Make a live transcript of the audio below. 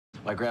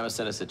My grandma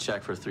sent us a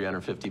check for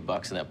 350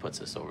 bucks, and that puts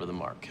us over the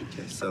mark.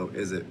 Okay, so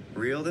is it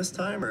real this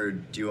time, or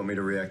do you want me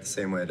to react the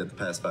same way I did the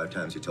past 5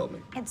 times you told me?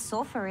 It's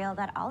so for real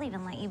that I'll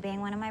even let you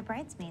bang one of my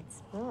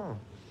bridesmaids.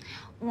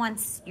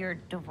 Once your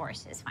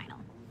divorce is final.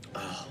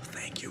 Oh,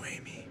 thank you,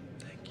 Amy.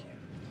 Thank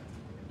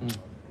you.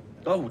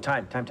 Oh,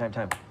 time.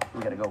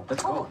 We gotta go.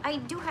 Let's go. Oh, I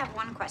do have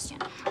one question.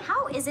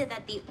 How is it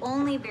that the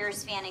only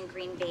Bears fan in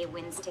Green Bay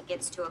wins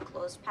tickets to a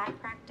closed pack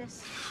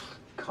practice?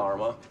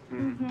 Karma.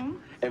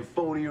 And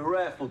phony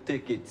raffle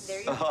tickets. There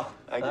you go. Oh,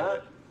 I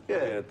get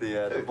it.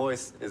 Yeah, the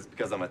voice is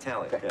because I'm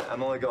Italian. Okay. Yeah,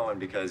 I'm only going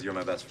because you're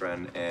my best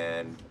friend,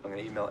 and I'm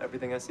gonna email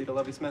everything I see to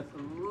Lovey Smith.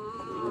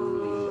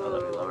 Ooh. I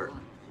love you, lover.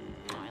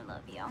 I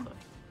love you.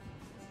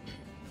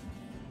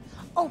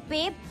 Oh,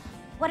 babe,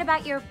 what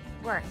about your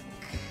work?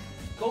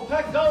 Go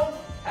Pack Go!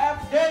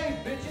 Half day,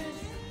 bitches!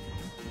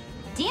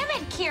 Damn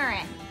it,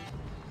 Kieran!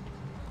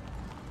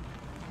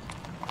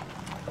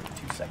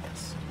 2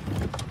 seconds.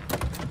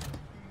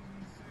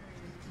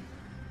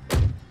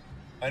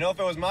 I know if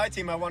it was my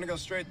team, I want to go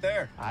straight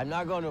there. I'm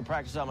not going to a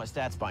practice on my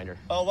stats binder.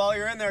 Oh, while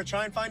you're in there,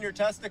 try and find your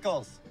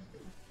testicles.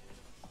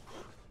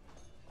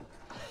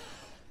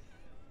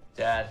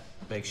 Dad,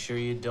 make sure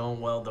you don't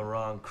weld the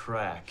wrong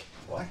crack.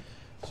 What?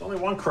 There's only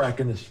one crack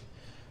in this.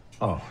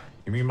 Oh,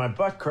 you mean my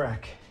butt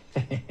crack?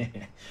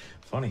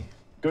 Funny.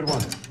 Good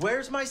one.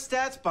 Where's my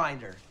stats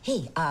binder?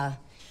 Hey,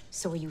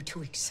 so are you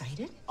too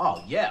excited?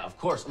 Oh, yeah, of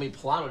course. I mean,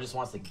 Polano just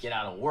wants to get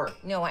out of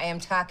work. No, I am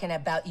talking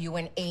about you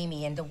and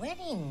Amy and the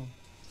wedding.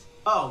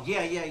 Oh,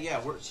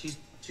 yeah.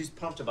 She's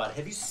pumped about it.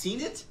 Have you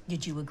seen it?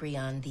 Did you agree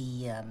on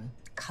the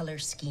color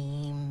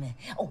scheme?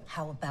 Oh,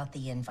 how about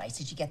the invites?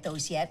 Did you get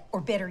those yet?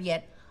 Or better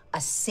yet,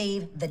 a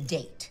save the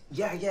date?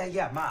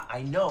 Yeah, Ma,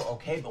 I know,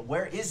 okay, but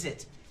where is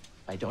it?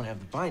 If I don't have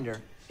the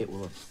binder, it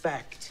will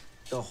affect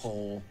the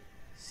whole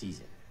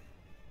season.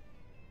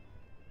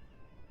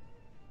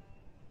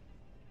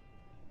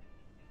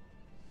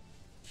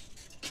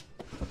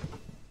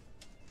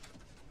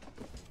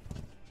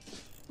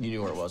 You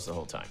knew where it was the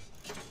whole time.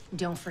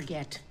 Don't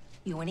forget,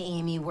 you and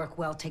Amy work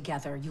well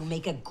together. You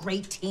make a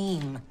great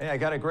team. Hey, I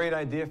got a great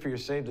idea for your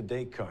save the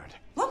date card.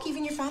 Look,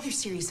 even your father's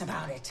serious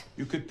about it.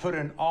 You could put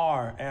an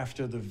R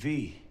after the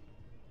V.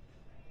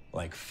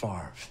 Like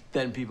Favre.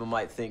 Then people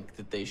might think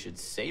that they should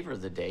savor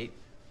the date,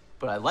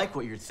 but I like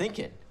what you're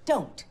thinking.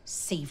 Don't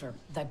savor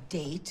the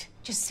date.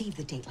 Just save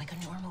the date like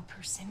a normal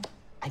person.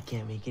 I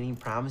can't make any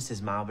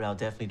promises, Ma, but I'll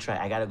definitely try.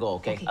 I gotta go,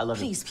 okay? I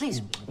love you.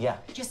 Please. Yeah.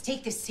 Just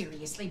take this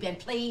seriously, Ben,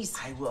 please.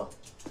 I will.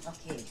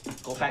 Okay.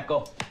 Go, Pack,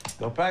 go.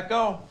 Go Pack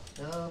Go.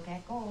 Go,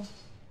 Pack, go.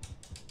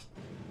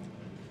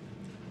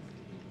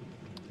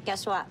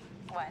 Guess what?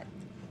 What?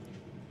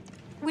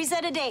 We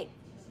set a date.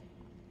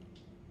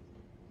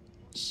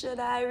 Should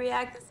I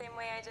react the same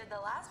way I did the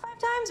last 5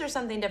 times or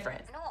something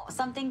different? No,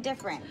 something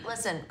different.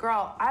 Listen,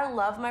 girl, I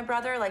love my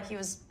brother like he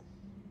was,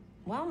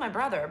 well, my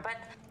brother, but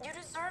you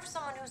deserve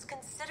someone who's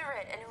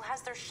considerate and who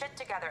has their shit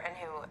together and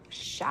who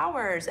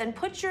showers and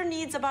puts your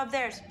needs above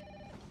theirs.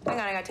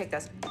 Hang on, I gotta take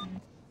this.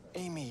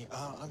 Amy,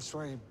 I'm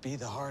sorry to be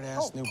the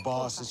hard-ass new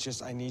boss. It's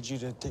just I need you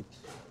to take...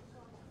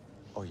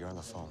 Oh, you're on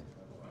the phone.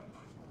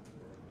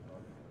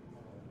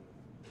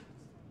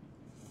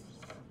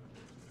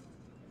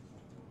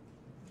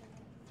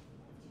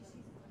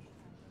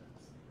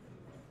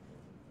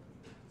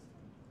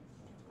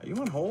 Are you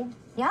on hold?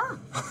 Yeah.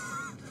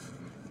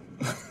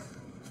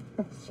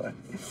 Sorry.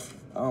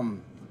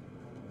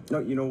 No,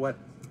 you know what?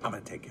 I'm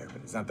gonna take care of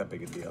it. It's not that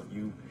big a deal.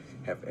 You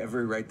have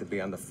every right to be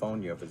on the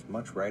phone. You have as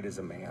much right as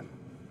a man.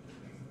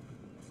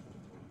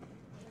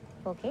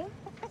 Okay.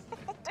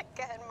 To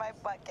get in my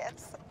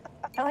buckets.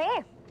 Oh,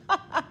 hey.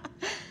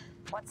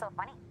 What's so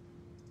funny?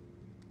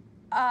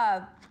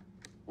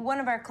 One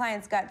of our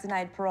clients got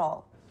denied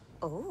parole.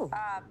 Oh.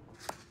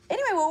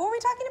 Anyway, what were we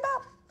talking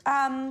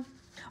about?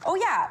 Oh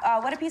yeah,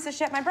 what a piece of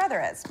shit my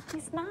brother is.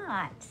 He's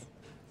not.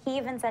 He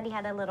even said he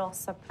had a little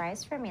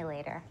surprise for me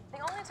later.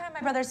 The only time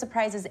my brother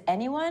surprises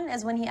anyone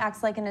is when he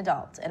acts like an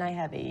adult, and I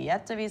have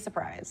yet to be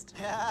surprised.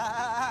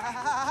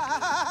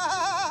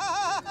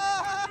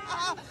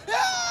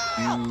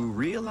 You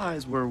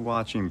realize we're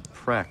watching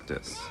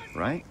practice,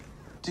 right?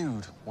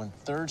 Dude, when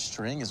third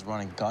string is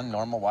running gun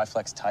normal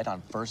Y-flex tight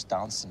on first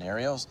down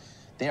scenarios,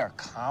 they are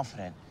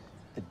confident.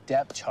 The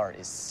depth chart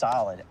is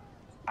solid.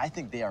 I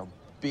think they are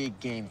big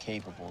game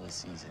capable this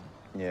season.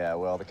 Yeah,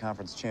 well, the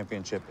conference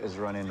championship is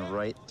running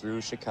right through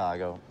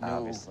Chicago,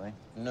 obviously.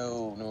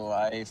 No,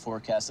 I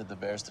forecasted the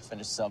Bears to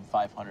finish sub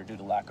 500 due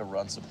to lack of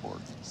run support.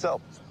 So,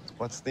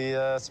 what's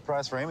the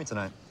surprise for Amy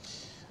tonight?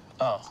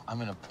 Oh, I'm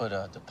gonna put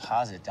a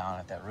deposit down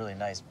at that really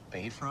nice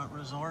Bayfront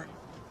resort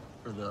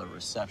for the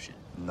reception.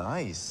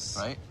 Nice.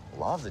 Right?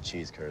 Love the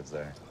cheese curds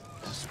there.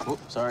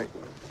 Oops, sorry.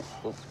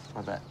 Oops,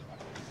 my bad.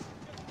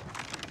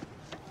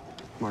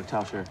 Mark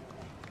Tauscher,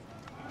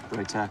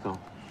 right tackle.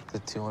 The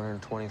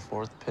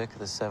 224th pick of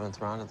the 7th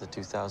round of the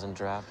 2000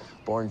 draft.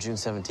 Born June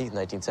 17th,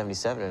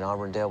 1977 in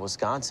Auburndale,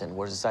 Wisconsin.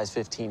 Wears a size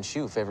 15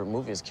 shoe. Favorite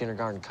movie is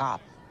Kindergarten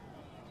Cop.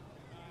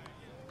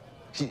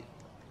 Can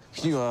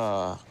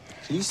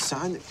you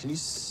sign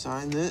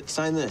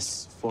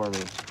this for me?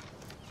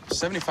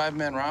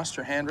 75-man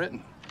roster,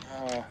 handwritten.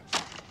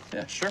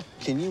 Yeah, sure.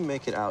 Can you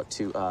make it out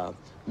to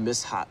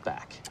Miss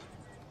Hotback?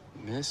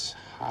 Miss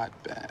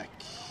Hotback.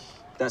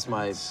 That's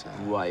my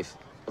wife,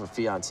 or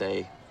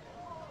fiance.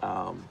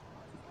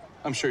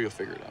 I'm sure you'll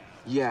figure it out.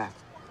 Yeah,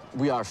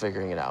 we are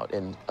figuring it out.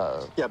 And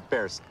Yeah,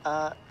 Bears.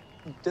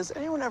 Does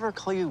anyone ever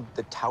call you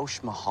the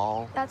Tausch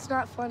Mahal? That's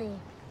not funny.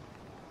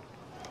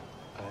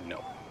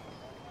 No.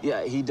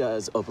 yeah, he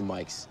does open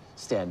mics,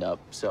 stand up.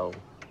 So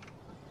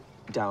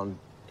down.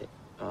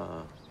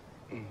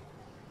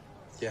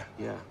 Yeah.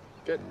 Yeah.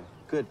 Good.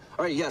 Good.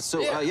 All right. Yeah.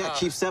 So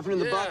keep stepping in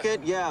the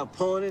bucket. Yeah,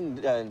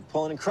 pulling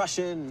and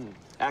crushing.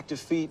 Active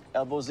feet,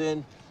 elbows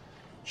in.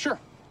 Sure.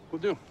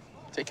 We'll do.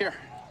 Take care.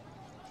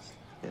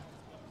 Yeah.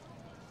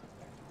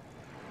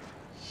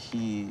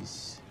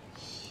 He's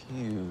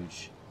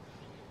huge.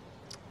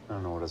 I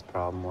don't know what his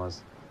problem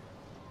was.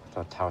 I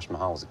thought Tausch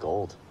Mahal was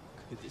gold.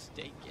 Could this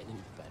date get any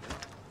better?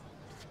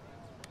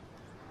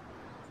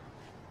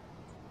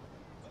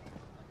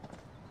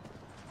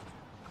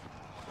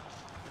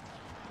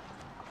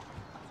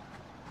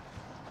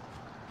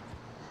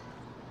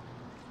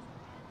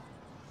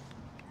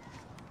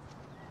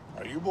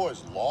 Are you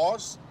boys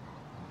lost,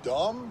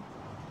 dumb,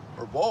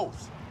 or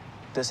both?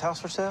 This house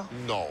for sale?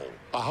 No,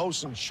 a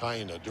house in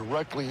China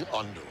directly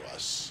under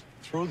us,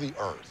 through the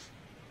earth.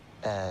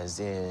 As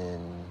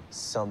in,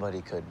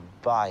 somebody could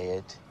buy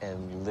it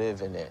and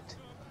live in it,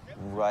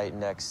 right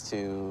next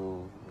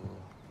to...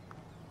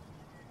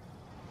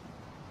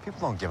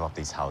 People don't give up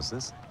these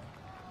houses.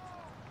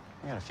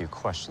 I got a few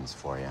questions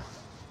for you.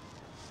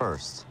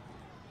 First,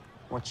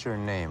 what's your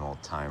name,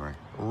 old-timer?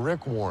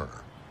 Rick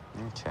Warner.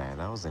 Okay,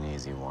 that was an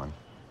easy one.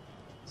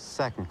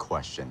 Second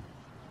question,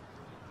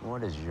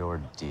 what is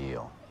your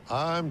deal?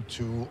 I'm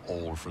too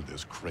old for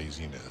this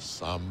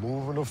craziness. I'm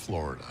moving to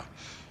Florida.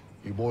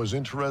 You boys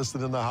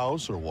interested in the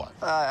house or what?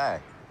 Hey,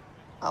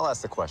 I'll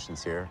ask the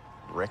questions here,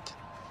 Rick.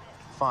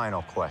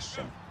 Final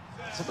question.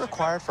 Is it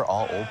required for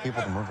all old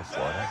people to move to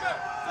Florida?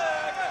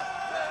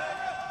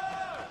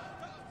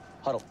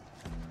 Huddle.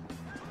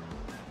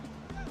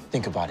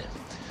 Think about it.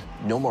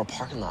 No more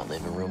parking lot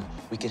living room.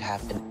 We could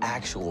have an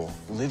actual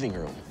living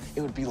room.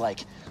 It would be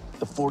like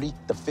the 40,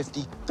 the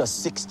 50, the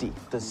 60,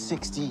 the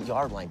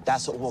 60-yard line.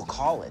 That's what we'll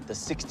call it, the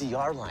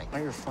 60-yard line. Are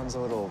your funds a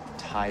little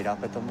tied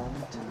up at the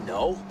moment?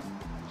 No?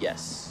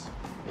 Yes,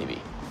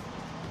 maybe.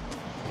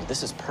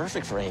 This is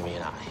perfect for Amy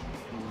and I.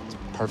 It's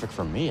perfect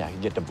for me. I can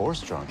get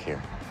divorce drunk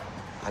here.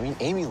 I mean,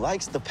 Amy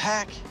likes the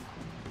pack.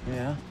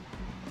 Yeah.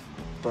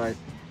 But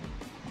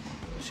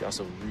she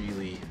also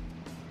really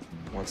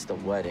wants the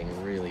wedding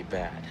really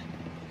bad.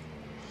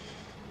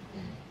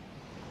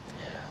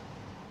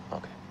 Yeah.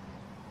 Okay.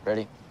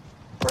 Ready?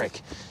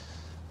 Break.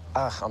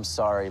 I'm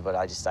sorry, but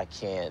I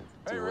can't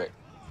do it.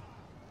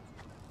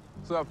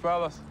 What's up,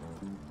 fellas?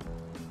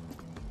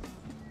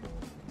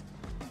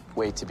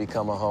 Wait to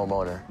become a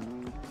homeowner.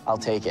 I'll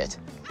take it.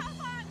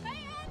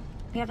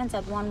 We haven't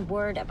said one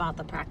word about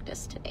the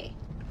practice today.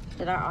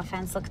 Did our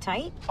offense look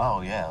tight?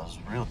 Oh, yeah, it was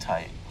real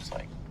tight. It was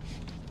like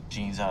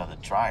jeans out of the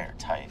dryer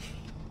tight.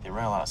 They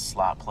ran a lot of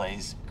slot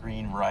plays.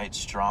 Green right,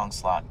 strong,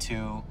 slot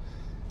 2,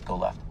 go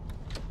left.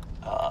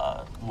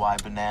 Y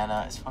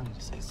banana. It's funny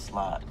to say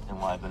slot and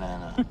Y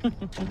banana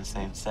in the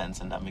same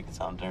sentence and not make it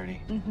sound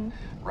dirty.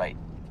 Right.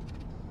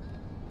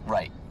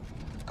 Right.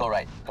 Go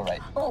right. Go right.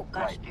 Oh,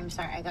 gosh, Right. I'm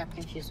sorry. I got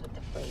confused with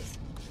the plays.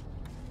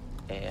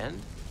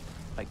 And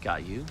I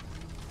got you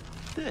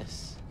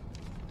this.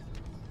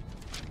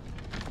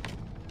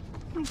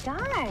 Oh, my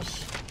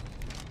gosh.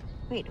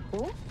 Wait,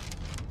 who?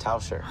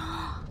 Tauscher.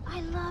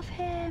 I love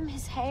him.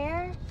 His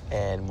hair.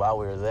 And while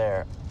we were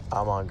there,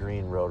 I'm on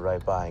Green Road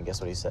right by, and guess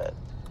what he said?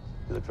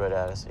 He looked right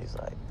at us, and he's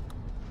like,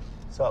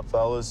 "What's up,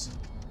 fellas?"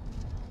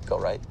 Go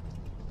right.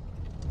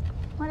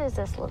 What is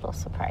this little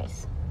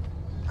surprise?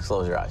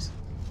 Close your eyes.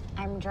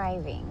 I'm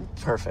driving.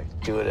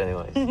 Perfect. Do it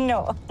anyways.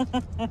 No.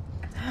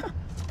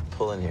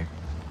 Pull in here.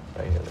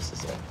 Right here. This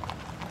is it.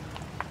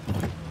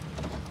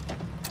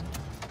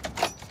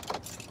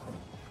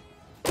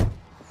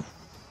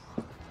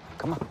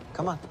 Come on.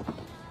 Come on.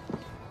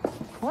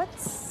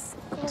 What's...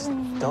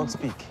 Don't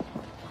speak.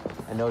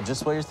 I know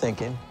just what you're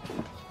thinking.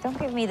 Don't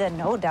give me the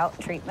no doubt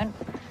treatment.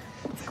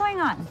 What's going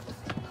on?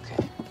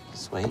 Okay.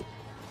 Just wait.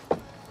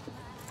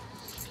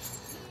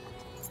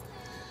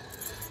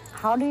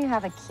 How do you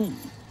have a key?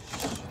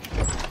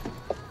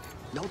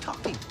 No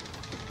talking.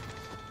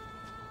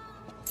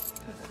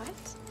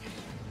 What?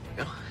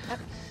 No.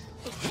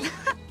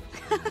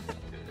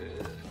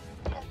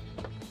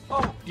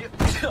 Oh, yeah.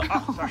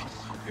 Oh, sorry.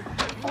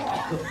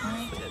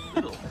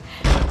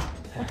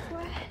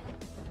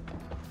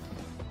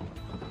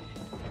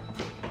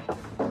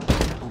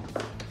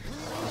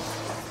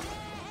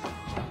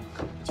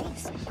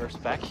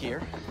 First back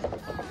here.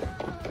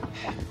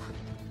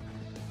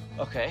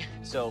 Okay,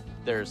 so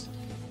there's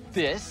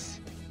this,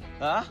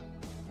 huh?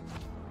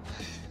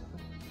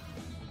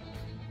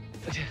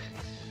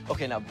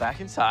 Okay, now back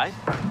inside.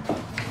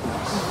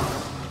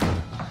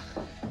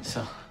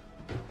 So,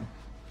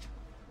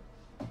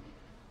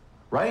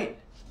 right.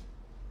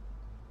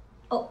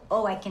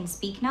 Oh, I can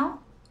speak now?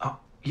 Oh,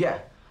 yeah.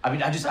 I mean,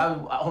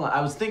 hold on.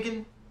 I was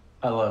thinking,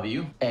 I love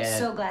you, and...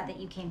 So glad that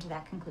you came to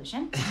that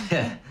conclusion.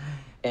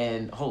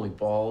 and holy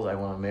balls, I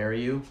want to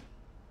marry you.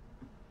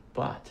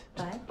 But?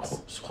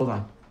 Hold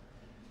on.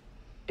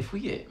 If we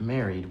get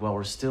married while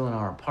we're still in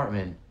our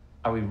apartment,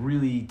 are we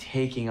really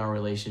taking our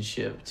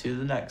relationship to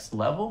the next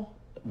level?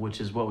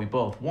 Which is what we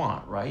both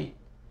want, right?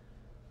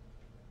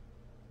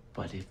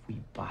 But if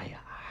we buy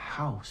a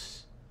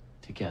house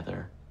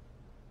together,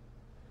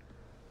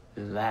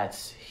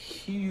 that's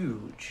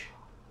huge.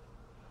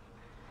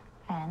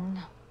 And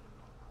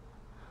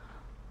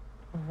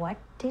what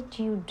did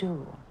you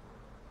do?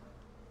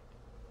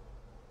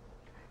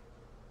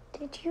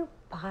 Did you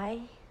buy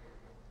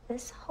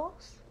this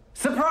house?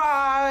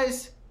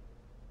 Surprise!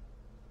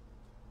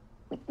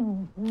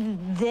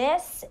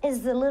 This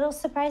is the little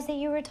surprise that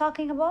you were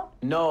talking about?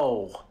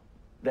 No.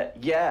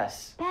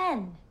 Yes.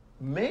 Ben.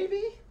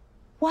 Maybe?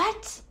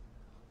 What?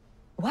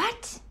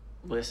 What?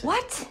 Listen.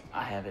 What?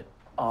 I have it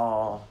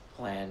all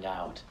planned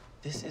out.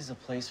 This is a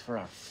place for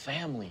our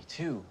family,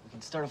 too. We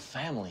can start a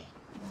family.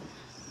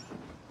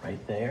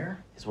 Right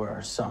there is where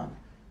our son,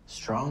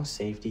 strong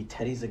safety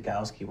Teddy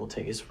Zagowski, will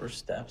take his first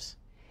steps.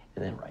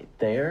 And then right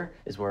there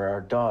is where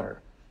our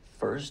daughter,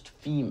 first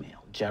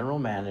female general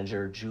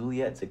manager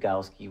Juliet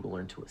Zagowski, will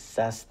learn to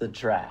assess the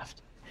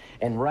draft.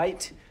 And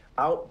right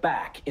out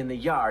back in the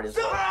yard is...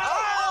 Oh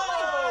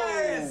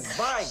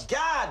my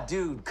God,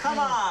 dude, come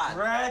on.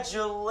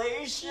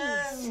 Congratulations!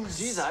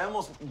 Jeez, I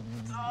almost...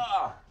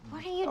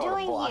 What are you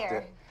doing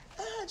here?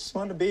 I just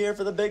wanted to be here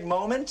for the big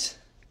moment.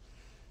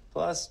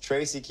 Plus,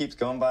 Tracy keeps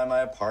going by my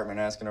apartment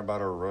asking her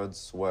about a red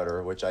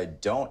sweater, which I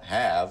don't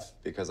have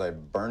because I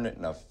burned it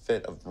in a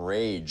fit of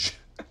rage.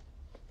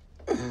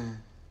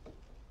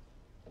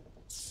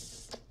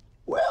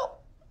 Well,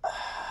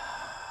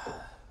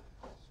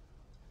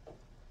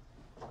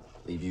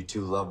 leave you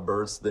two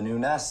lovebirds to the new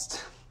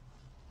nest.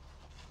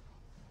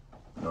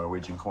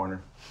 Norwegian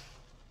corner.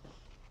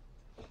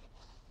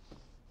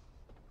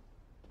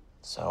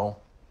 So,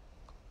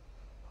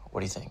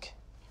 what do you think?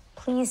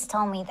 Please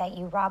tell me that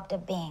you robbed a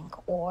bank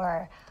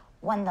or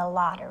won the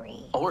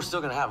lottery. Oh, we're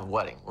still gonna have a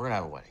wedding. We're gonna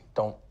have a wedding.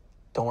 Don't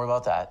worry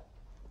about that.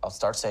 I'll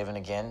start saving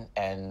again,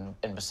 and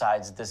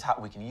besides this,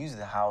 we can use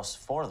the house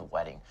for the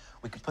wedding.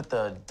 We could put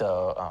the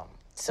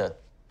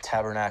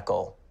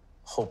tabernacle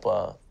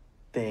hopa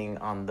thing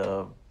on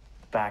the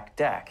back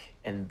deck,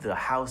 and the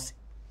house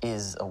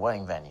is a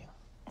wedding venue.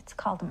 It's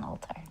called an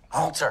altar.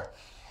 Altar.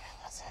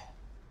 That's it.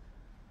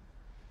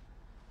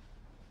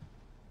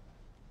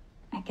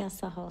 I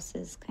guess the house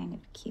is kind of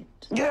cute.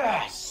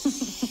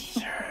 Yes.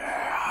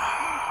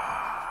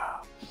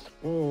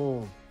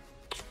 Mm.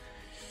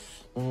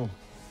 Mm.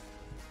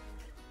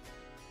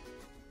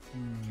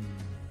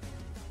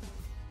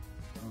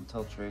 Don't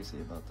tell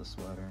Tracy about the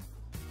sweater.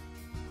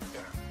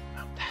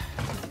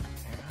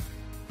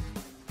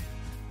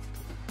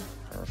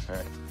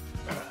 Perfect.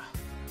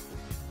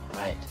 All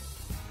right.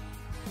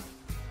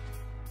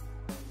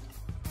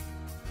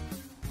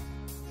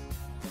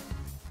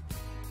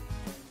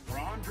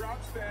 Braun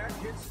drops back,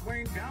 hits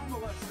Swain down the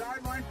left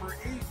sideline for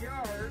 8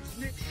 yards.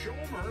 Nick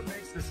Schomer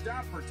makes the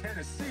stop for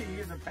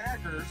Tennessee, and the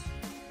Packers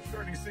are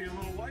starting to see a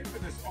little life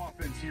in this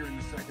offense here in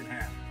the second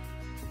half.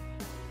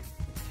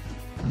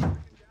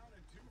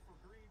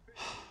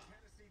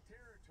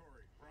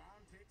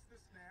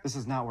 This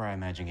is not where I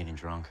imagine getting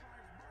drunk.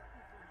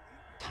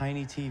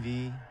 Tiny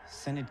TV,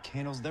 scented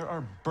candles. There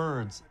are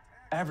birds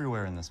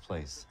everywhere in this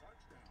place.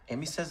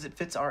 Amy says it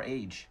fits our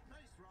age.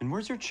 And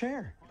where's your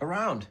chair?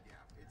 Around.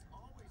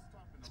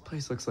 This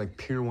place looks like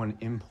Pier 1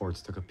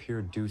 Imports took a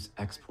Pier Deuce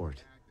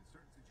export.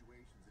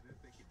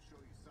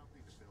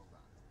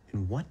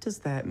 And what does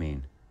that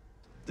mean?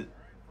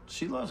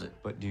 She loves it.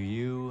 But do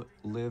you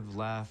live,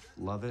 laugh,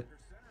 love it?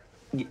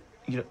 You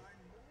know,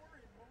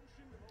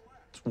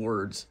 it's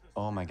words.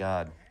 Oh my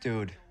God.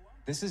 Dude,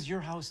 this is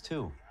your house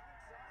too.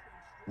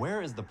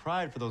 Where is the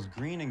pride for those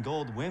green and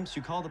gold wimps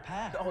you call the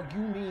Pack? Oh, you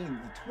mean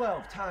the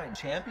 12-time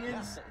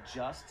champions? Yeah.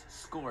 Just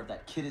scored.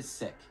 That kid is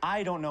sick.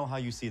 I don't know how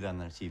you see that on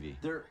their TV.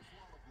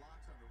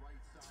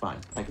 It's fine.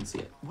 I can see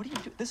it. What do you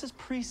do? This is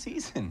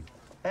preseason.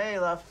 Hey,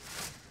 love.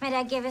 My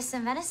dad gave us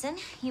some venison.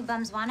 You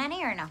bums want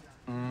any or no?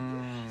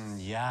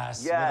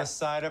 Yes. With a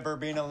side of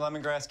verbena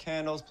lemongrass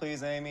candles,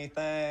 please, Amy.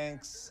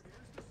 Thanks.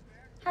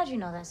 How'd you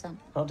know that, son?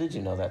 How did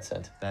you know that,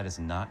 scent? That is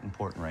not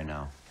important right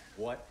now.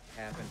 What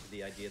happened to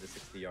the idea of the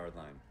 60-yard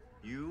line?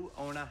 You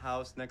own a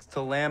house next to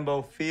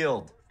Lambeau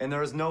Field, and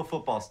there is no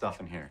football stuff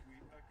in here.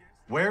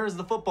 Where is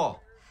the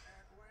football?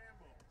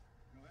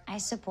 I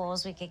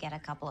suppose we could get a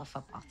couple of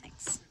football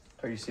things.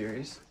 Are you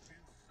serious?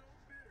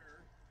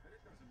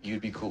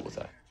 You'd be cool with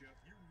that.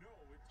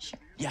 Sure.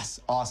 Yes,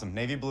 awesome.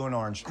 Navy blue and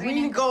orange.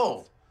 Green and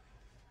gold.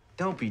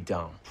 Don't be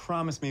dumb.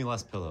 Promise me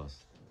less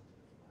pillows.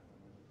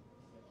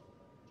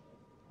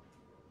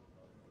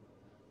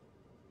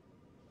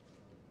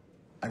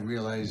 I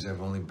realize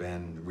I've only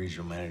been the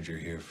regional manager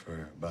here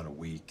for about a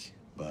week,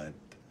 but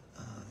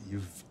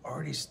you've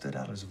already stood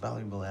out as a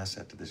valuable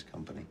asset to this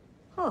company.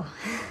 Oh.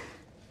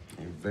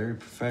 You're very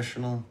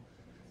professional,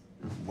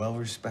 Well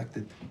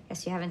respected.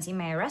 Guess you haven't seen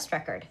my arrest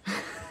record.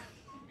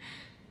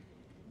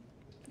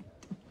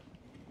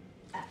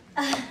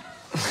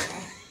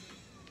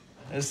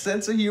 A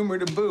sense of humor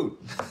to boot.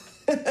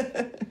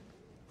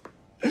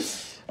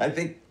 I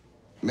think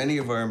many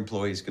of our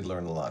employees could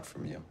learn a lot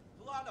from you.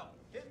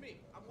 Hit me.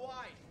 I'm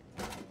wide.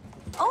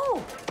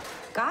 Oh,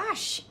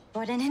 gosh.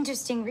 What an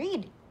interesting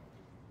read.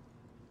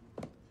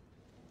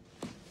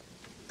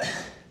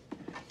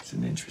 It's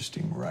an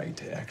interesting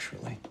write,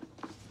 actually.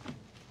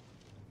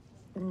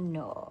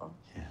 No.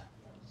 Yeah.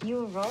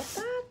 You wrote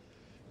that?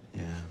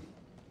 Yeah.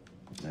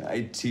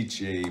 I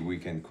teach a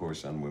weekend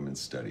course on women's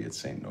study at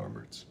St.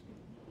 Norbert's.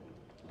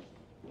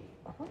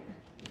 Oh,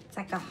 it's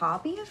like a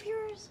hobby of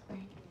yours?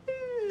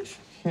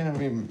 Yeah, I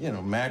mean, you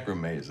know,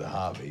 macrame is a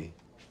hobby.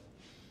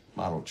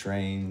 Model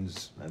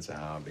trains, that's a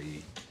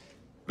hobby.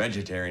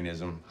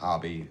 Vegetarianism,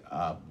 hobby.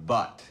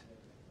 But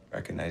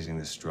recognizing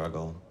the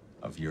struggle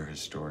of your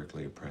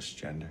historically oppressed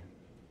gender,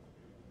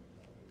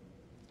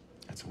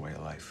 that's a way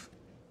of life.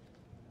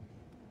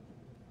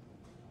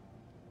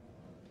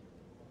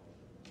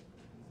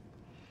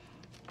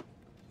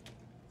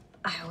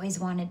 I always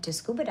wanted to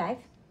scuba dive.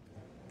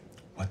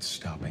 What's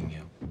stopping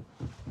you?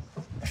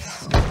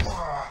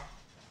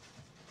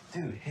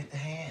 Dude, hit the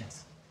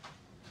hands.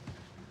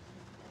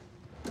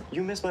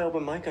 You missed my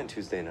open mic on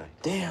Tuesday night.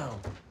 Damn.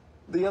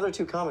 The other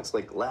two comics,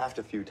 laughed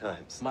a few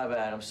times. My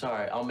bad, I'm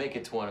sorry. I'll make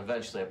it to one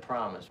eventually, I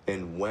promise.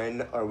 And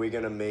when are we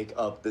gonna make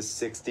up the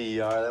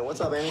 60-yard?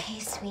 What's up, Amy? Hey,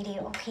 sweetie,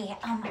 okay,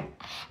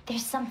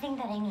 there's something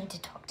that I need to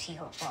talk to you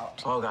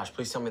about. Oh, gosh,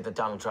 please tell me that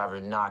Donald Driver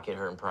did not get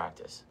hurt in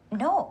practice.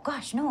 No,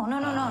 gosh, no.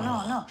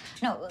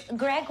 No,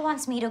 Greg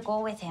wants me to go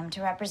with him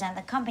to represent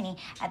the company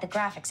at the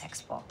graphics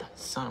expo.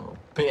 Son of a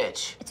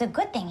bitch. It's a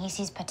good thing he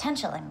sees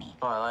potential in me.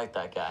 Oh, I like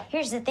that guy.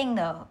 Here's the thing,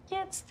 though.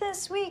 It's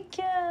this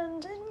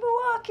weekend in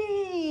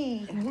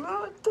Milwaukee.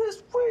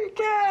 This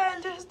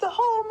weekend is the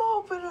home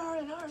opener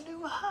in our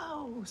new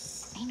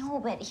house. I know,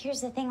 but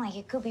here's the thing,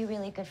 it could be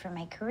really good for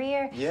my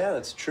career. Yeah,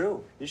 that's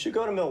true. You should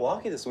go to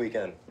Milwaukee this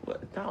weekend.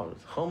 What? No,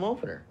 home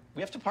opener.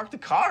 We have to park the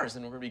cars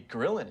and we're gonna be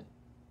grilling.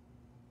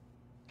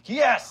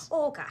 Yes!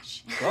 Oh,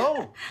 gosh.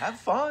 Go, have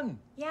fun.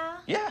 Yeah?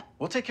 Yeah,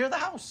 we'll take care of the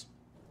house.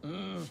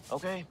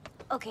 Okay.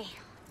 Okay.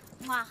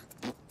 Mwah.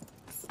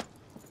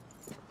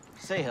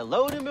 Say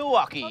hello to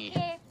Milwaukee.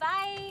 Okay,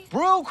 bye.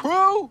 Brew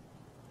crew!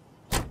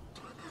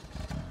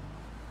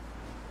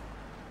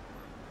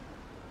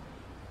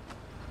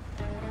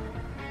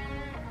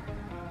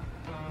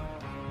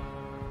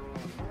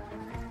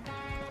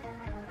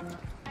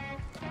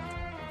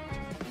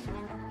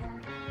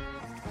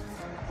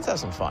 Let's have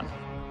some fun.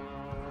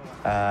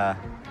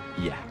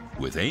 Yeah.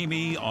 With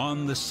Amy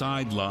on the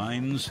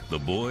sidelines, the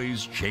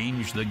boys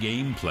changed the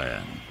game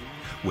plan.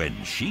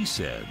 When she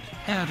said,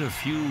 add a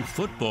few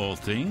football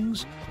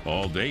things,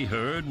 all they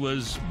heard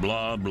was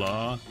blah,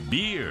 blah,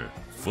 beer,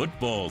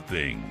 football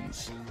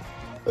things.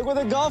 Look what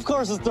the golf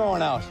course is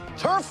throwing out.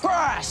 Turf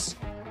grass!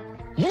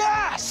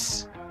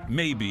 Yes!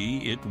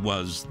 Maybe it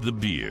was the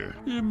beer.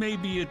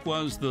 Maybe it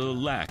was the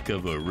lack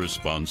of a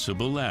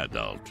responsible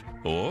adult.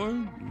 Or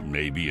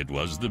maybe it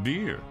was the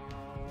beer.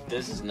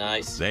 This is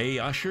nice. They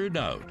ushered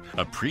out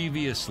a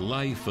previous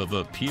life of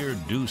a Pier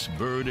Deuce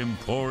Bird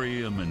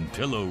Emporium and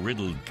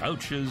pillow-riddled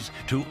couches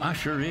to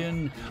usher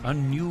in a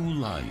new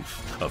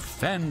life of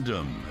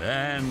fandom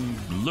and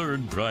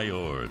blurred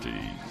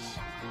priorities,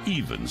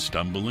 even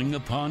stumbling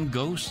upon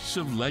ghosts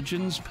of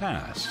legends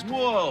past.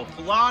 Whoa,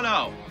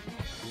 Polano!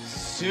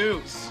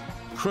 Suits!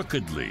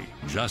 Crookedly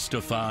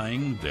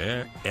justifying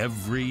their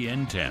every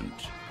intent.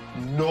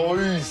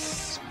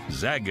 Nice!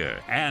 Zager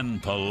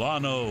and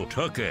Polano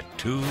took it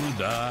to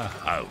the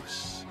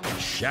house,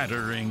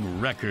 shattering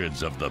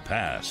records of the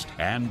past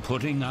and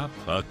putting up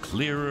a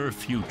clearer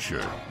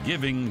future,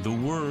 giving the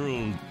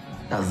world...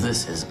 Now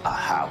this is a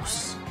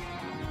house,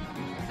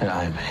 and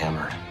I am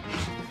hammered.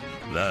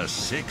 The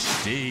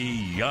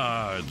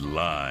 60-yard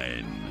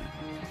line.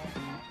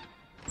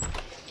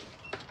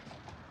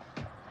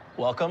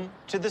 Welcome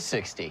to the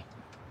 60.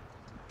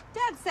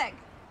 Dad's sick.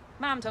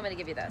 Mom told me to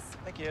give you this.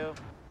 Thank you.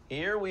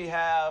 Here we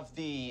have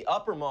the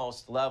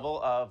uppermost level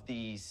of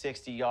the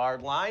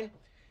 60-yard line,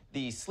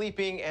 the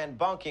sleeping and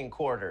bunking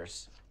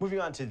quarters.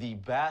 Moving on to the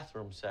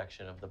bathroom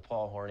section of the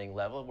Paul Horning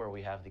level, where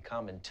we have the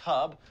common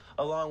tub,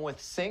 along with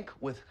sink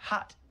with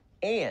hot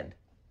and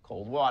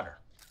cold water.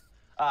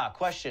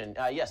 Question,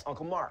 yes,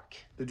 Uncle Mark.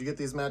 Did you get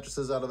these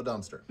mattresses out of a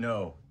dumpster?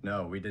 No,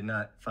 we did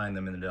not find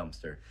them in the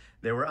dumpster.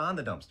 They were on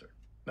the dumpster.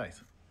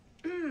 Nice.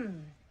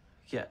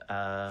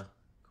 Yeah,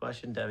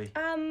 question, Debbie.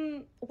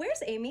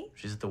 Where's Amy?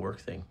 She's at the work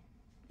thing.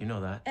 You know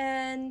that.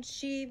 And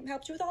she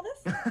helped you with all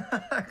this?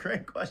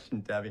 Great question,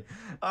 Debbie.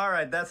 All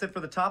right, that's it for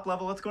the top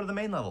level. Let's go to the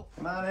main level.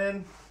 Come on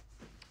in.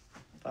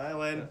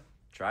 File in.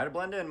 Try to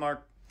blend in,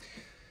 Mark.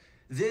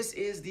 This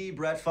is the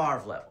Brett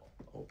Favre level.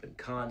 Open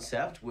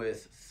concept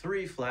with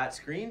 3 flat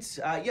screens.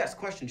 Yes,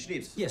 question,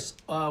 Schneebs. Yes,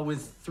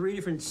 with 3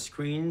 different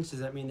screens, does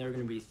that mean there are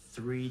going to be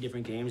 3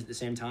 different games at the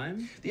same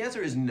time? The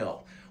answer is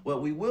no.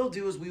 What we will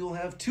do is we will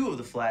have 2 of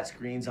the flat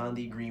screens on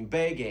the Green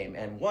Bay game,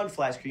 and 1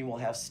 flat screen will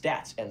have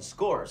stats and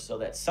scores so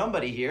that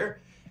somebody here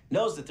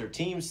knows that their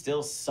team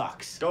still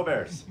sucks. Go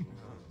Bears.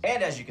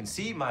 And as you can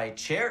see, my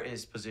chair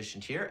is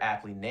positioned here,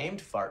 aptly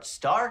named Fart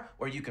Star,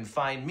 where you can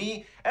find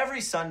me every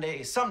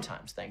Sunday,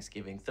 sometimes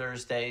Thanksgiving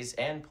Thursdays,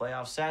 and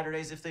playoff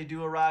Saturdays if they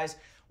do arise,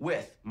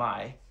 with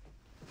my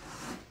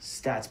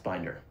stats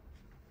binder.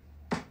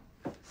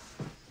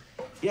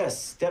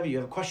 Yes, Debbie, you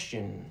have a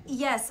question.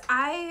 Yes,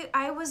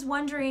 I was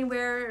wondering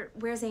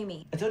where's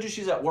Amy? I told you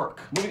she's at work.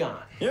 Moving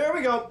on. Here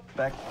we go.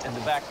 Back, and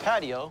the back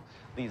patio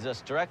leads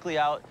us directly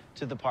out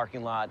to the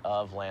parking lot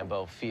of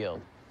Lambeau Field.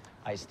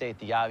 I state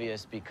the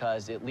obvious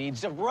because it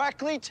leads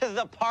directly to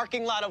the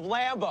parking lot of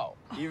Lambeau.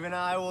 Even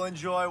I will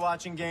enjoy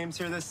watching games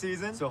here this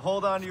season, so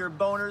hold on to your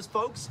boners,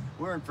 folks.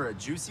 We're in for a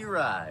juicy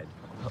ride.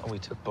 Oh, we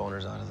took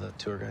boners out of the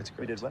tour guide script.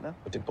 We did what now?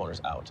 We took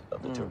boners out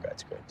of the tour guide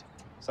script.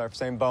 Sorry for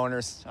saying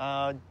boners.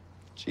 Oh,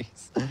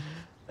 jeez.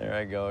 There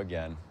I go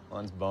again.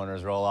 Once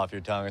boners roll off your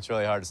tongue, it's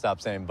really hard to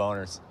stop saying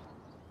boners.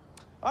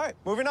 All right,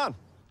 moving on.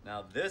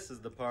 Now this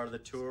is the part of the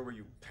tour where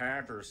you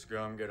Panther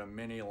scum get a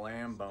mini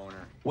lamb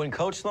boner. When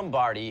Coach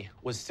Lombardi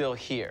was still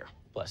here,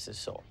 bless his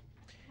soul,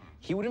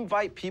 he would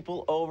invite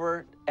people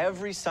over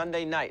every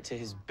Sunday night to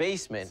his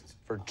basement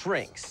for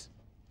drinks.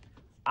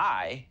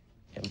 I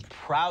am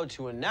proud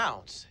to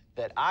announce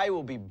that I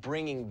will be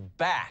bringing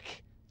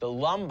back the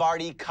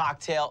Lombardi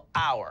Cocktail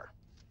Hour.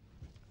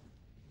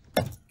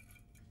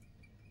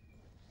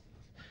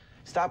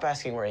 Stop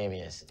asking where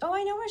Amy is. Oh,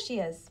 I know where she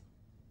is.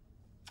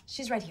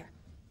 She's right here.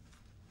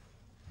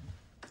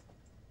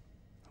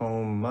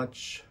 Home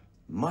much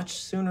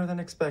sooner than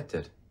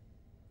expected.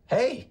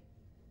 Hey,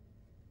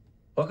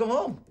 welcome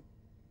home.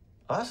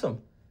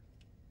 Awesome.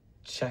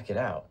 Check it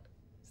out.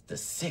 It's the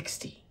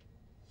 60.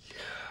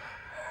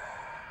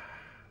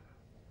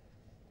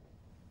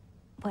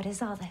 What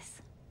is all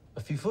this? A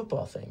few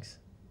football things.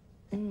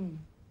 Mm.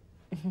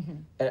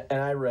 And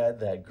I read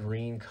that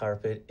green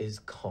carpet is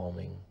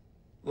calming.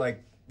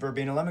 Like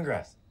verbena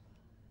lemongrass.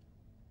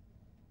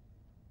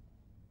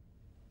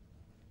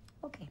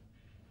 Okay.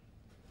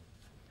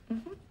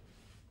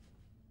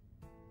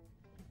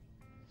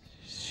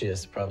 She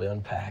has to probably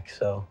unpack,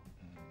 so.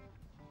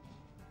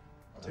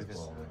 Dude,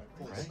 oh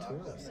my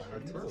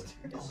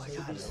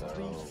God,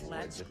 3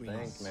 flat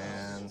screens. Think,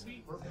 man? I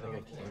think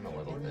I came a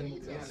little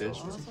bit. Did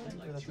you?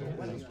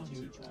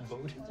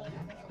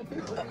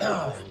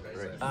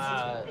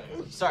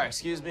 Sorry,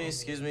 excuse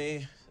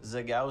me,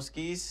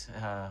 Zagowskis,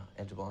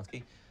 and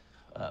Jablonski.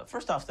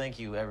 First off, thank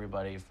you,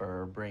 everybody,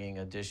 for bringing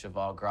a dish of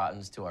au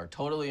gratins to our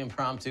totally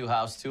impromptu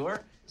house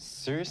tour.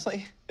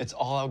 Seriously? It's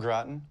all au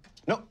gratin?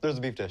 Nope, there's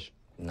a beef dish.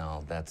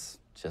 No, that's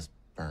just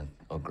burnt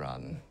au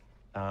gratin.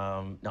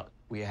 No,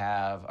 we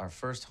have our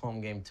first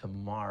home game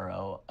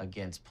tomorrow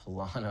against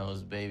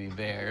Polano's Baby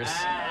Bears. All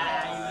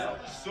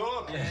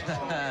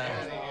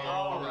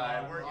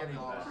right, we're getting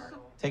better.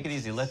 Take it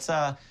easy. Let's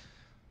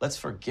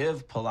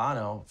forgive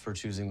Polano for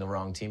choosing the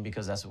wrong team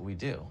because that's what we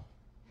do.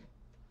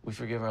 We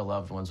forgive our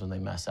loved ones when they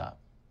mess up.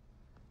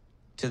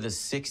 To the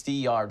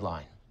 60-yard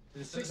line.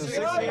 The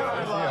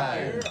 60-yard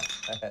line.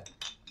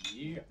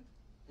 Yeah.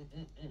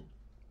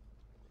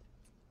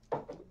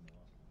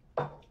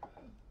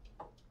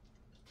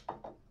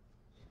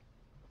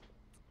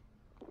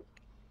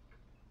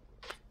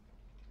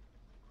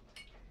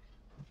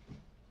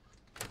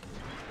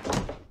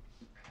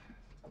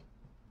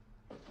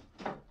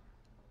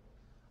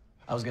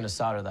 I was gonna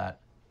solder that.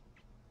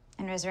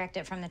 And resurrect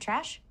it from the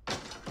trash?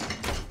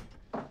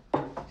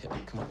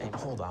 Come on, Amy,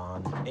 hold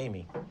on.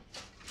 Amy.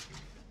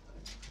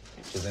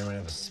 Does anyone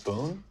have a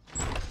spoon?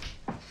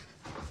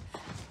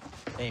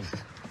 Amy,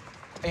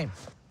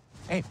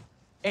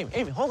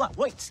 hold on.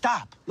 Wait,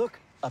 stop. Look,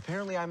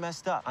 apparently I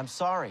messed up. I'm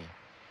sorry.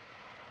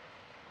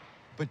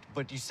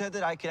 But you said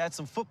that I could add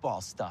some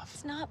football stuff.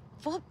 It's not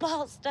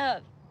football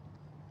stuff.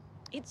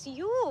 It's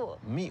you.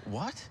 Me,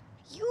 what?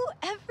 You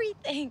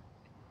everything.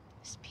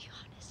 Just be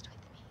honest with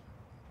me.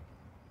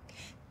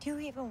 Do you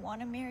even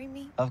want to marry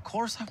me? Of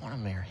course I want to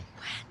marry.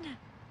 When?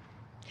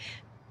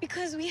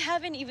 Because we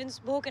haven't even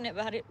spoken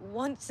about it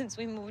once since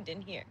we moved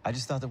in here. I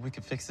just thought that we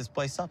could fix this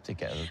place up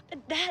together.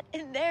 But that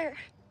in there,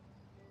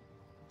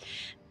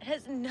 it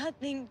has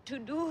nothing to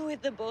do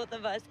with the both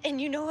of us. And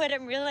you know what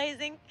I'm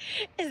realizing?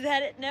 Is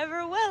that it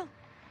never will.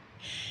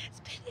 It's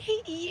been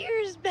 8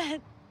 years,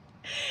 Ben.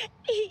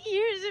 8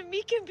 years of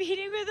me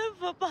competing with a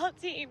football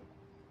team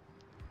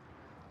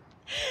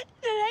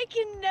that I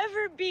can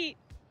never beat.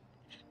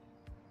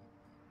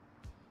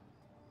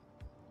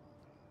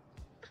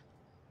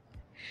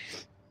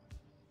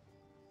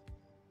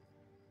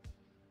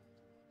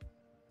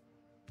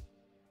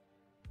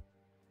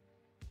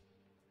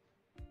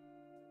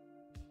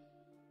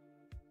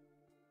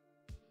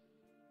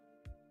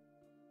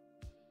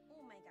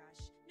 Oh my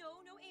gosh.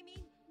 No,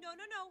 Amy. No.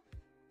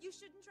 You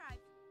shouldn't drive.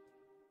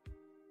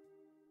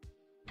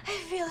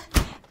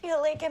 feel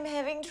like I'm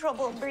having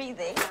trouble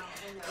breathing.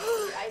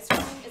 Ice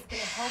cream is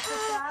gonna help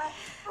with that.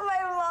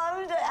 My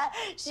mom,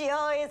 she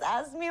always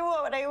asked me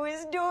what I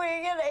was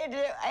doing, and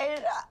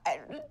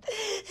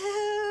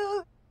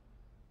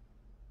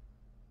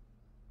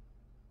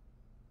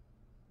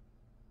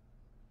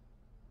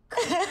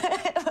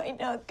Am I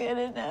not good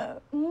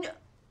enough? No.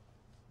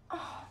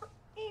 Oh,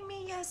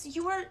 Amy, yes,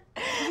 you are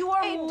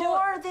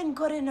more than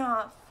good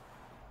enough.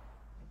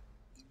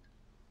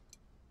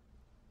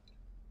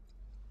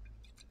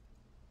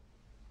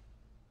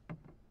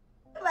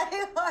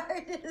 My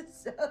heart is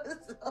so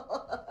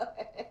sore.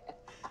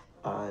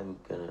 I'm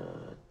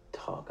gonna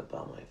talk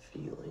about my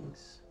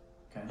feelings.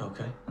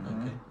 Okay.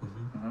 Okay.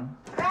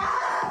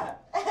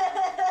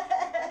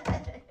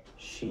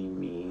 She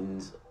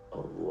means a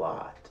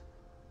lot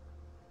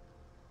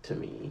to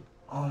me.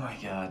 Oh my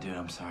god, dude,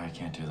 I'm sorry, I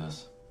can't do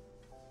this.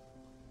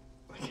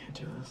 I can't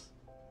do this.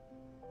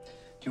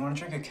 Do you want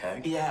to drink a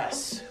keg?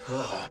 Yes.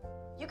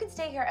 You can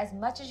stay here as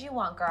much as you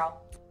want,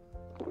 girl.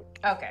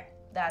 Okay,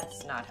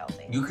 that's not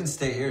healthy. You can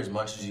stay here as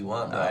much as you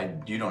want, though.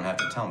 You don't have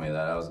to tell me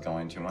that. I was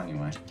going to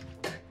anyway.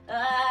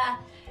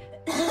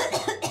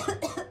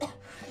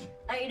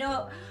 I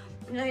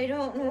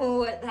don't know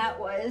what that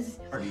was.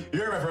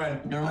 You're my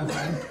friend. You're my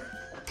friend.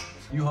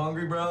 You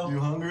hungry, bro? You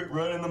hungry?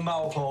 Right in the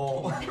mouth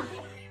hole. I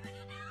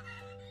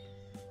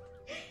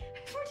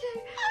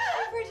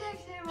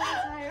protect him all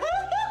the time.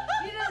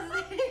 He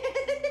doesn't.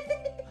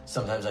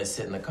 Sometimes I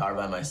sit in the car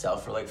by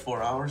myself for like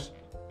 4 hours.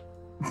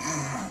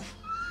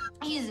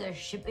 He's a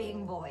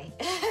shipping boy.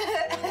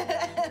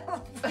 I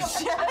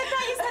thought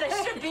you said a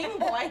shipping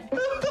boy.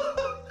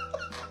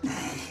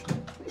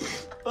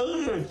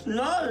 It's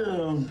not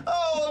him.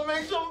 Oh, it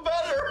makes him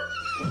better.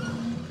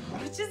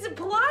 It's just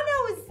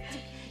Polano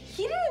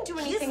he didn't do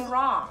anything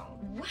wrong.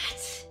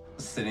 What?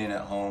 Sitting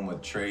at home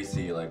with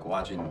Tracy, like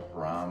watching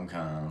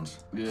rom-coms.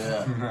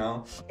 Yeah. You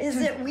know?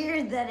 Is it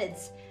weird that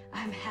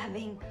I'm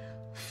having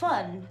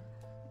fun,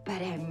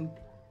 but I'm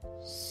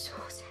so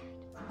sad?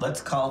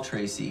 Let's call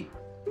Tracy.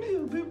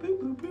 It's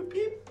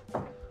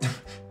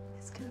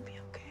gonna be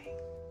okay.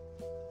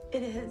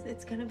 It is.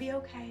 It's gonna be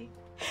okay.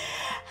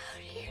 How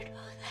do you know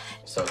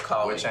that? So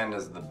call Which end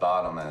is the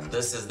bottom end?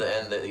 This is the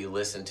end that you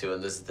listen to,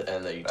 and this is the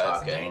end that you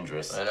talk That's in.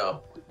 dangerous. I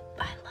know.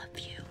 I love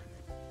you.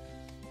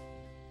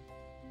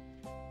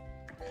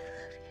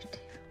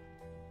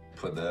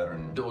 Put that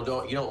in.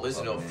 You don't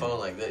listen to a phone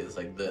like this. It's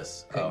like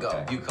this. Okay,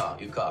 Okay. go.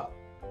 You call.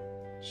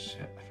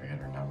 Shit, I forget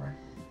her number.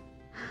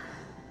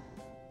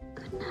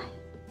 Good night.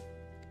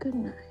 Good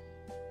night.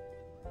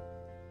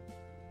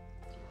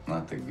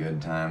 Let the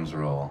good times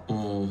roll.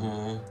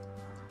 Mm-hmm.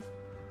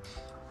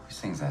 Who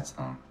sings that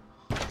song?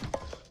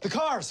 The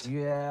cars!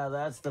 Yeah,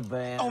 that's the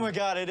band. Oh my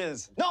god, it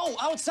is. No,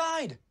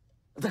 outside!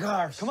 The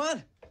cars. Come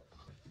on.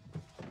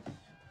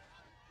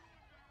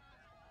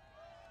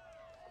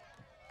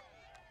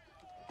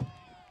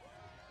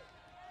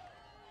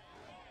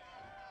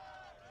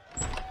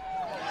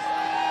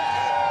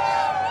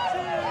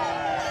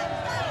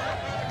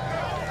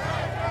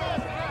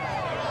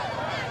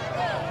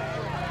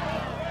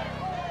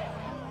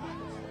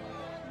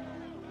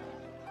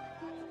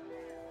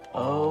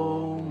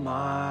 Oh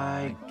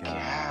my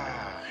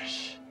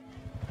gosh.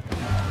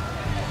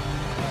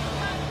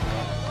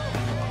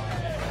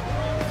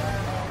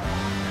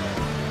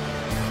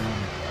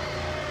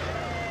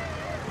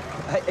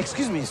 Hey,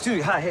 excuse me,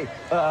 studio. Hi, hey.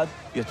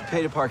 You have to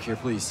pay to park here,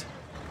 please.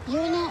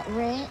 You're not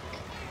Rick.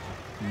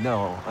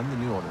 No, I'm the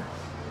new owner.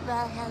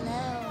 Well,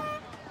 hello.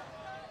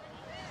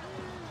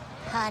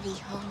 Howdy,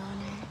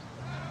 homeowner.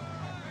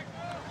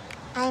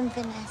 I'm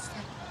Vanessa.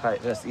 Hi,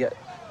 Vanessa. Yeah,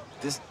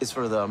 this is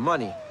for the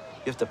money.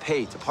 You have to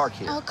pay to park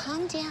here. Oh,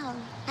 calm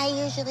down. I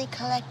usually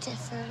collect it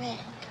for Rick.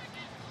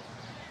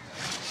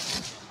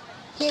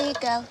 Here you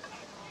go.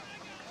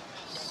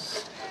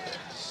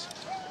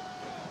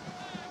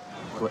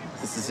 What?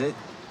 This is it?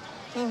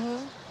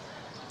 Mm-hmm.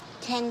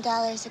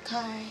 $10 a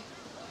car.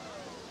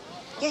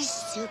 You're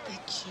super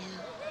cute.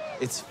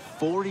 It's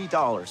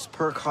 $40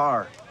 per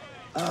car.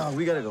 Oh,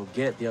 we gotta go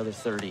get the other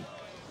 30.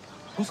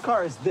 Whose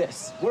car is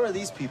this? Where are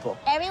these people?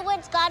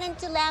 Everyone's got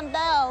into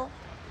Lambeau.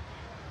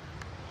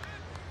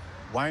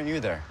 Why aren't you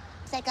there?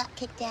 'Cause I got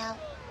kicked out.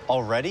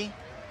 Already?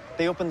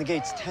 They opened the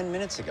gates 10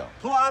 minutes ago.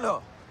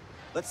 Polano!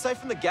 Let's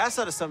siphon the gas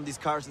out of some of these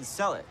cars and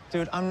sell it.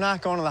 Dude, I'm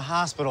not going to the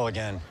hospital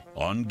again.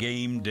 On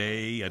game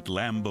day at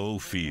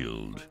Lambeau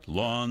Field,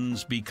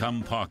 lawns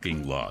become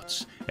parking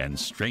lots and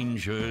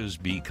strangers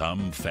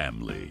become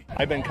family.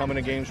 I've been coming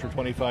to games for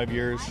 25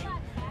 years.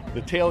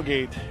 The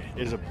tailgate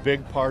is a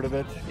big part of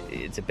it.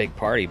 It's a big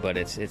party, but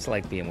it's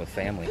like being with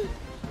family.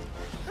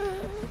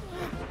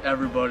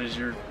 Everybody's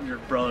your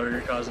brother, your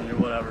cousin, your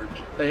whatever.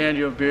 They hand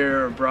you a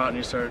beer or a brat and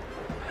you start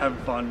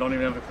having fun. Don't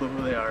even have a clue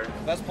who they are.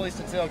 Best place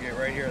to tailgate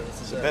right here. This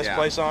is the best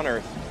place on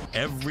earth.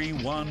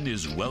 Everyone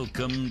is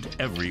welcomed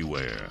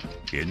everywhere,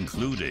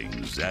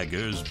 including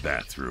Zagger's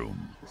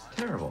bathroom. It's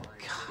terrible.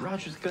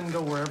 Rogers couldn't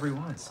go wherever he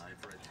wants.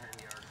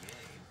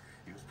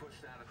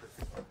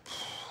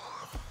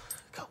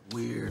 Got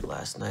weird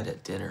last night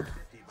at dinner.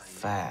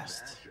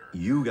 Fast.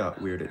 You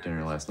got weird at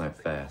dinner last night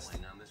fast.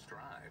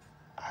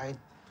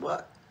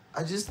 What?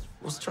 I just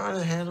was trying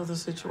to handle the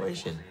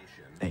situation.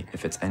 Hey,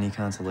 if it's any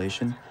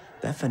consolation,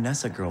 that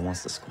Vanessa girl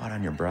wants to squat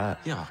on your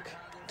brat. Yuck.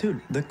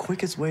 Dude, the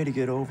quickest way to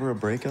get over a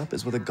breakup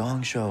is with a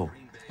gong show.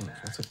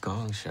 What's a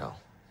gong show?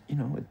 You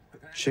know,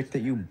 a chick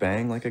that you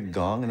bang like a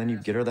gong and then you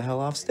get her the hell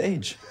off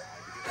stage.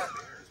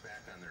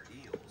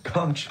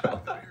 Gong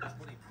show.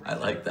 I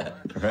like that.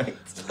 Right?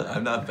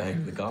 I'm not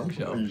banging the gong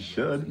show. You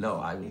should. No,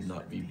 I will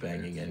not be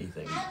banging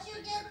anything. How'd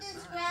you get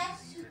this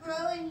grass to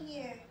grow in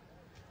here?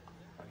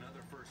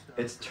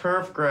 It's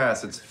turf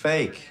grass. It's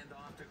fake.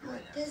 Well,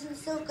 it doesn't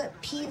soak up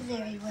pee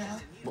very well.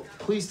 Well,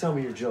 please tell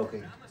me you're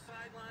joking.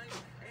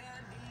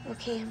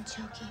 Okay, I'm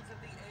joking.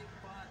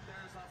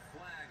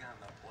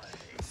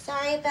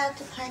 Sorry about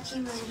the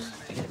parking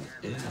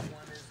money.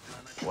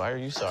 Why are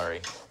you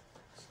sorry?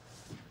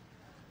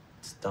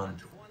 It's done.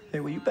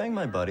 Hey, will you bang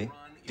my buddy?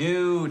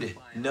 Dude,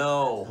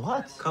 no.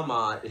 What? Come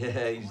on.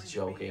 He's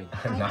joking.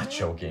 I'm not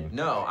joking.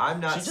 No, I'm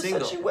not She just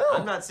single. said she will.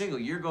 I'm not single.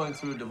 You're going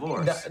through a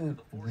divorce.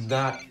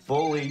 Not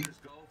fully.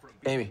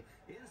 Amy.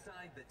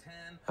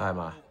 Hi,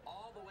 Ma.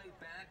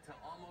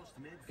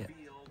 Yeah.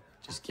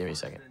 Just give me a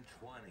second.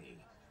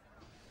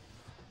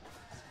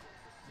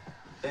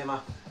 Hey, Ma.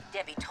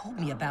 Debbie told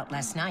me about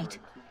last night.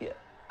 Yeah.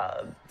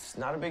 It's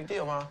not a big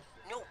deal, Ma.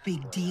 No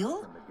big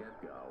deal.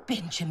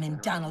 Benjamin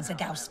Donald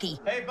Zagowski.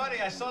 Hey, buddy,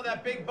 I saw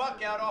that big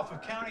buck out off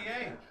of County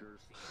A.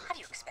 How do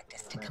you expect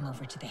us to come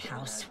over to the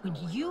house when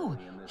you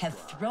have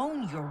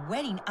thrown your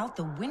wedding out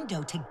the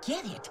window to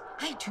get it?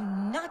 I do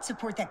not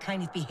support that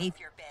kind of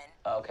behavior,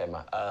 Ben. Okay,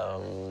 Ma.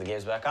 The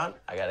game's back on.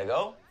 I gotta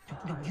go.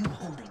 No, you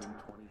hold it.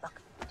 Look,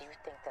 do you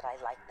think that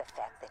I like the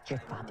fact that your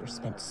father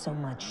spent so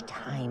much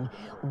time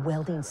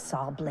welding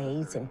saw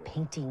blades and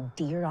painting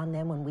deer on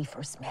them when we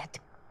first met?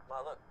 Ma,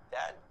 look,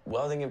 Dad.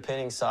 Welding and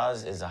painting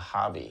saws is a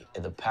hobby,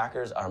 and the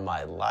Packers are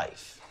my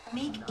life.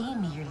 Make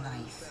Amy your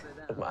life.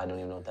 Look, Ma, I don't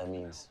even know what that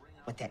means.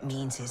 What that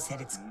means is that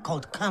it's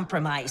called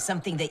compromise,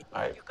 something that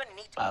All right. you're gonna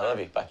need to I love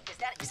you. Bye. because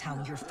that is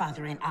how your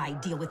father and I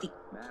deal with the...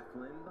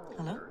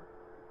 Hello?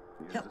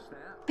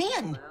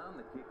 Ben!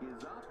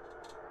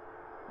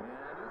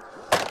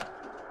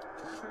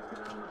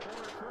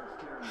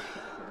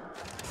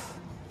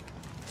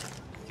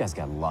 You guys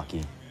got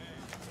lucky.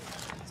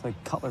 It's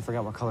like Cutler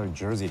forgot what color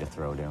jersey to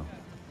throw to.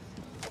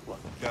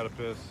 Gotta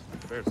piss.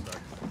 Fair suck.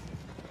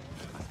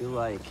 I feel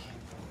like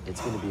it's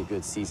going to be a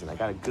good season. I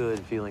got a good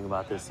feeling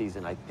about this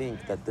season. I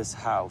think that this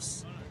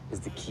house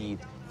is the key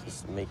to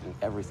just making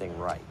everything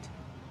right.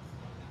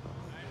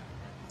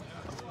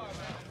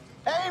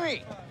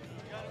 Amy!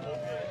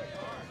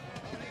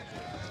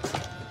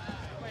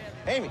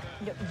 Amy!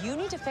 No, you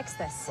need to fix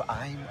this. Well,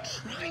 I'm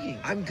trying.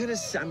 I'm gonna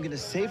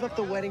save up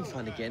the wedding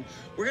fund again.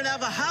 We're gonna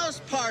have a house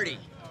party.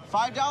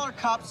 $5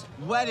 cups,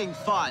 wedding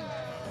fund.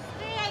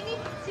 Hey, I need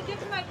to get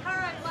to my car.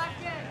 I'm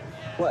locked in.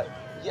 What?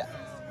 Yeah.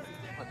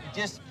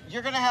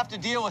 You're gonna have to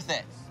deal with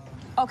it.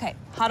 Okay,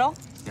 huddle.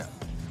 Yeah.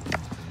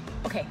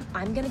 Okay,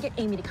 I'm gonna get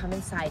Amy to come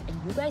inside, and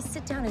you guys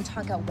sit down and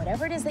talk out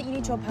whatever it is that you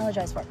need to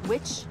apologize for,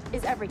 which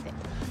is everything.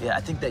 Yeah,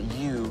 I think that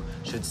you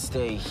should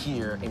stay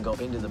here and go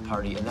into the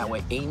party, and that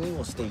way Amy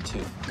will stay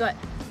too. Good.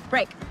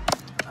 Break.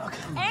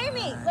 Okay.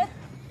 Amy,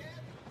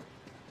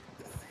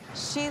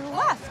 She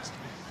left.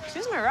 She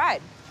was my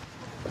ride.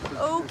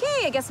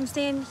 Okay, I guess I'm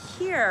staying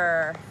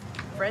here.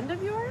 Friend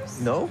of yours?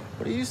 No?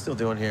 What are you still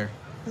doing here?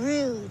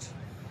 Rude.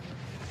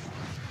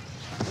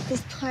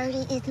 This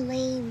party is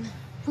lame.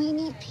 We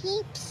need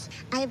peeps.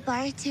 I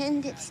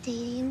bartend at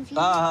Stadium View.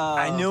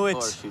 I knew it. Of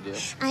course you do.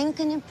 I'm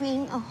gonna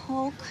bring a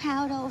whole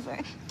crowd over.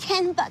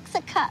 $10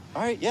 a cup.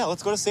 All right, yeah,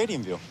 let's go to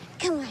Stadium View.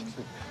 Come on.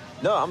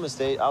 No, I'm gonna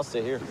stay. I'll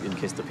stay here in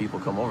case the people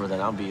come over.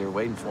 Then I'll be here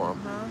waiting for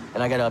them.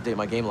 And I gotta update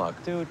my game log.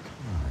 Dude.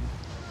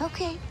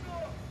 Okay.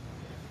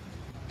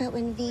 But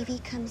when Vivi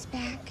comes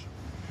back,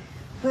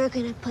 we're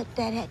gonna put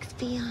that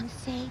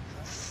ex-fiancé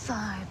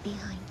far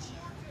behind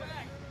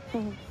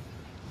you.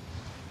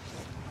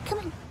 Come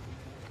on.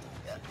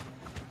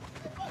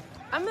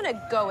 I'm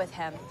gonna go with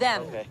him.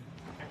 Them. Okay.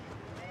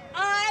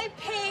 I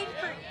paid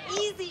for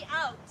easy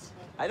out.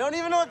 I don't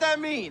even know what that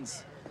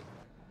means.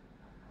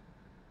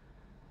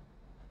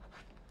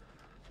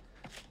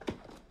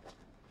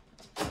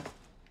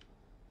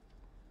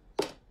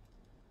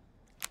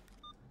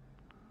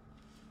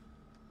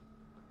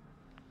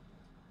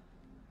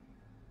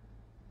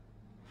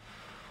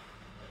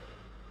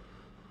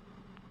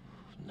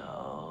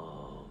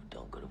 No,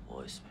 don't go to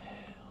voicemail.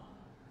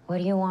 What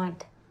do you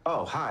want?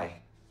 Oh, hi.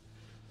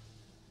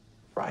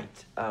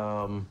 Right.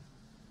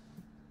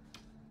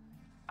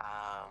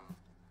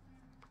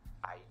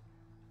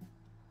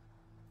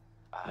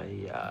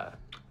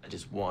 I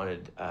just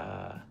wanted,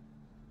 I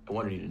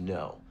wanted you to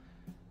know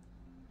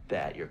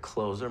that your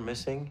clothes are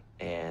missing,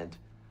 and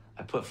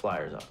I put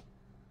flyers up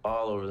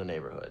all over the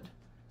neighborhood.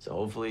 So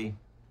hopefully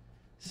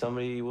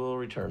somebody will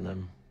return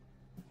them,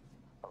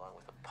 along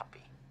with a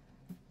puppy.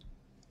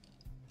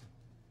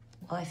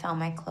 Well, I found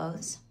my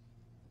clothes.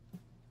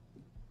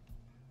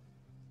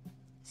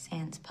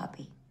 Sans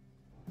puppy.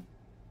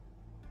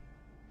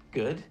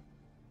 Good.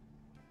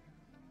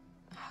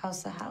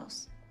 How's the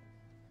house?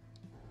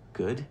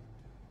 Good.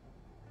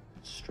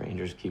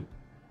 Strangers keep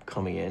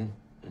coming in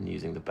and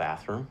using the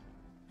bathroom.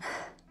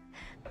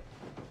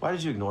 Why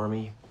did you ignore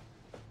me?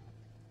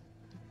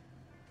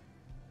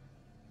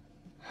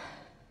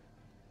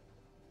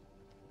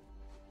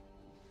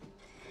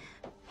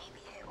 Maybe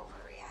I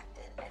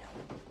overreacted. I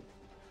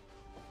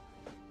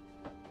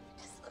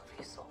just love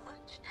you so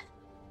much.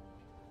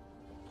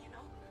 You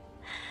know?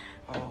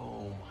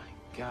 Oh my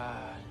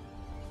God.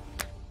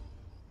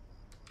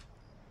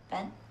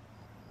 Ben?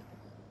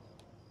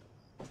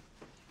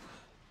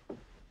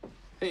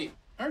 Hey,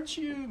 aren't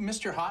you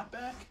Mr.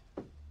 Hotback?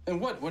 And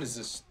what is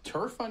this,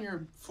 turf on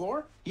your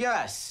floor?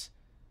 Yes.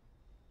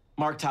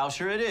 Mark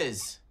Tauscher, it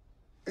is.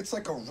 It's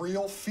like a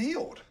real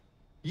field.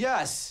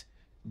 Yes.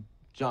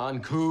 John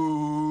Kuhn,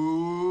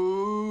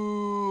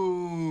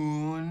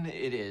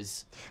 it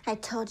is. I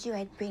told you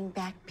I'd bring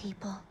back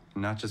people.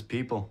 Not just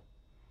people.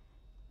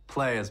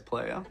 Players,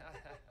 player.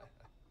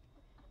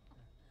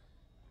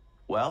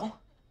 Well,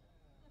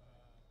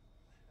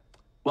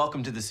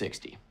 welcome to the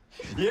 60.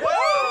 Yeah!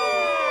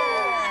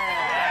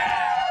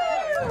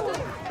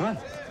 Come on.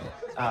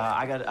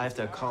 I have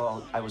to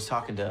call. I was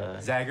talking to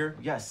Zagger?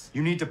 Yes.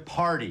 You need to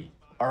party,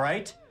 all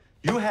right?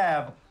 You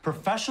have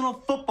professional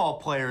football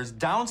players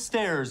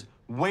downstairs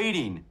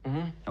waiting.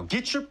 Now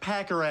get your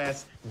Packer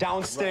ass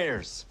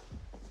downstairs.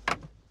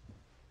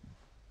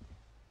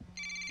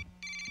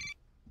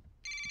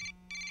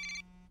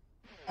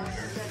 $10.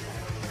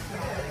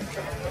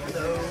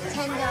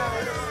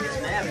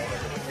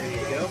 There you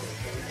go.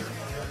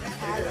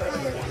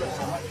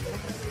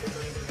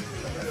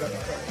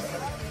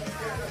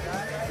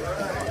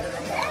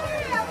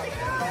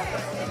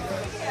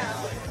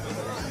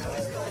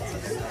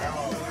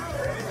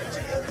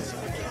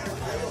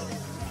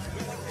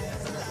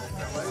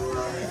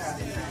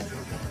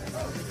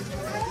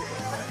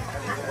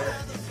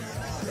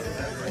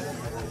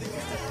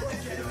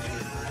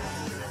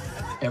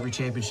 Every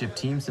championship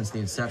team since the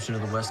inception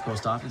of the West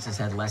Coast offense has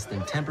had less than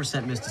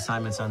 10% missed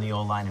assignments on the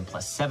O-line and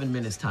plus 7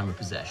 minutes time of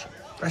possession.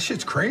 That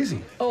shit's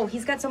crazy. Oh,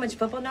 he's got so much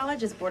football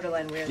knowledge, it's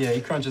borderline weird. Yeah,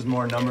 he crunches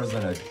more numbers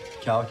than a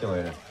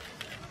calculator.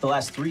 The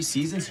last 3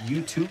 seasons,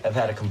 you two have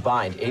had a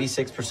combined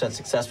 86%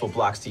 successful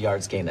blocks to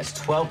yards game. That's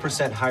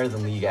 12% higher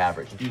than league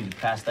average. You need to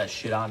pass that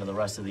shit on to the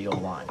rest of the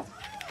O-line.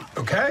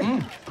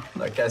 Okay.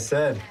 Like I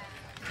said,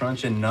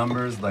 crunching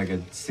numbers like a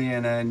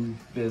CNN,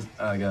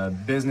 like a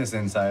business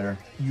insider.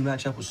 You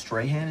match up with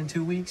Strahan in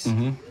 2 weeks?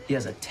 He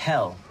has a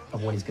tell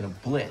of when he's gonna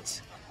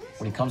blitz.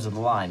 When he comes to the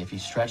line, if he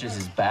stretches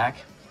his back,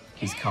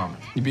 he's coming.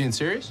 You being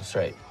serious? That's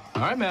right.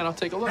 All right, man, I'll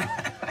take a look.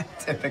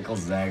 Typical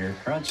Zagger.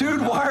 Crunch.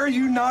 Dude, why are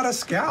you not a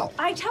scout?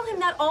 I tell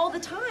him that all the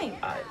time.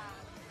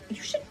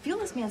 You should feel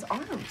this man's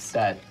arms.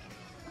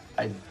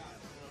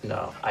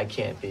 No, I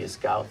can't be a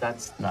scout.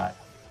 That's not.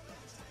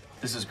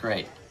 This is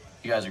great.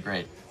 You guys are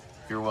great.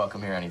 You're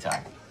welcome here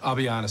anytime. I'll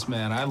be honest,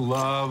 man, I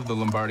love the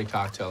Lombardi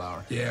cocktail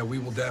hour. Yeah, we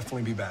will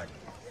definitely be back.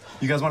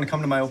 You guys want to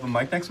come to my open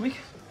mic next week?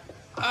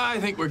 I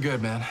think we're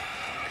good, man.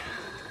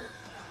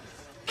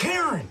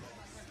 Karen!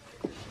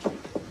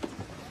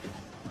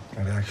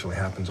 That actually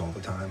happens all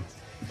the time.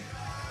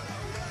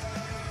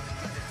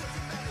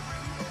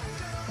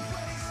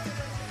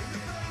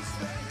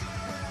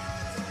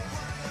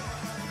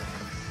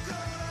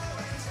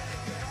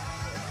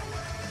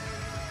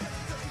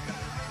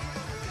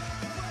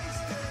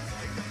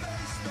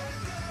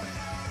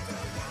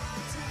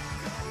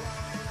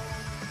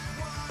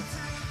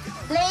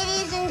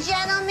 Ladies and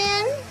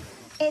gentlemen,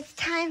 it's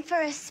time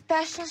for a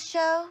special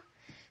show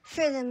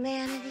for the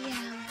man of the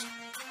hour.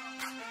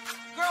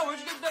 Girl, where'd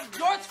you get them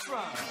jorts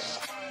from?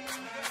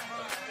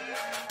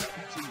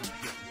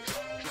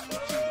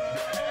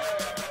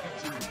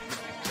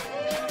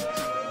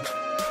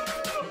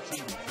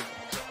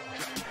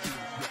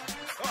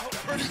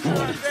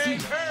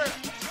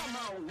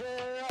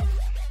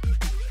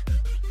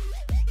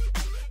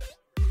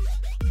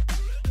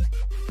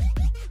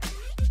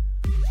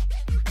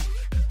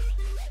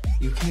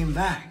 You came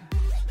back.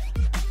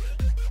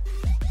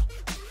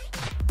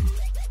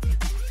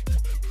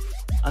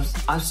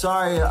 I'm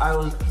sorry I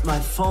was my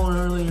phone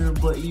earlier,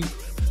 but you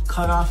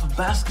cut off a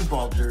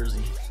basketball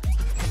jersey.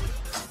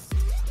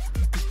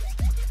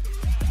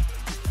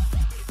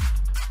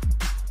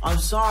 I'm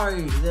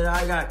sorry that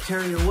I got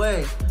carried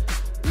away.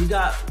 We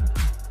got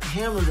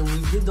hammered and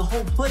we did the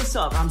whole place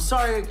up. I'm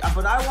sorry,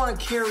 but I want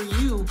to carry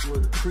you where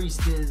the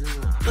priest is.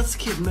 And let's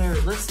get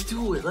married. Let's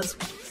do it. Let's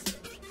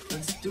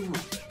do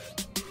it.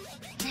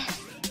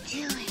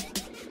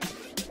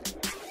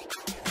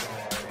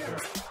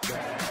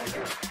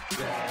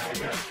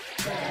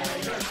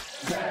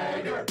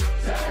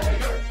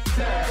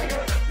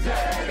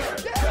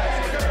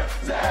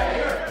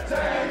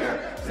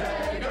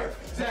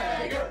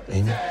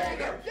 Amy?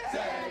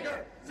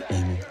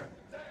 Amy,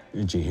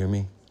 did you hear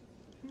me?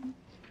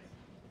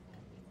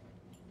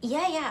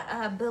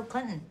 Yeah, Bill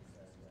Clinton.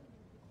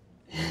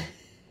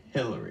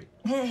 Hillary.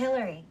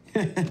 Hillary.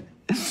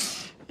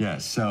 Yeah,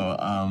 so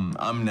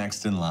I'm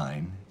next in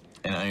line,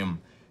 and I am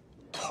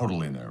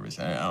totally nervous.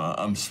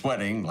 I'm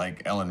sweating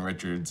like Ellen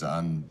Richards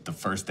on the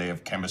first day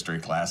of chemistry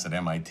class at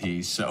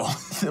MIT. So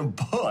the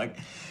book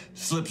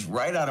slips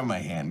right out of my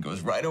hand,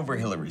 goes right over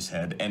Hillary's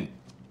head, and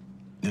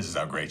this is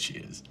how great she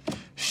is.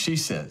 She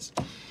says,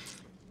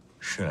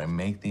 should I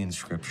make the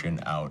inscription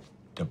out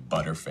to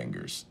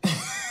Butterfingers?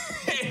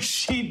 And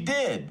she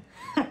did.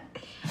 Well,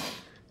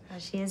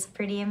 she is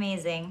pretty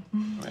amazing.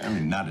 I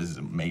mean, not as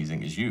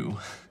amazing as you.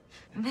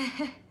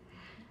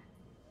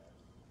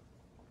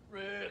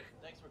 Rick,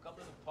 thanks for coming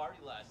to the party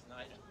last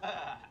night.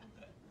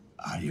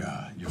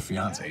 Your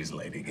fiance's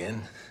late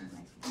again.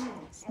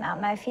 It's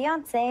not my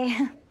fiance.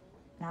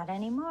 Not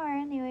anymore,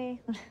 anyway.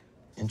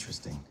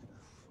 Interesting.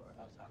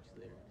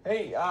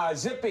 Hey,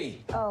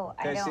 Zippy. Oh,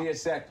 I Can don't. I see a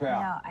sec,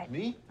 pal? No,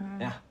 Me?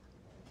 Yeah.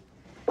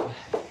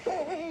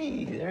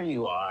 Hey, there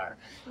you are.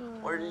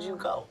 Where did you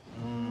go?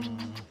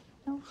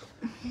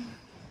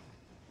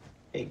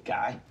 Hey,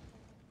 guy.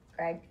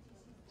 Greg.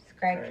 It's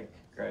Greg.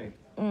 Greg.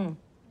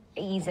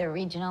 He's a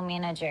regional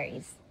manager.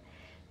 He's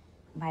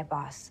my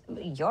boss.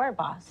 Your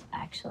boss,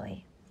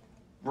 actually.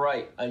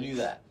 Right, I knew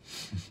that.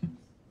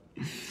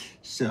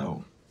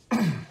 So,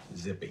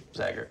 Zippy.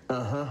 Zagger.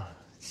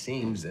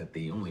 Seems that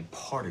the only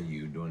part of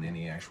you doing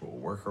any actual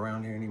work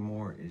around here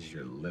anymore is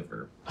your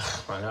liver.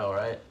 I know,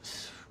 right?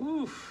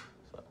 Oof.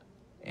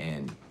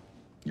 And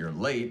you're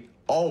late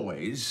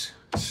always,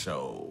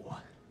 so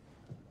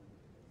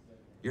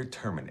you're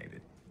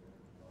terminated.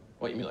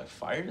 What, you mean like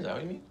fired? Is that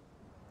what you mean?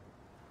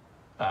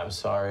 I'm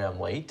sorry I'm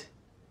late.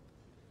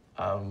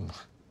 I'll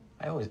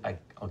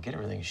get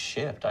everything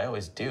shipped. I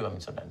always do. I mean,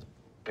 sometimes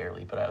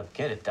barely, but I'll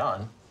get it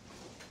done.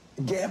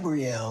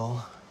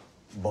 Gabrielle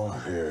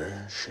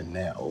Bonheur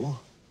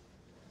Chanel,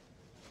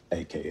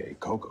 AKA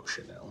Coco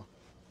Chanel,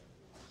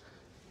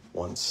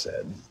 once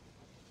said,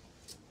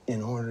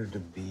 in order to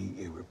be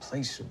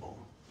irreplaceable,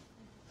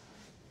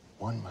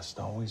 one must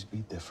always be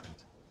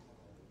different.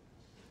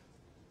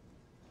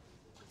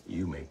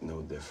 You make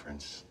no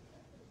difference,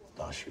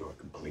 thus you are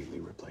completely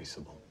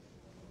replaceable.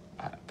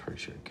 I'm pretty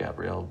sure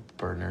Gabrielle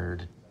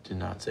Bernard did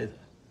not say that.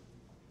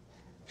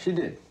 She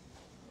did.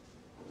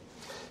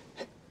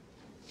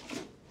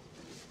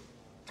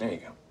 There you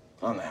go,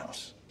 on the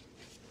house.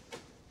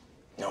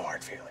 No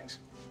hard feelings.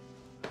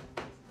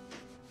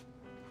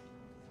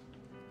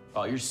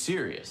 Oh, you're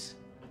serious?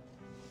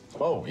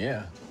 Oh,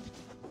 yeah.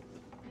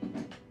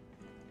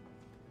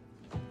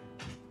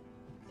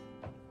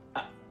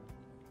 You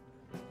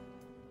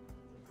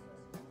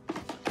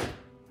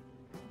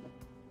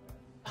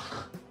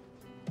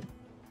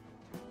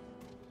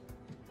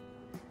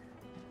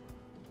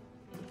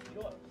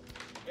know what?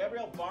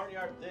 Gabrielle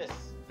Barnyard this.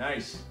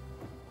 Nice.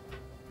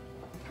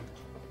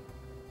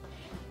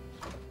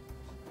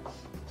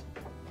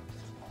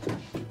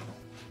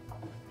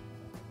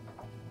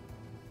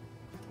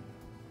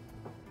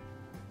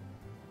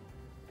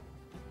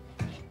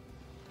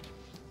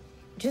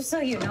 Just so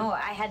you know,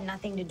 I had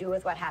nothing to do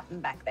with what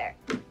happened back there.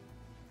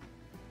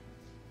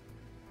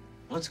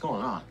 What's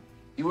going on?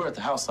 You were at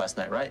the house last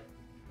night, right?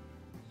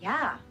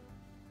 Yeah.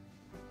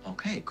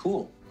 Okay,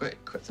 cool. Great.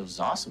 It was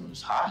awesome. It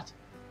was hot.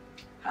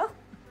 Oh.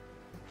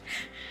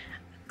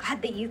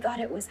 Glad that you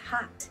thought it was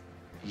hot.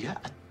 Yeah.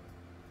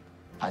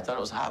 I thought it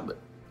was hot, but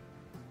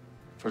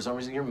for some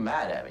reason you're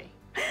mad at me.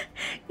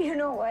 You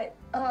know what?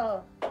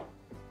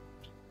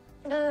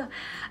 I'm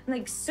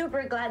like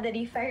super glad that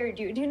he fired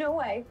you. Do you know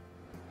why?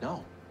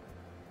 No.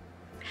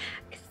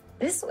 'Cause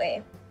this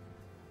way,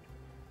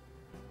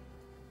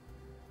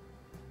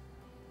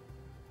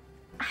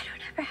 I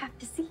don't ever have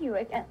to see you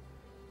again.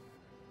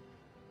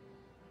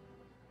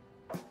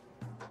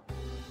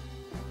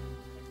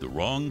 The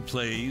wrong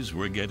plays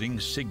were getting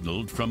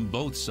signaled from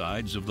both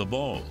sides of the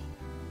ball.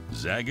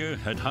 Zagger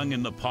had hung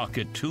in the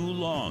pocket too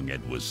long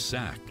and was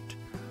sacked.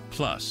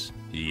 Plus,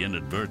 he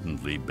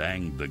inadvertently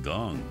banged the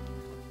gong.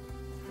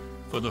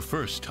 For the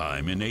first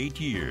time in 8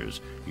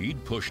 years,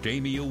 he'd pushed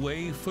Amy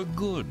away for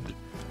good,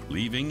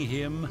 leaving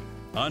him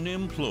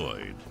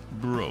unemployed,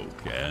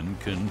 broke, and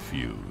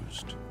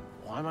confused.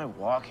 Why am I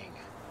walking?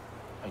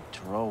 I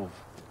drove.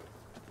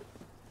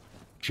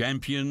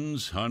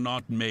 Champions are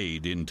not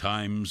made in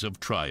times of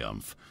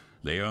triumph.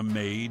 They are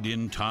made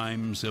in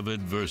times of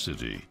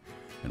adversity.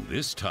 And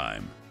this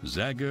time,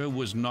 Zagger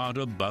was not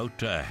about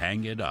to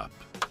hang it up.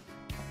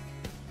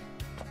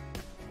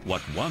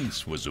 What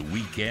once was a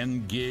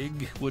weekend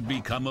gig would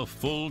become a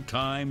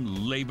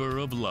full-time labor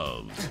of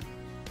love.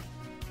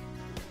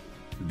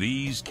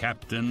 These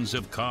captains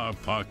of car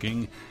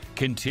parking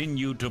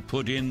continued to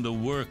put in the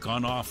work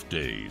on off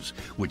days,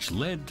 which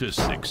led to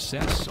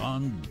success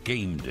on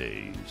game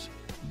days.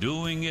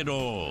 Doing it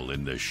all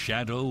in the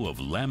shadow of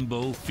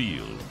Lambeau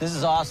Field. This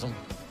is awesome.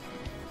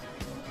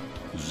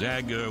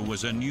 Zagger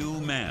was a new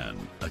man,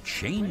 a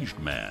changed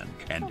man,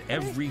 and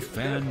every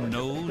fan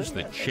knows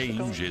that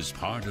change is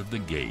part of the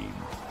game.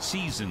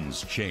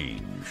 Seasons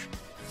change.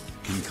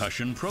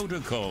 Concussion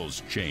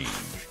protocols change.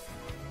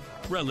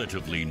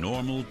 Relatively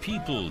normal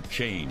people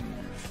change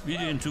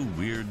into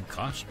weird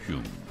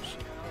costumes.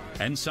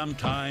 And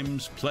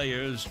sometimes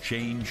players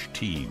change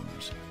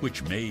teams,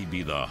 which may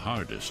be the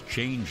hardest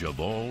change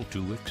of all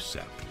to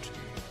accept.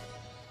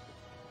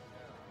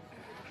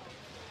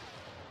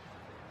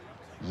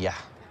 Yeah.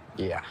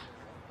 Yeah.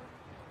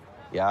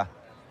 Yeah.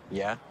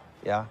 Yeah.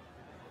 Yeah.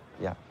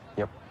 Yeah.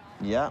 Yep.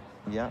 Yeah.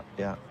 Yeah.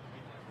 Yeah.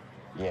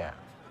 Yeah.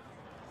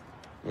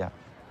 Yeah.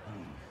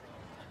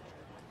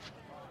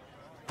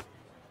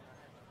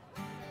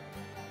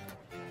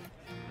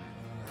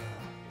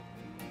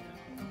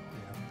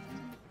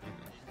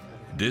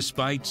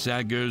 Despite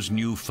Zager's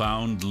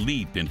newfound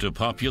leap into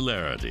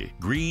popularity,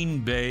 Green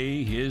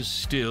Bay is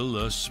still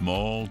a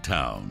small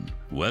town.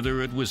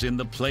 Whether it was in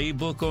the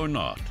playbook or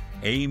not,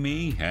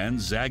 Amy and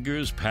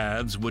Zager's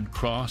paths would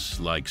cross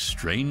like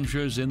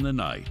strangers in the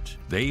night.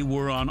 They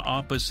were on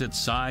opposite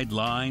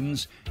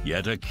sidelines,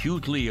 yet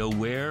acutely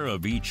aware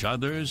of each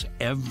other's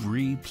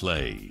every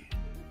play.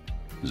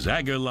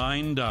 Zager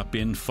lined up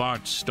in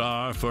Fart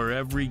Star for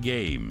every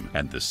game,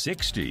 and the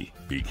 60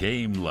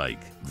 became like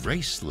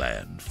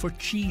Graceland for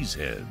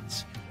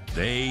cheeseheads.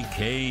 They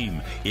came,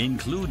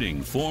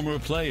 including former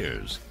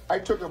players. I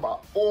took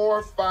about 4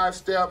 or 5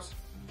 steps,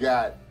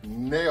 got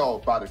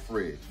nailed by the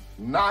fridge,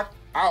 knocked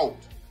out.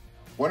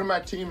 One of my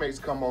teammates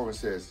come over and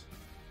says,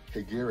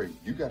 "Hey, Gary,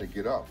 you got to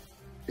get up.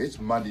 It's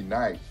Monday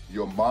night.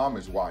 Your mom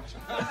is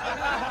watching."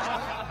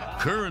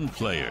 Current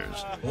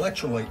players.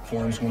 Electrolyte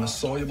forms when a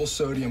soluble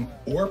sodium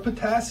or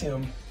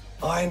potassium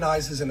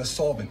ionizes in a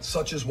solvent,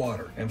 such as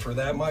water. And for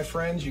that, my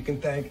friends, you can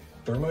thank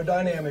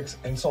thermodynamics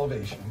and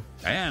solvation.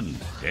 And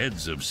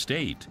heads of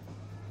state.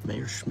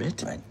 Mayor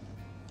Schmidt? Right.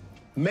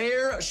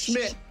 Mayor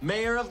Schmidt,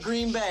 mayor of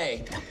Green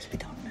Bay.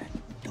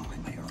 Don't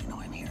let Mayor know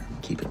I'm here.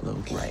 Keep it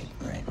low key. Right.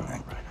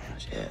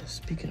 Yeah,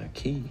 speaking of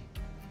key,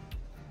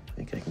 I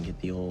think I can get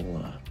the old,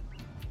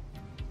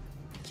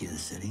 Key to the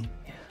city?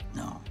 Yeah.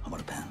 No, how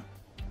about a pen?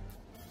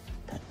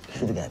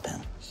 Shoot the guy a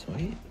pen.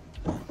 Sweet.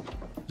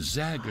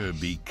 Zager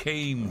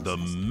became the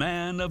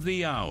man of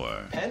the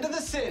hour. End of the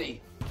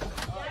city.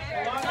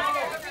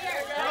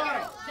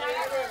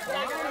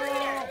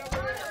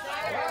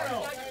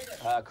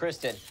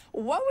 Kristen.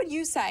 What would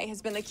you say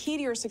has been the key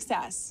to your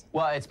success?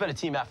 Well, it's been a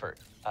team effort.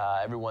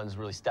 Everyone's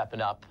really stepping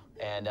up,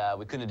 and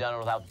we couldn't have done it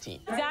without the team.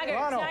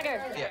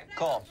 Zager. Yeah,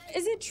 Cole.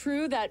 Is it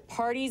true that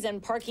parties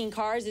and parking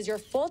cars is your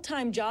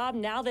full-time job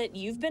now that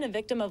you've been a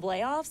victim of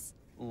layoffs?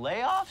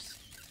 Layoffs?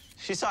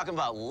 She's talking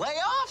about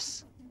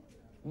layoffs?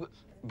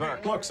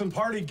 Burke. Look, some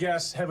party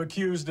guests have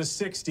accused the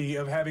 60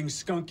 of having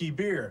skunky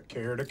beer.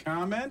 Care to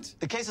comment?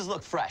 The cases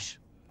look fresh.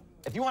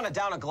 If you want to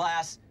down a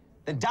glass,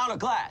 then down a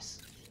glass.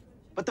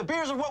 But the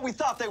beers are what we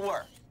thought they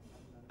were.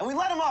 And we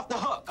let them off the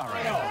hook. All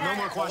right, no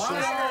more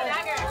questions.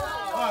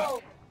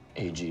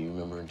 AG, you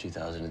remember in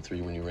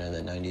 2003 when you ran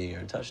that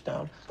 98-yard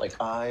touchdown? Like,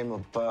 I'm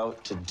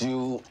about to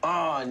do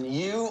on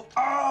you.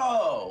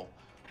 Oh!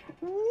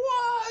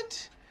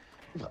 What?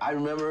 I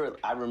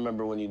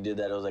remember when you did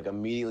that. It was like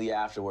immediately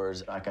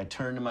afterwards. Like, I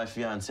turned to my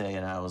fiance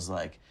and I was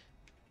like,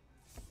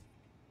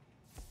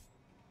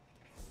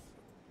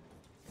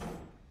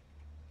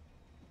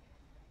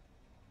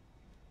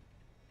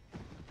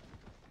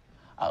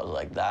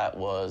 that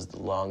was the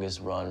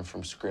longest run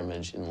from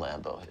scrimmage in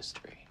Lambeau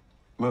history.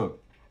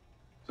 Look,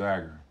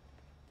 Zager,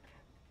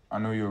 I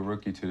know you're a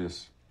rookie to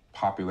this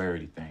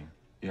popularity thing.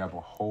 You have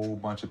a whole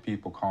bunch of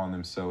people calling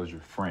themselves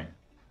your friend.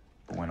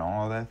 But when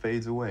all that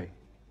fades away,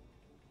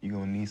 you're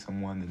gonna need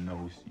someone that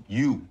knows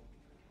you.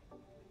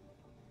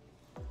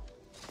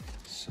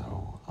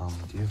 So,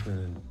 do you have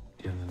the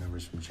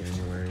numbers from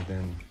January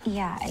then?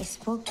 Yeah, I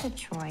spoke to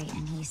Troy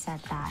and he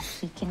said that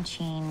he can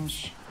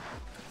change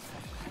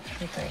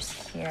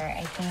papers here.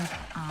 I think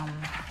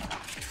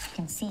you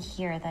can see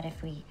here that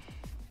if we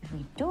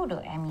do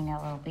it, I mean,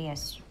 it will be a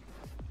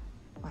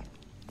what?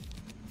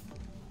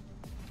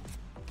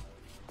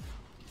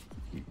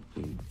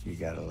 You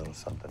got a little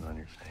something on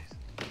your face.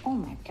 Oh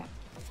my God.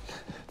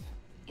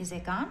 Is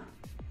it gone?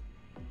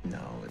 No.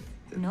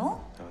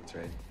 No? No, it's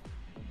right.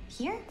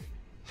 Here?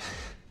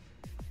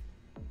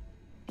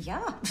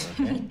 Yeah.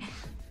 Okay.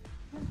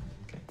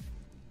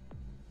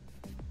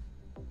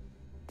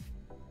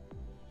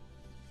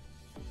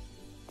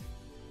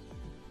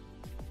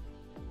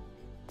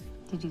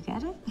 Did you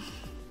get it?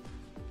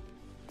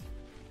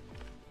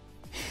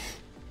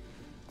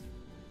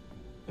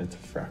 It's a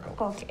freckle.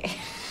 Okay.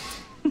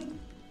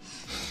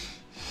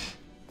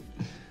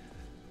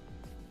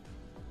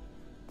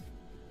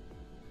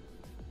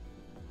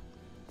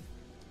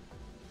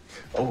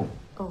 Oh.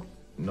 Oh.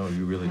 No,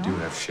 you really do No?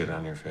 have shit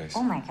on your face.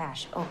 Oh my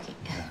gosh. Okay.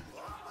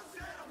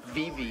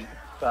 Vivi,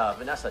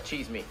 Vanessa,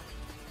 cheese me.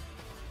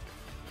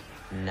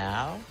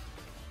 Now,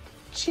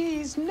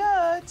 cheese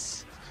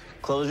nuts.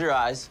 Close your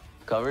eyes.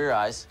 Cover your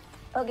eyes.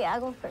 Okay, I'll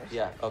go first.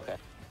 Yeah, okay.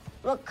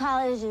 What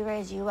college did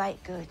Reggie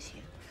White go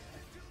to?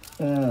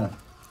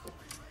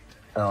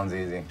 That one's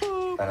easy.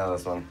 I know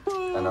this one.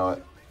 I know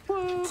it.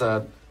 It's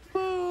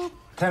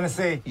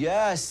Tennessee.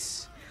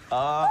 Yes.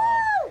 Yeah.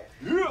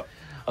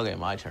 Okay,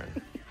 my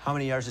turn. How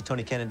many yards did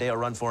Tony Cannondale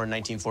run for in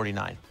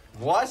 1949?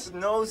 What?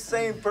 No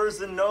sane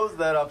person knows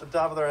that off the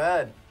top of their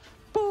head.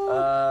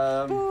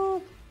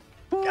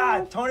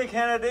 God, Tony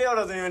Canadeo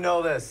doesn't even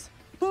know this.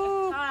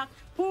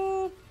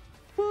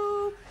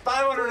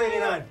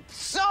 589.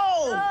 So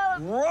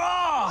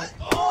wrong!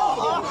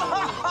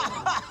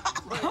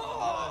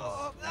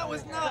 That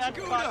was not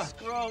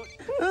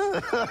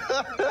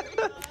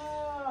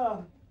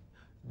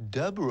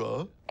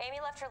Deborah. Amy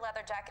left her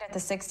leather jacket at the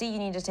 60. You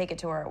need to take it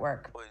to her at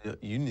work.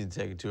 You need to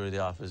take her to the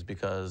office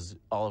because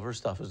all of her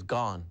stuff is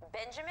gone.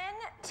 Benjamin,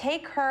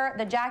 take her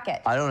the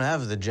jacket. I don't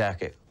have the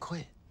jacket.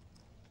 Quit.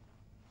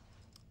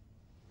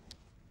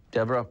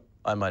 Deborah,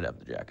 I might have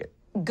the jacket.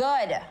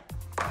 Good.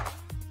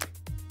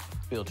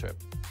 Field trip.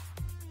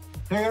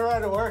 Take a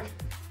ride to work.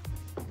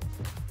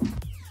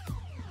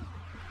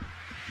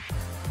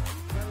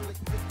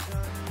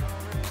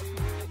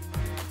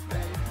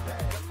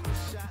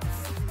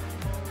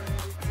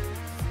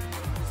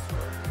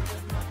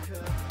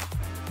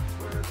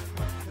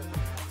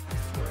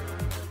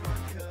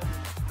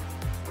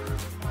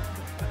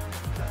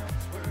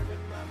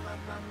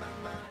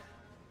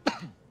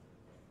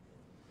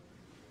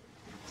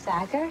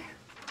 Sagar?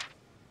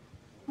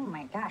 Oh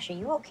my gosh, are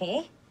you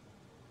okay?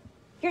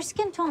 Your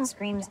skin tone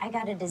screams, I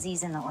got a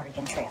disease in the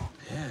Oregon Trail.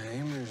 Yeah,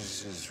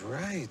 Amers is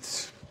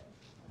right.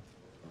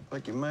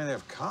 Like you might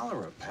have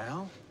cholera,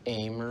 pal.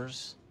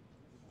 Amers?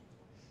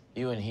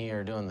 You and he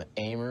are doing the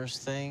Amers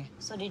thing?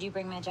 So did you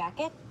bring my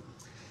jacket?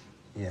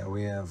 Yeah,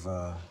 we have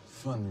a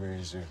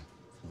fundraiser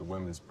for the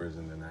women's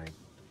prison tonight.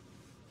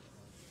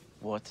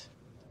 What?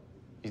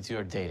 You two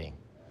are dating?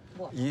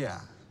 What? Yeah.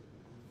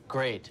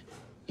 Great.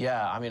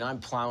 Yeah, I mean,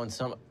 I'm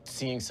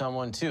seeing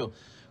someone too.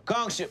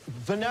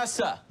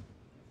 Vanessa!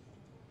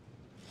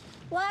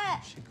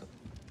 What?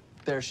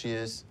 There she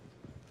is.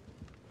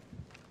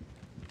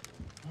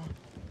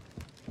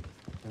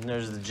 And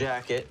there's the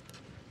jacket.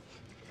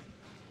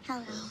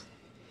 Hello.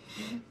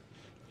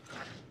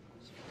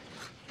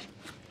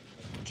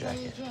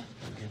 Jacket. Yeah.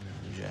 I'm giving her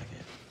the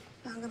jacket.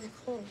 I'm gonna be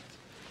cold.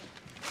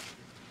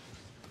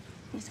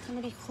 It's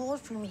gonna be cold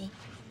for me.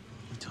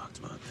 We talked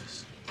about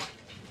this.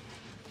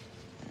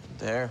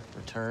 There,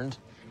 returned.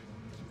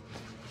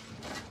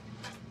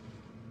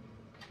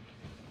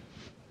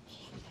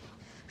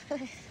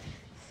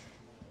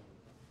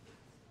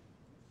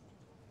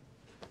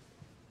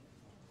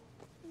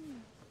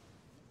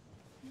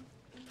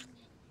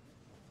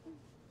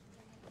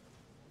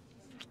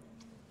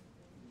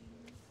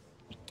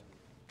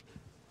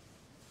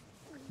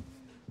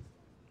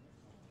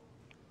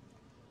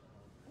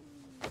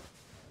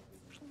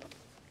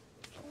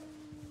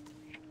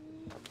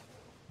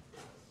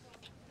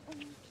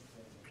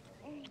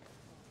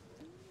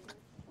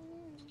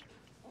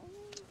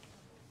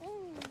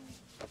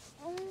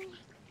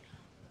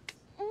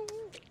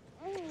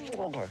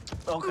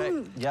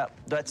 Okay. Yep,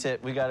 that's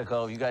it. We gotta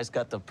go. You guys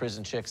got the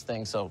prison chicks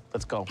thing, so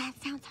let's go. That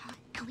sounds hot.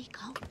 Can we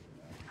go?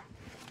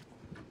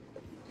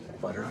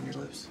 Butter on your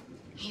lips.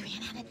 I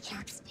ran out of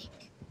chapstick.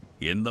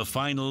 In the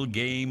final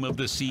game of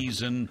the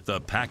season,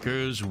 the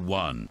Packers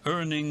won,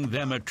 earning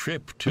them a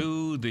trip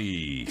to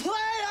the...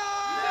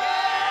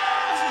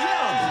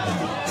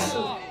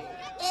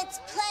 It's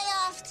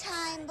playoff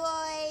time,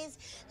 boys.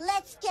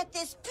 Let's get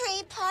this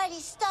pre-party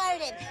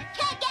started.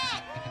 Kick it!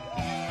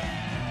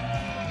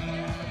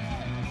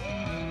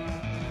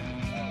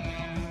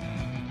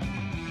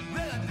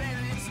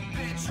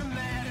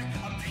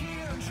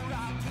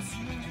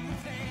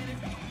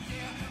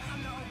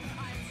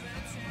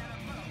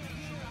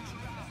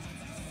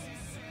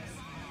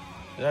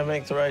 Did I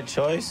make the right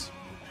choice?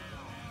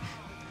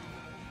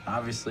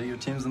 Obviously, your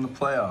team's in the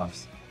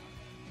playoffs.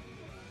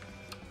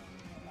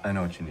 I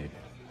know what you need.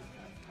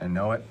 I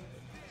know it.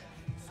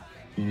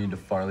 You need to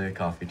Farley a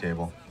coffee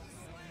table.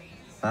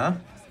 Huh?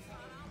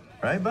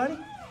 Right, buddy?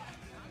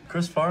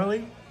 Chris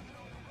Farley?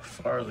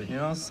 Farley. You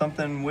know,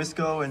 something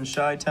Wisco and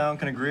Chi-Town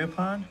can agree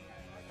upon?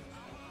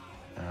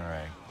 All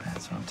right.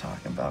 That's what I'm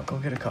talking about. Go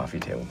get a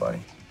coffee table, buddy.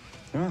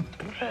 Come on.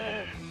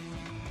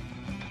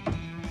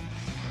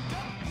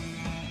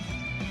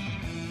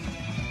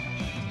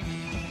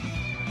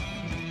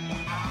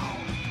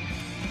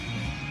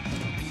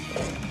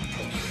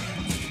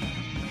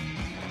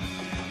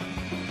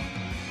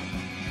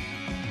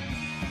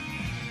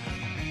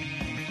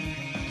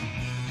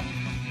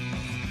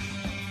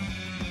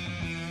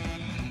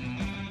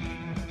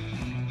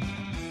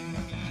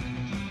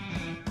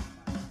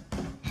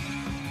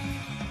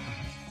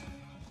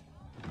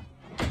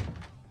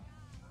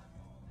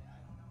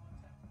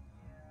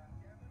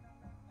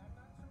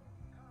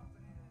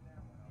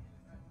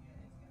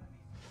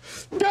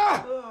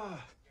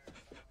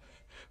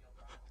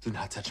 Do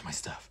not touch my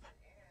stuff.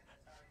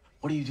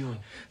 What are you doing?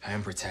 I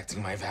am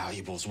protecting my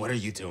valuables. What are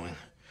you doing?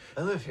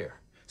 I live here.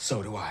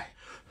 So do I.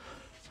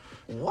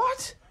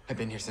 What? I've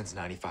been here since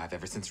 '95,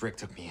 ever since Rick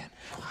took me in.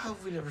 How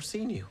have we never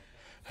seen you?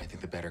 I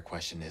think the better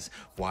question is,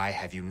 why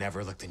have you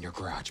never looked in your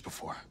garage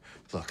before?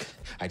 Look,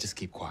 I just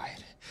keep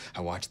quiet.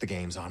 I watch the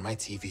games on my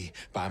TV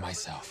by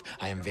myself.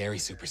 I am very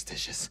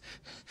superstitious.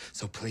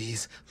 So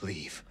please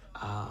leave.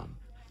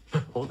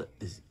 Hold it.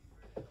 This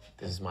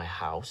is my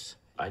house.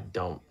 I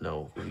don't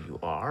know who you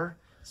are,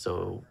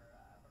 so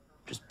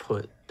just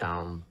put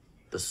down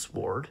the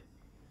sword?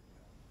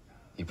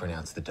 You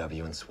pronounce the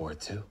W in sword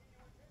too?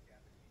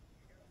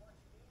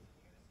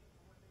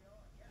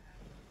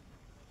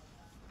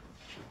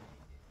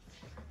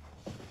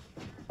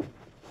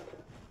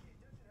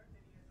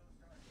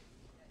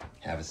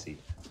 Have a seat.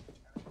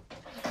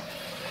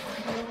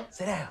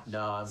 Sit down.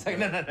 No, I'm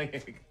No.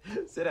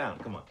 Sit down,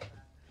 come on.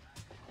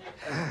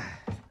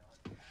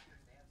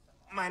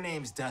 My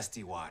name's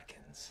Dusty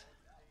Watkins.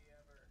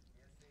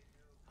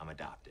 I'm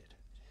adopted.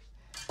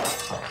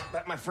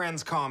 But my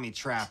friends call me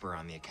Trapper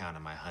on the account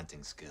of my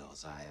hunting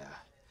skills. I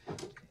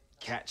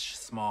catch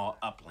small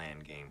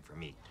upland game for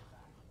meat.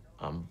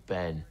 I'm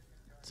Ben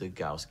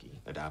Zagowski.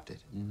 Adopted?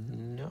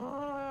 No,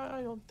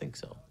 I don't think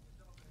so.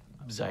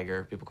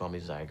 Zyger. People call me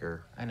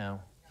Zyger. I know.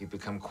 You've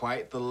become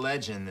quite the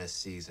legend this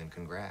season.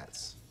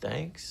 Congrats.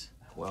 Thanks.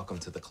 Welcome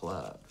to the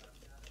club.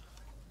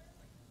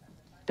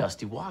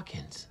 Dusty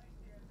Watkins.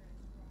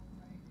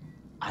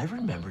 I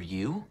remember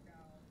you.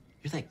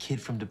 You're that kid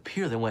from De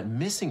Pere that went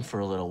missing for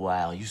a little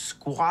while. You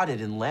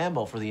squatted in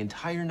Lambeau for the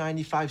entire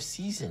 95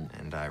 season.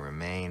 And I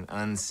remain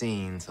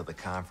unseen till the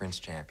conference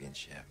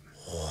championship.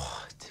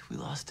 What? We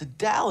lost to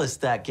Dallas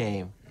that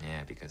game.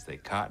 Yeah, because they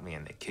caught me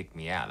and they kicked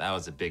me out. That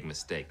was a big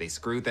mistake. They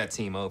screwed that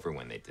team over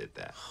when they did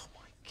that. Oh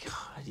my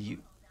God,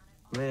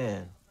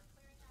 man,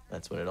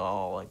 that's when it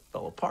all like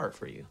fell apart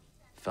for you.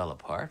 Fell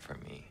apart for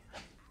me?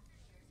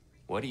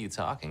 What are you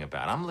talking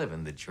about? I'm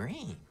living the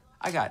dream.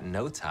 I got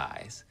no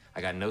ties.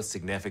 I got no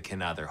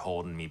significant other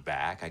holding me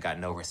back. I got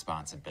no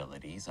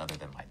responsibilities other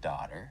than my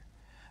daughter.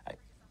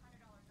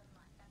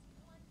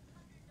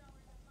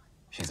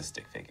 She's a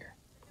stick figure.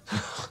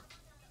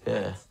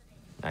 Yeah.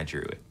 I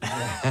drew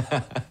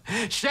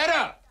it. Shut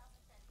up!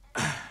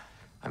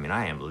 I mean,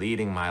 I am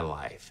leading my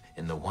life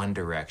in the one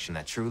direction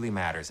that truly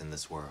matters in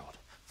this world.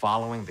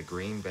 Following the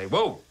Green Bay...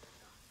 Whoa!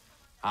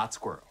 Hot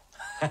squirrel.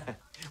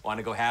 Want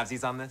to go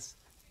halvesies on this?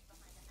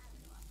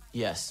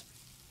 Yes.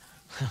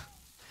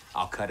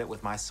 I'll cut it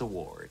with my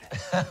sword.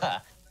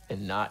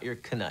 And not your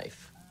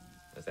knife.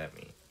 What does that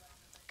mean?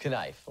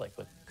 Knife, like,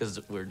 because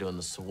we're doing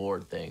the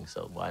sword thing,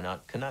 so why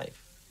not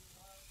knife?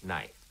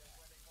 Knife.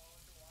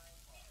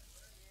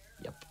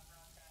 Yep.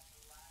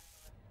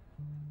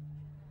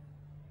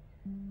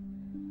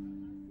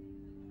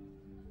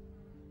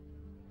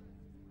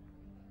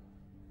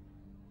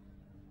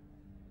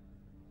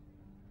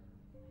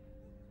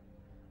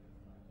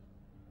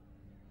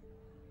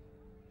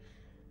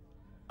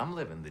 I'm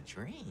living the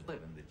dream.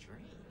 Living the dream.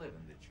 Living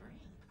the dream.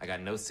 I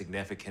got no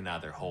significant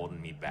other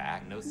holding me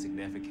back. No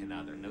significant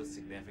other. No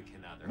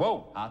significant other.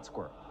 Whoa! Hot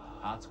squirrel.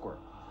 Hot squirrel.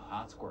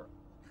 Hot squirrel.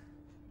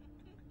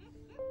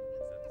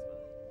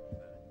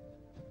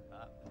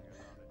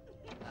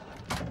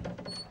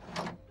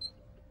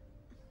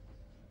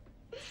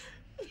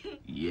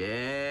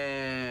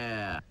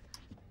 Yeah.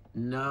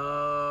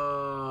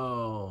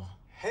 No.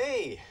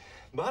 Hey,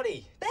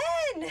 buddy.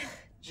 Ben!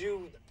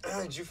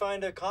 Did you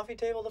find a coffee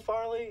table to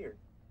Farley? Or?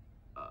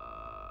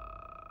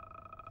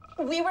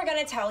 We were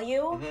gonna tell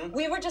you.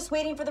 We were just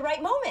waiting for the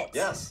right moment.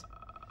 Yes.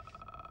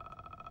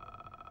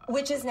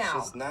 Which is now.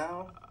 It's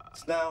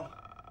now.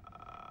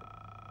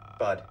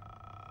 Bud,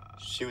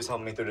 she was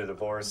helping me through the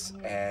divorce,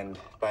 and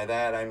by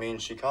that I mean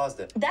she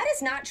caused it. That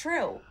is not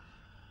true.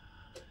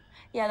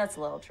 Yeah, that's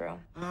a little true.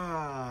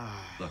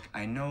 Look,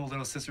 I know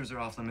little sisters are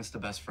off limits to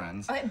best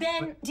friends. All right,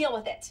 Ben, deal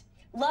with it.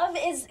 Love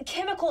is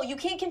chemical. You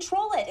can't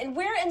control it, and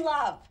we're in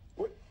love.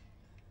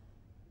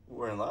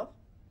 We're in love?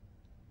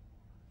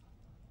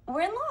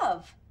 We're in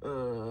love.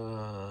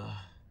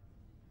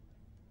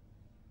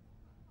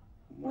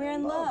 We're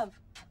in love.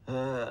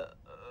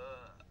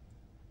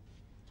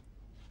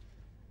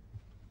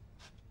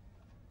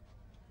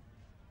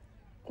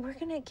 We're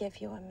gonna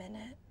give you a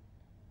minute.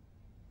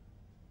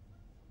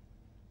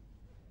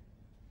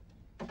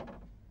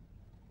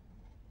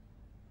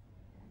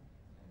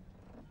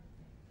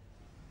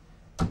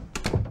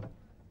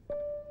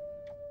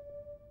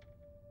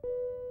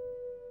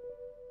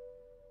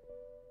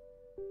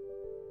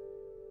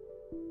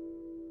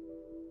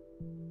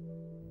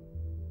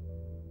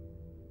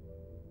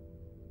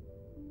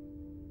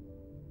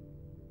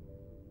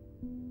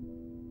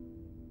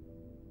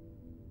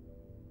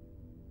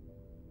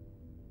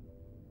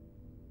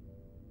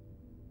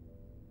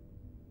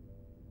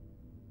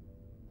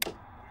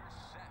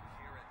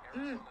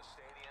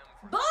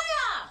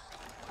 Booyah!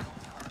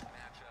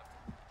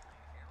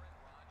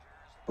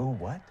 Ooh,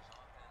 what?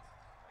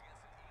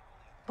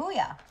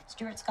 Booyah.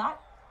 Stuart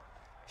Scott?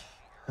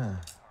 Huh.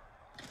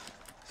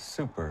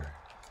 Super.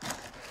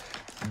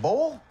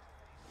 Bowl?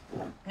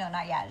 No,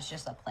 not yet. It's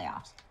just the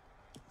playoffs.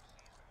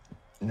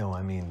 No,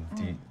 I mean,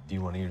 do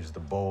you want to use the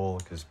bowl?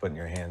 Because putting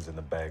your hands in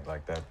the bag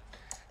like that,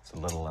 it's a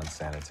little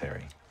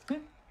unsanitary.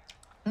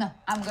 No,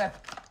 I'm good.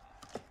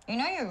 You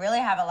know you really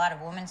have a lot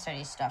of women's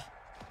studies stuff.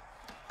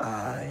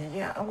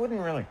 Yeah, I wouldn't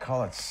really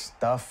call it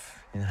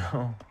stuff, you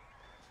know?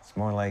 It's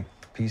more like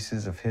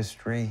pieces of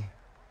history.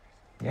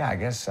 Yeah, I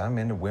guess I'm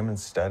into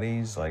women's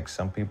studies, like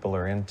some people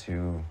are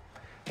into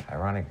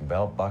ironic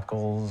belt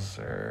buckles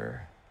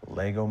or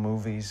Lego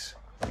movies.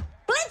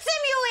 Blitz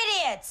him, you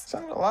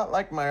Sounded a lot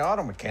like my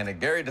auto mechanic,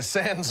 Gary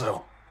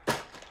DeSanzo.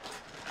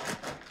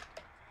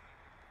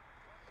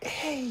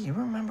 Hey, you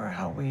remember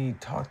how we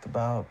talked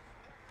about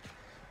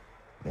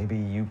maybe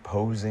you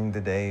posing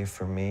today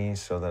for me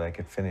so that I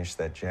could finish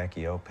that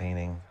Jackie O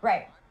painting?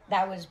 Right.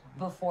 That was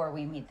before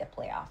we meet the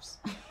playoffs.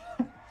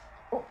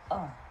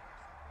 Oh.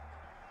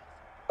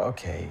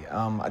 Okay,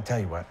 I tell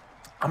you what.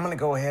 I'm gonna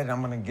go ahead,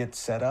 I'm gonna get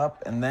set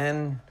up, and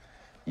then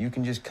you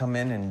can just come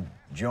in and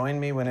join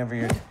me whenever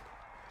you're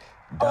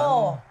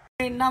done.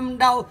 Năm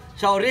đâu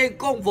sầu riêng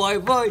con vội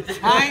vơi,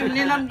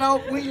 20 năm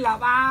đâu quý là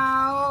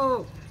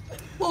bao.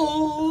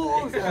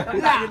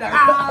 Là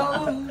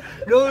ao,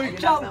 đời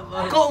trong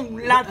cùng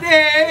là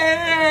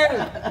thế.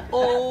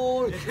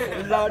 Ôi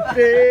là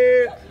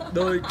thế,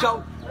 đời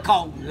trong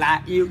cùng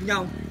là yêu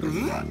nhau.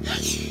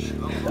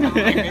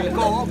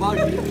 Có bao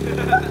nhiêu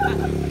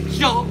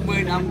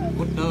 60 năm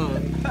cuộc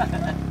đời,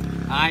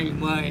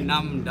 20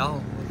 năm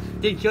đâu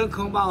青春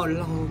không bao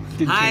lâu,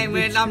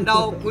 20 năm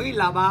đâu quý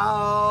là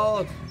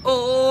bao.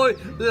 Ôi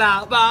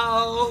là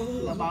bao,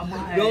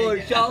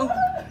 đời sống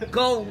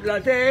không là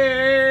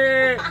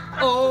thế.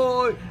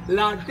 Ôi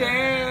là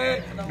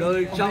thế,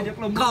 đời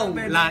sống không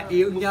là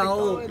yêu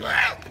nhau.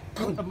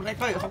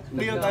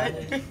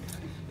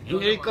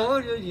 Người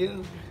có điều gì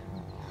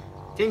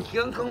青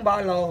春không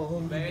bao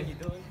lâu,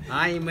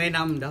 20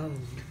 năm đâu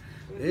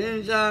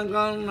青春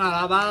không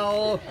là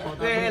bao,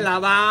 thế là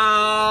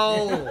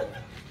bao.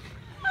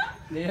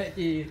 Đi hả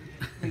chị?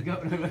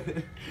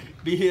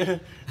 Đi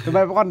tụi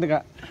bay con được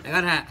ạ?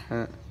 Con hả?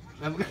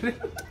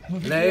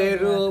 Lê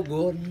ru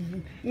buồn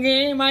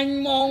nghe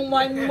manh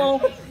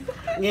mông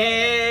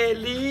nghe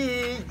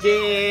lý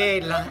chê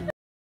lặng.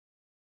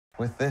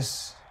 With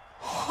this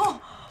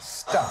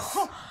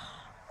stuff.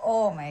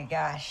 Oh my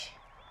gosh.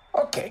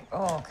 Okay.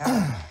 Oh God.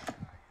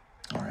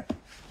 All right.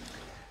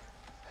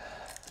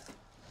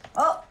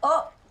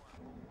 Oh.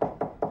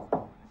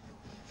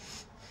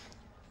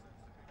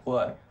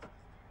 What?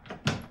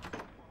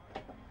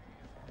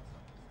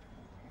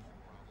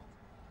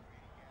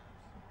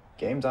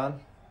 Game's on.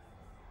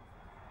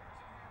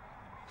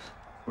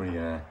 What are you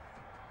gonna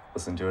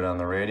listen to it on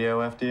the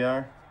radio,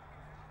 FDR?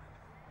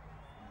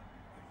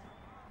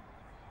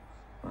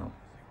 Well,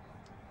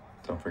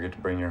 don't forget to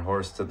bring your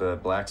horse to the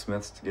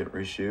blacksmith's to get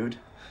reshoed.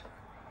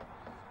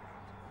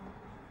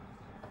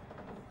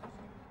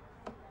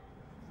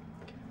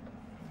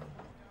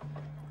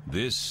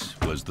 This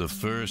was the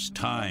first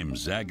time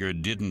Zager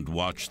didn't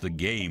watch the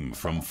game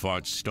from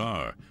Fart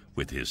Star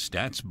with his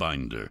stats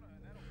binder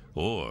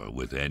or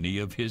with any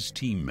of his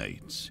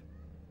teammates.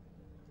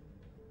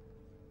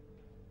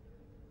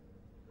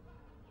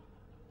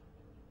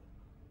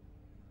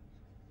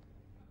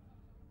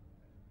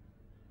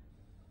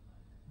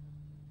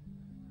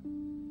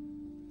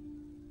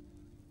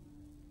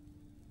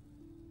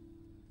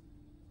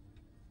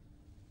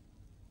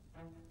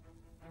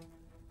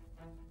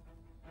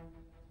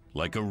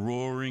 Like a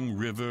roaring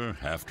river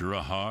after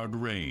a hard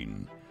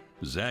rain,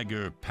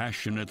 Zager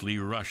passionately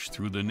rushed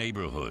through the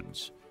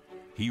neighborhoods.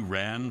 He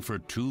ran for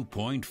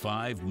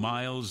 2.5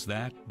 miles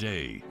that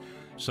day,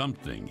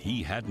 something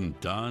he hadn't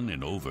done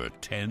in over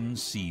 10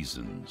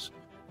 seasons.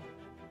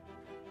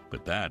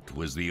 But that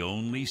was the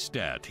only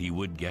stat he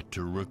would get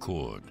to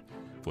record,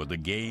 for the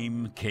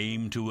game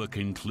came to a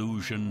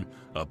conclusion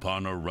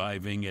upon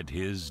arriving at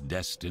his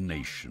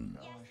destination.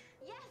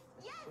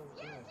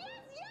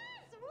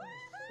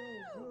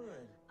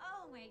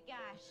 Oh my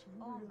gosh.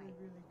 Oh my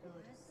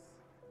goodness.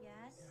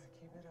 Yes.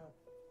 Keep it up.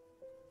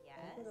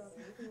 Yes.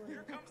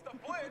 Here comes the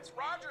blitz.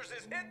 Rodgers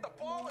has hit. The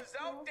ball is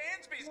out.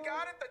 Dansby's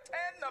got it. The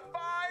 10, the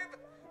 5.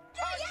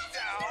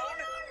 Touchdown.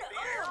 The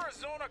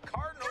Arizona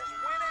Cardinals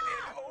win it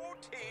in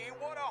OT.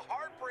 What a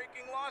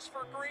heartbreaking loss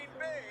for Green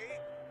Bay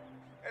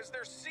as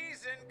their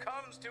season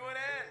comes to an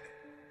end.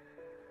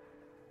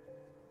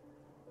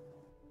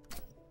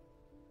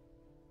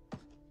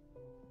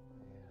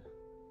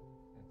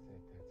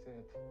 That's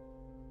it.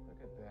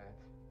 Look at that.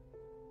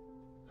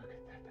 Look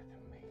at that. That's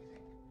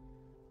amazing.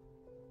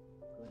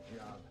 Good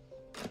job.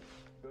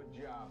 Good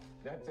job.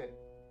 That's it.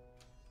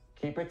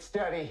 Keep it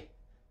steady.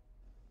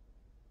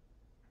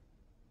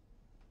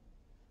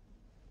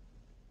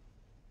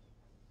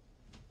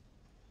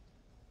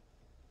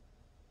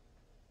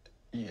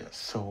 Yeah,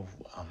 so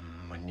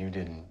when you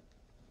didn't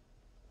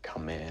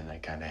come in, I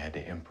kind of had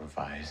to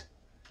improvise.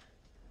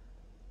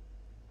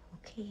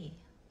 Okay.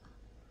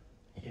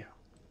 Yeah.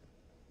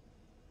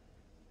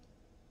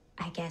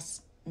 I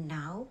guess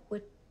now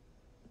would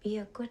be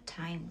a good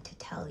time to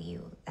tell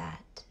you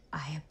that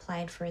I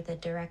applied for the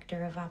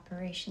Director of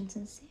Operations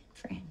in San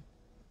Fran.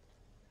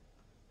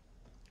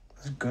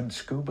 There's good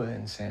scuba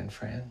in San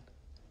Fran.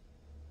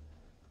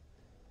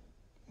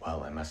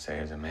 Well, I must say,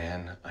 as a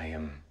man, I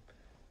am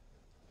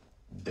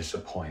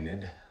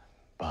disappointed,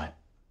 but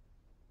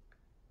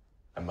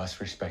I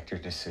must respect your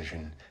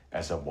decision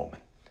as a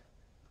woman.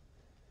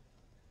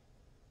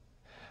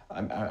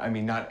 I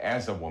mean, not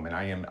as a woman.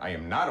 I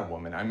am not a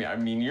woman. I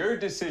mean, your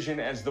decision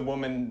as the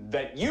woman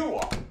that you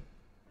are.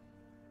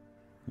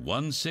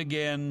 Once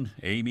again,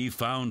 Amy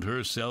found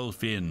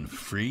herself in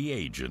free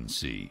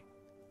agency.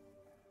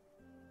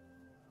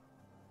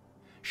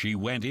 She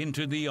went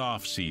into the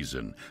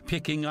off-season,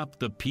 picking up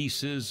the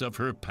pieces of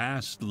her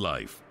past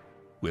life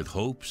with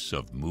hopes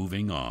of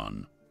moving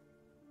on.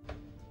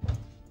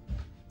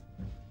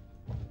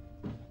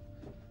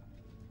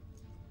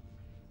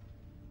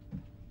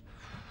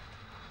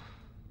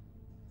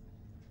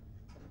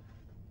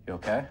 You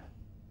okay?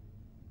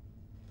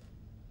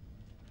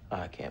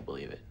 I can't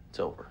believe it. It's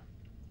over.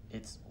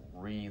 It's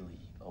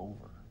really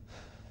over.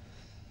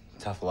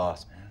 Tough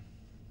loss, man.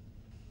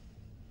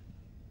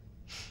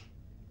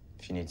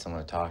 If you need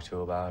someone to talk to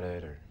about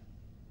it, or...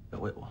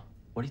 Wait, what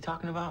are you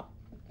talking about?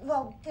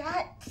 Well,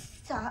 that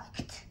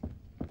sucked.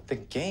 The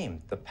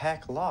game. The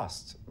Pack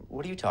lost.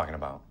 What are you talking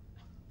about?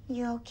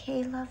 You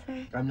okay,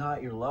 lover? I'm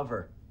not your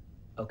lover,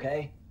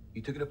 okay?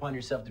 You took it upon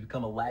yourself to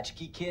become a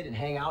latchkey kid and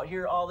hang out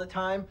here all the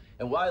time.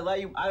 And why I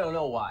let you? I don't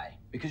know why.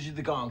 Because you're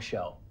the Gong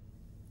Show.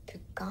 The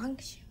Gong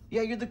Show?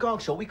 Yeah, you're the Gong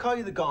Show. We call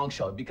you the Gong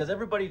Show because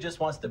everybody just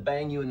wants to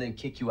bang you and then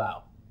kick you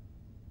out.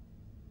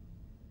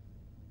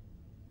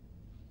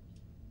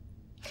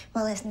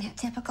 Well, isn't that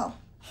typical?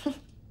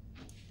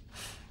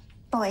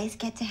 Boys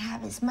get to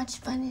have as much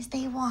fun as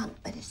they want,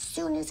 but as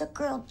soon as a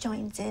girl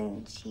joins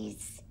in,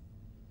 she's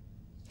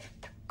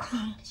the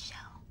Gong Show.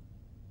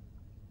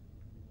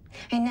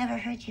 I never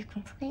heard you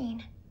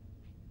complain.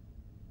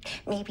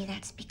 Maybe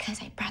that's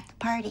because I brought the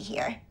party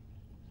here.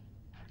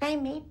 I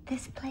made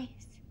this place.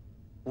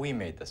 We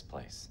made this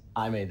place.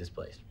 I made this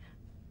place.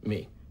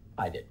 Me.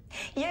 I did.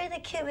 You're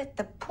the kid with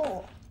the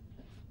pool.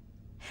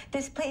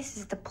 This place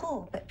is the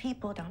pool, but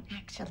people don't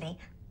actually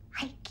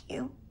like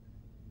you.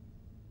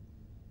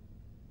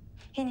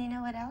 And you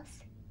know what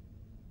else?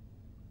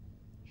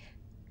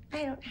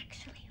 I don't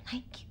actually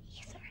like you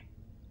either.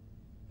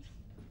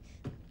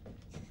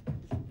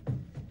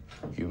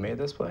 You made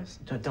this place?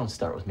 Don't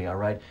start with me, all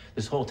right?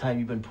 This whole time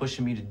you've been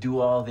pushing me to do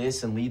all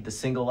this and lead the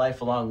single life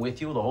along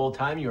with you. The whole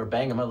time you were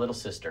banging my little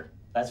sister.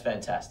 That's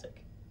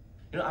fantastic.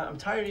 You know, I'm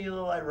tired of your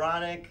little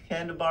ironic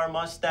handlebar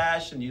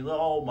mustache and you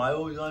little,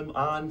 I'm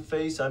on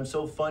face, I'm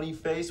so funny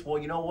face. Well,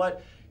 you know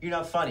what? You're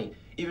not funny.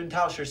 Even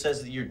Tauscher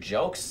says that your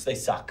jokes, they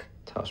suck.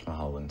 Taj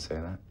Mahal wouldn't say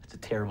that. It's a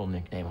terrible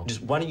nickname.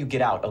 Just why don't you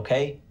get out,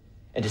 okay?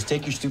 And just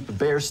take your stupid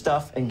Bears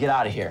stuff and get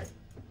out of here.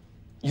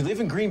 You live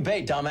in Green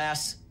Bay,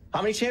 dumbass.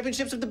 How many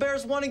championships have the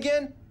Bears won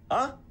again?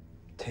 Huh?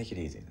 Take it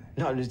easy, then.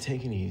 No, I'm just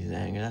taking it easy,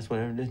 Zanger. That's what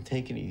I'm just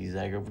taking it easy,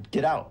 Zanger.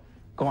 Get out.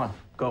 Go on.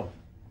 Go.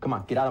 Come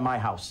on. Get out of my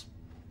house.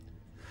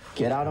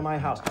 Get out of my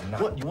house.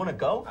 What? You want to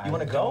go? You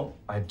want to go?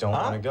 I don't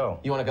want to go.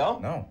 You want to go?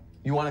 No.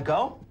 You want to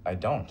go? I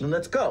don't. Then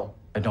let's go.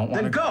 I don't want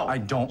to Then go. I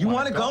don't You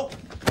want to go?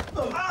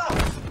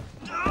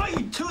 Oh,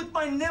 you toothed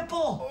my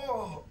nipple.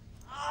 Oh.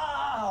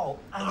 Ow.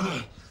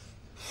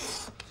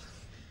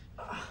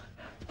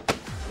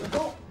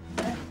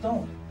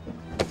 Don't.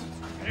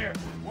 Here,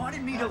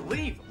 wanted me to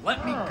leave.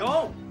 Let me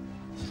go.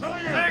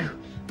 There.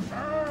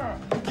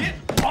 Get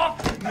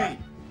off of me.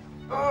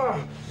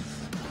 Ow.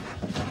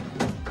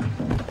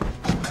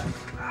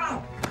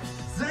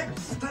 Zach,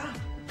 stop.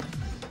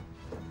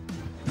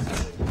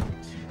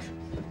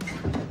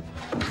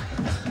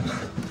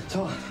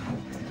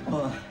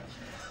 Hold on.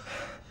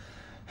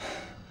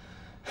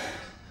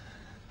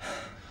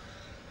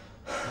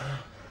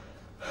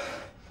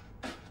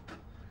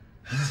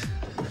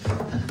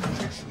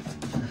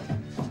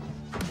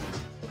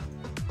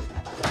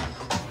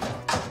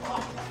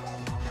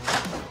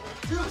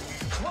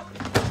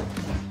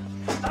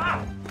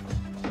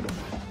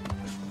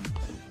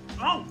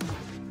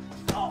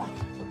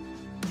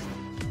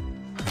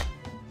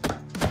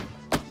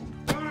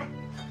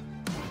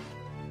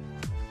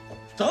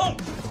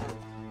 Don't!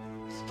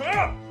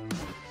 Stop!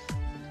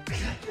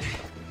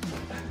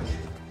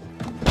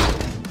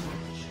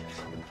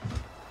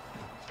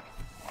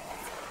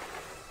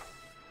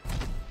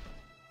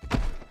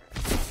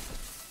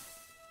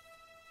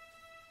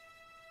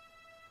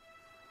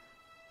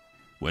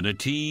 When a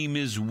team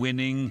is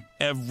winning,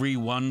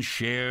 everyone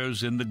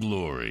shares in the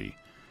glory.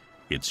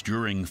 It's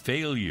during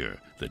failure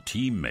that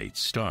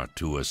teammates start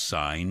to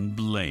assign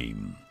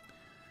blame.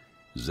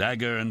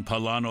 Zager and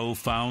Polano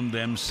found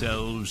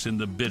themselves in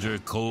the bitter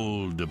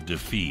cold of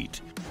defeat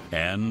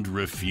and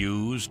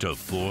refused to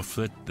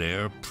forfeit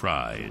their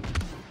pride.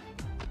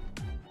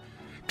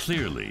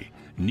 Clearly,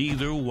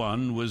 neither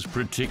one was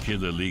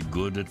particularly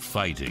good at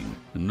fighting,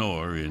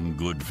 nor in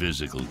good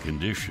physical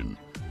condition.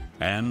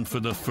 And for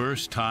the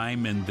first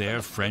time in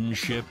their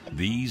friendship,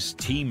 these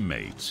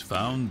teammates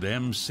found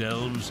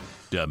themselves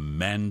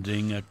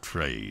demanding a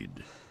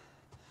trade.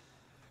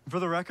 For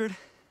the record,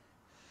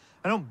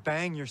 I don't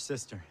bang your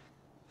sister.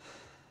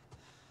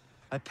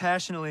 I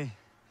passionately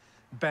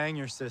bang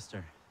your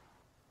sister.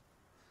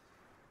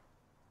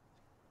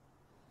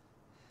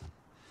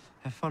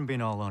 Have fun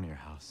being all alone in your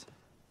house.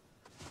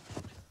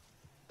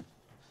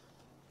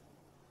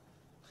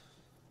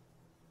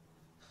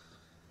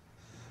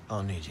 I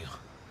don't need you.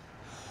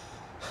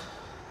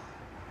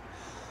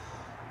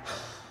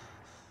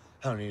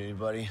 I don't need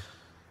anybody.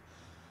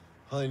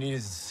 All I need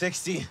is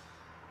 60.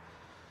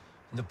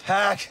 And a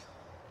pack.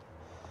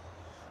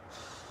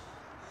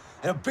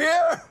 And a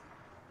beer.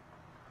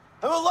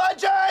 I'm a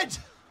legend!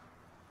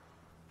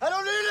 I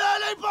don't need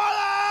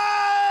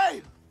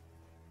anybody!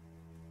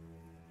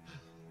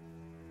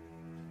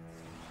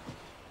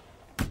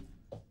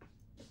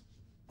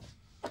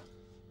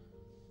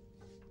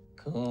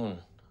 Coon,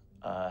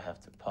 I have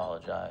to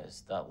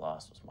apologize. That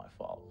loss was my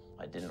fault.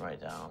 I didn't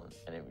write down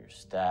any of your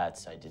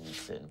stats. I didn't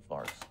sit in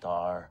far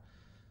star.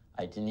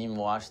 I didn't even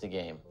watch the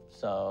game.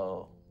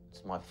 So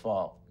it's my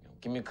fault.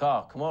 Give me a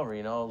call. Come over,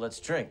 let's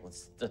drink.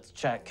 Let's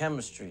chat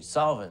chemistry,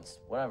 solvents,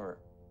 whatever.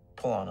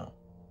 Pull on up.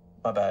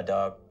 My bad,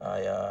 dog.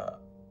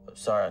 I'm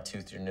sorry I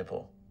toothed your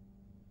nipple.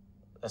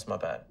 That's my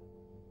bad.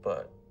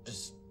 But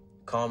just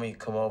call me,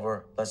 come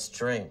over, let's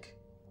drink.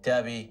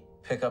 Debbie,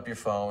 pick up your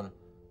phone,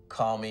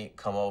 call me,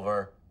 come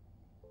over,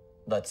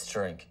 let's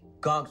drink.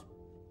 Gong,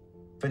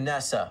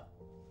 Vanessa.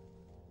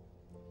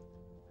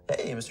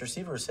 Hey, Mr.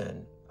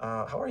 Severson,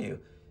 how are you?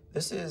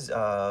 This is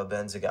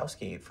Ben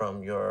Zagowski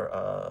from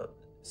your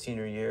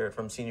senior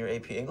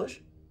AP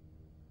English.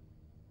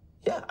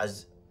 Yeah,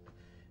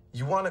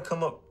 you want to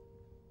come up?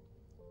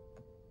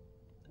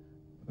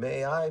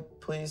 May I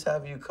please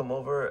have you come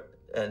over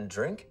and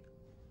drink?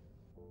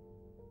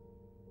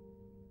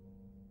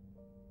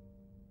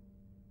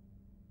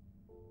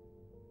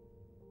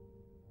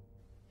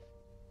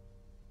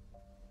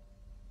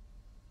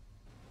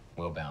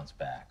 We'll bounce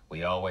back.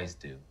 We always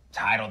do.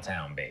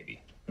 Titletown,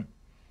 baby.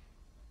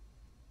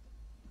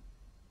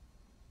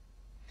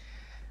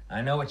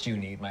 I know what you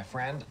need, my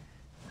friend.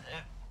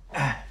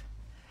 I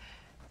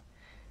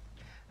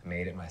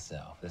made it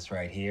myself. This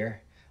right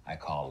here, I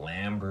call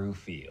Lamb Brew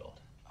Field.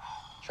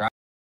 Try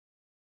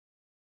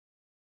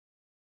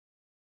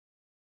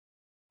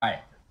it.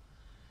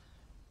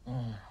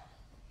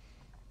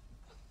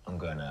 I'm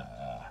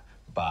gonna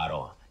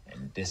bottle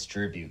and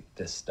distribute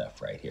this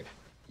stuff right here.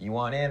 You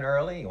want in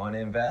early? You want to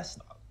invest?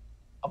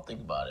 I'll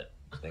think about it.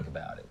 Think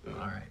about it. All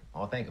right.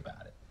 I'll think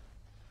about it.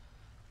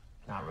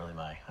 Not really,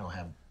 I don't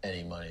have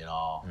any money at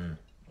all.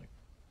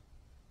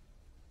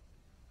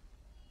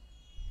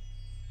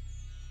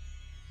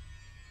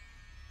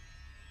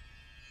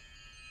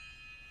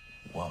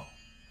 Whoa.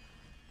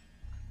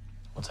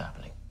 What's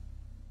happening?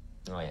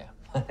 Oh, yeah.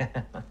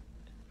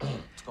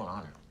 What's going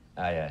on here?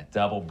 I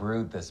double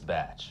brewed this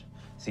batch.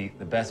 See,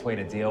 the best way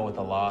to deal with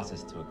a loss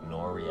is to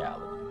ignore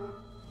reality.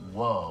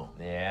 Whoa.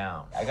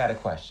 Yeah. I got a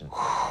question.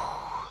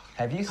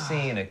 Have you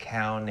seen a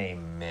cow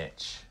named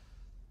Mitch?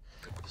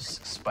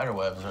 Spider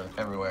webs are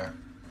everywhere.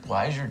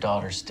 Why is your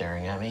daughter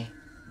staring at me?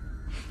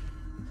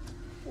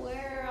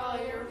 Where are all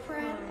your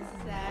friends,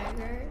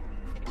 Zagger?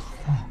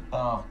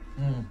 Oh,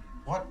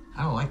 what?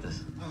 I don't like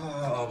this.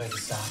 Oh, make it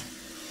stop.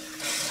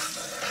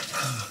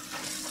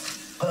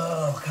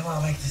 Oh, come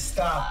on, make this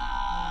stop.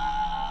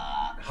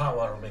 Hot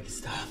water will make it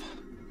stop.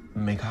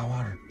 Make hot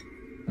water.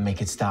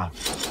 Make it stop.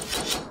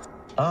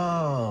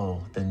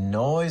 Oh, the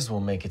noise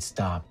will make it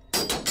stop.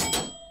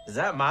 Is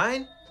that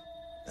mine?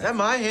 Is that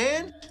my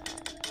hand?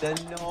 The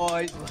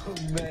noise will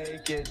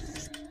make it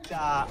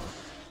stop.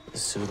 The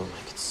suit will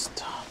make it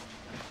stop.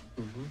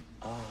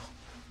 Oh.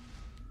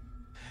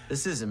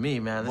 This isn't me,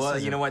 man. Well,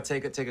 you know what?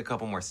 Take a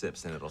couple more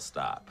sips and it'll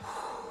stop.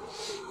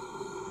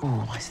 Ooh,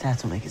 my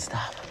stats will make it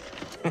stop.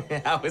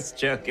 I was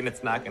joking.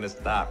 It's not going to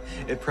stop.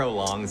 It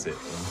prolongs it.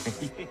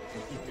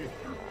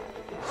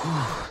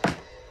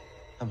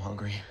 I'm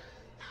hungry.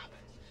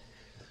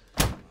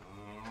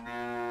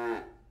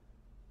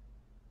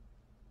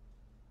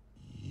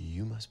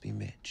 You must be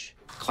Mitch.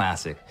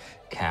 Classic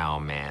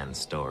cowman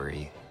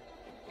story.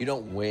 You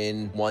don't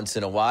win once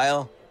in a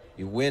while.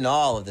 You win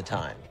all of the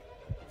time.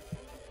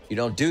 You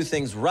don't do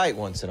things right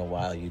once in a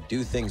while. You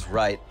do things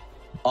right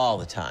all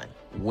the time.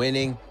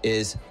 Winning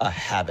is a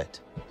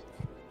habit.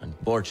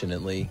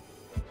 Unfortunately,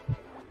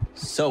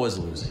 so is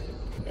losing.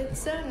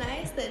 It's so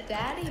nice that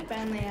Daddy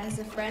finally has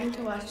a friend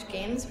to watch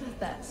games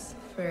with us.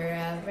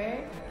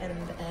 Forever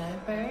and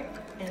ever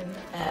and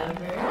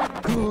ever.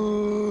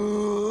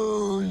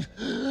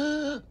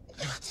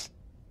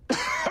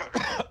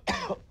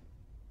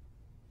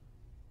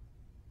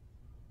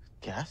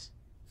 Gas?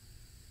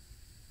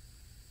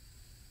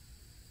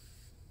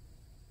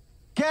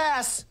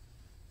 Gas!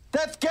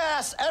 That's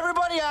gas!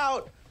 Everybody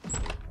out!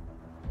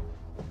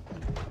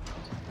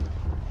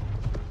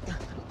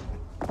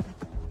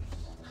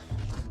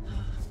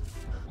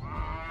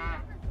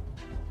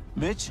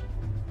 Mitch?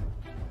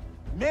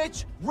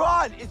 Mitch,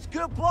 run! It's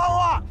gonna blow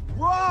up!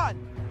 Run!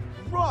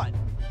 Run!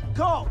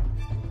 Go!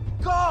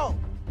 Go!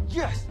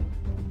 Yes!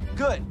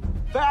 Good!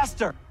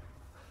 Faster!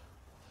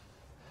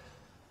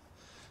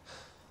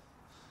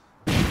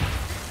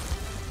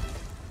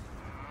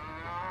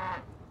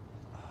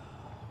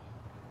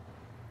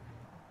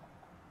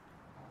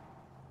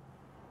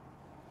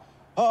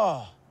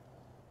 Oh,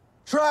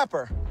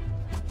 Trapper.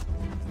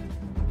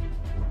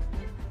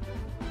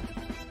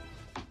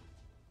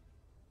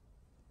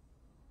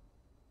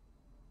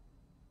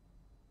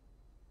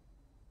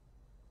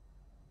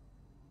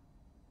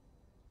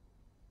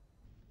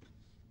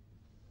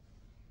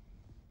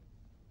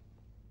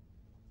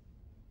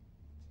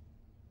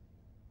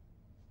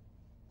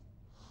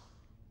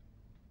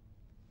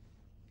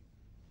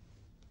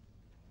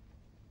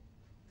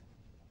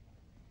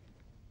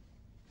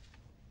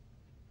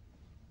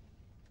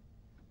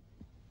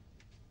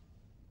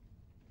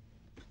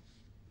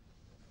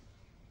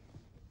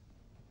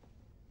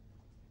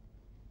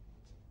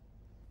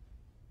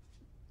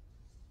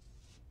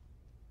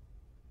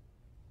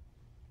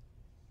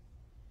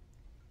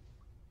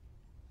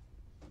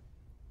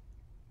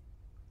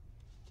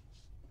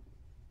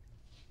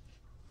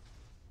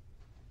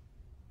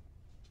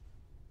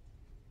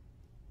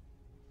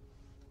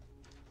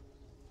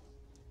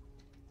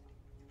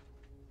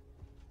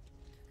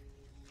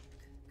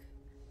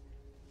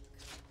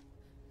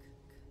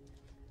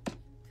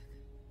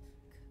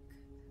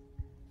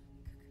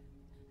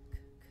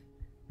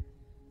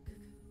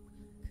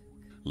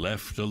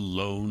 Left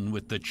alone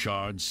with the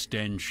charred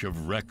stench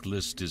of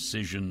reckless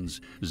decisions,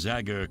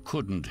 Zagger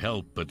couldn't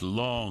help but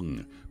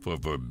long for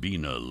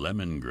verbena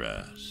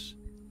lemongrass.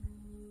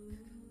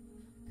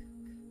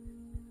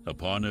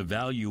 Upon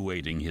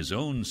evaluating his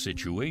own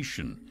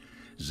situation,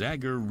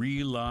 Zagger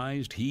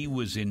realized he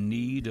was in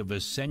need of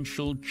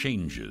essential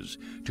changes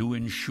to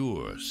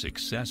ensure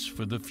success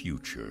for the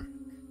future.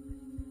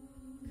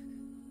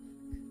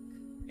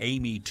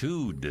 Amy,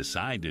 too,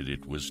 decided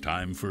it was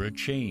time for a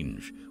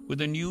change, with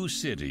a new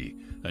city,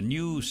 a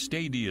new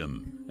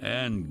stadium,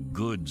 and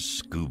good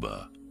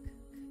scuba.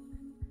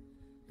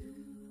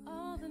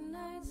 All the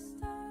nights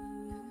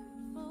start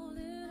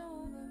folding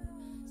over.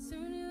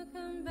 Soon you'll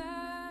come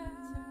back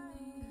to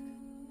me.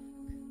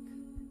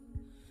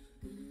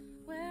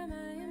 Wear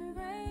my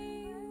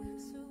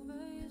embrace over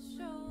your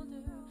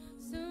shoulder.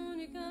 Soon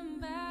you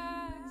come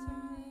back to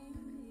me.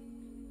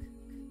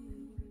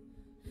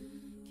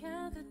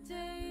 Count the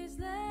days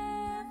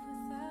left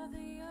without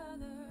the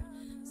other.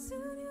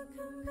 Soon you'll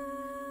come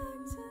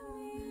back to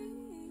me.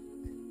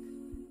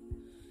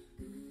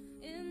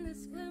 In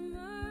this glimmer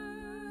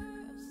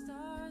of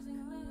stars and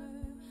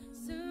glitter,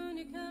 soon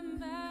you come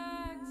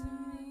back to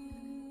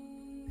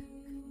me.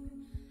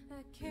 I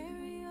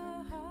carry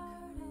your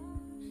heart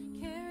in,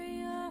 carry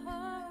your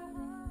heart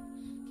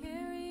in,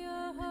 carry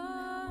your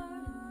heart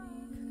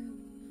in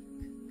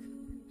me.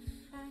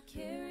 I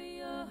carry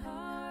your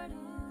heart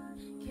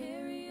in,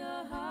 carry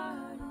your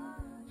heart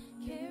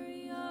in,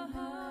 carry your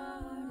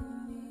heart in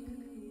me.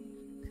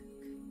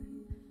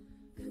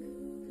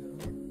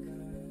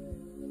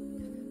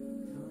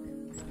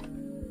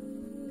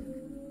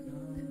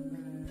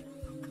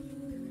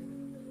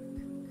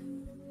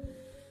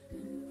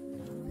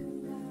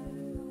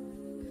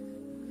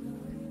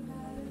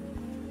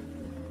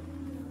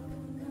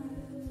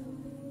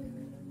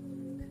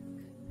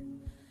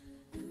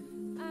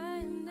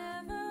 I'm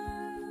never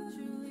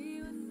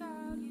truly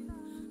without you.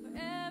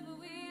 Wherever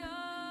we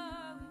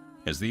are.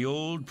 As the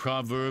old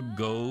proverb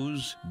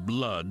goes,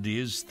 blood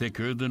is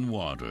thicker than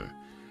water,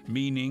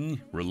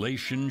 meaning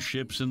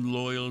relationships and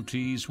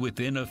loyalties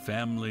within a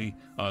family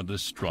are the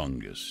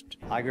strongest.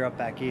 I grew up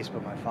back east,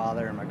 but my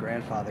father and my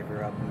grandfather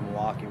grew up in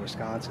Milwaukee,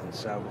 Wisconsin.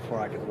 So before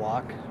I could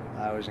walk,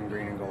 I was in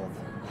green and gold.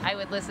 I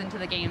would listen to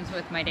the games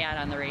with my dad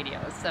on the radio,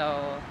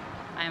 so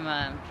I'm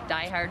a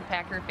diehard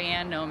Packer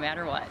fan no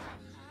matter what.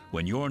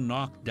 When you're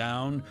knocked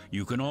down,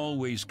 you can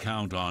always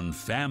count on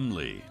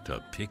family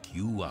to pick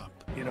you up.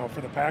 You know,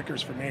 for the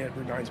Packers, for me, it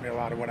reminds me a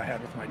lot of what I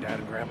had with my dad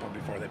and grandpa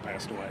before they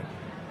passed away.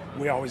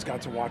 We always got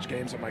to watch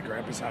games at my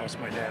grandpa's house.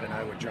 My dad and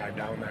I would drive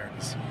down there.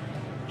 It's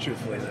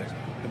truthfully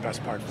the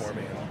best part for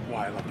me and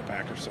why I love the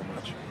Packers so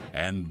much.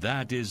 And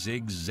that is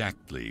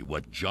exactly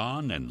what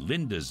John and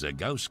Linda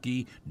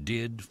Zagowski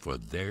did for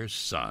their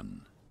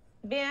son.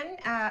 Ben,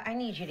 I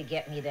need you to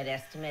get me that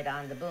estimate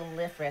on the boom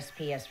lift for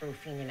SPS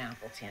roofing in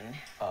Appleton.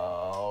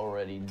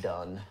 Already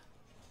done.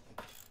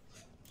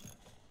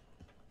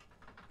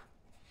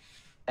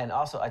 And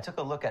also, I took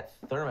a look at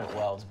thermite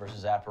welds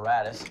versus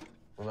apparatus.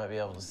 We might be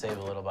able to save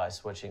a little by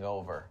switching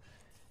over.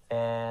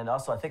 And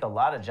also, I think a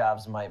lot of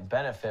jobs might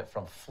benefit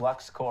from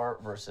flux core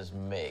versus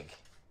MIG.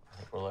 I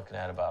think we're looking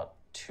at about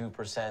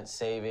 2%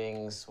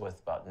 savings with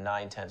about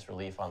 9/10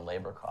 relief on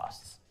labor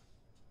costs.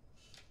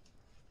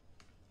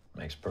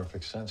 Makes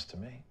perfect sense to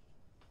me.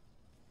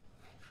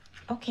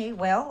 Okay,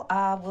 well,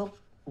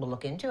 we'll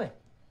look into it.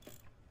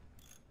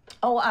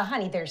 Oh,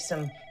 honey, there's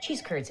some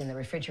cheese curds in the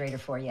refrigerator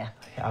for you. Yeah,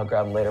 I'll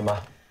grab them later,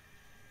 Ma.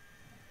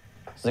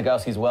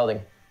 Zagowski's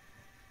welding.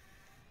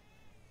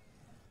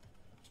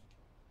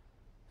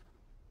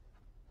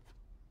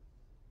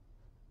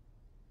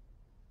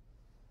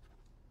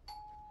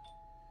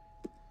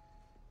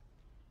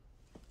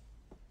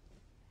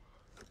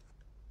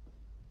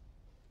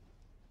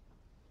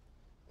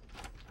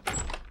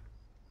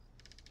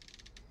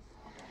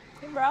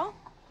 Hey, bro.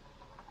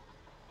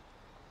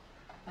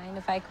 Mind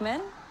if I come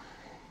in?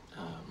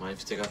 Mind if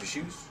you take off your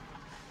shoes?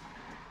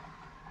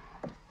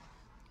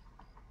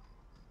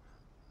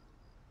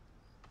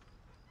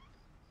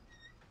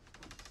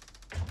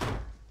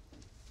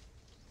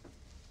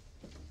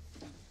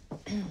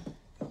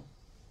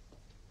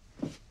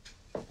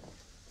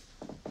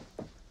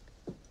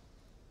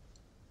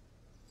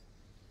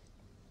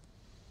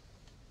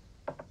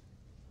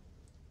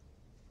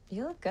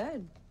 You look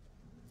good.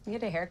 You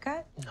get a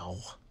haircut? No.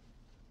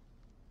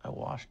 I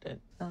washed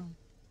it. Oh.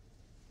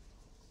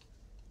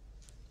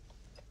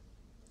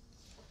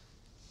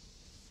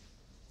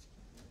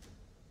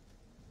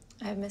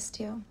 I've missed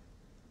you.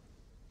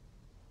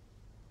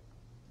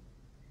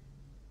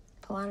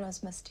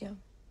 Polano's missed you.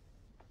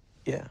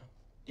 Yeah.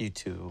 You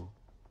two,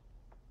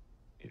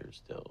 you're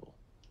still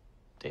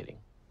dating.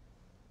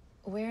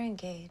 We're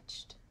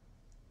engaged.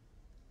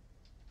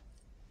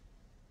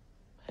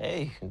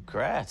 Hey,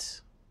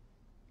 congrats.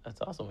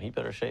 That's awesome. He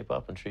better shape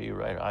up and treat you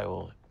right. I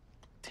will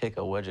take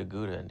a wedge of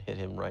Gouda and hit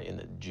him right in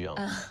the junk.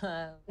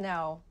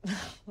 No,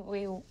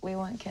 we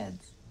want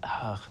kids.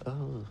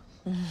 Oh.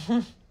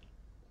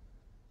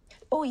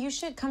 Oh, you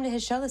should come to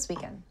his show this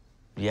weekend.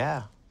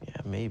 Yeah,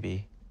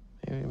 maybe.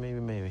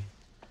 Maybe.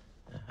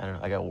 I don't know.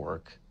 I got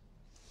work.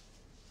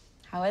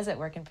 How is it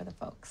working for the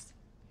folks?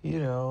 You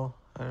know,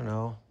 I don't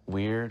know.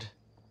 Weird.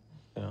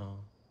 You know,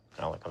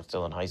 kind of like I'm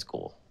still in high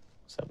school,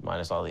 except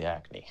minus all the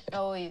acne.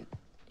 Oh, you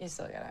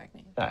still got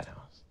acne. I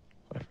know.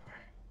 Whatever.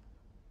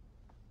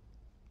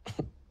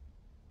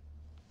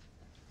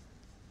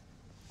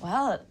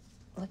 Well, it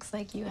looks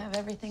like you have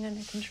everything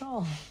under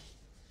control.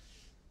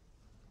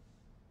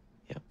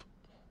 Yep.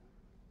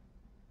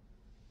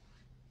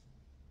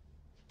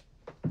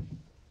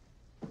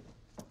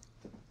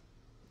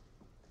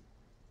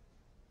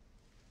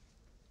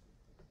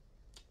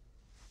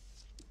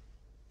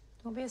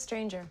 Don't be a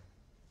stranger.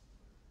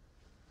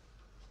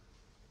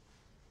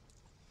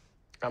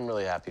 I'm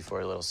really happy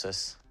for you, little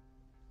sis.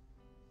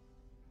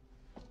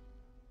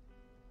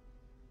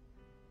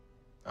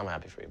 I'm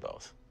happy for you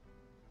both.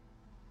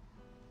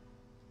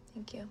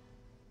 Thank you.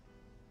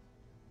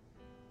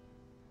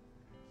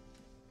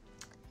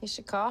 You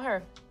should call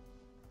her.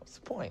 What's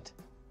the point?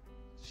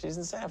 She's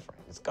in Sanford.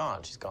 It's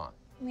gone. She's gone.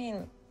 I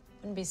mean,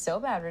 wouldn't be so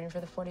bad rooting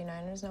for the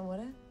 49ers, now would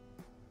it?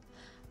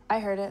 I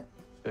heard it.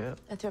 Yeah.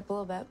 I threw up a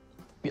little bit.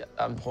 Yeah,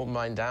 I'm holding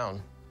mine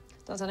down.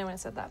 Don't tell anyone I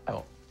said that. I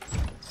won't.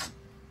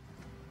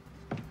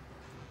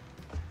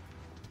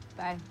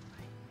 Bye.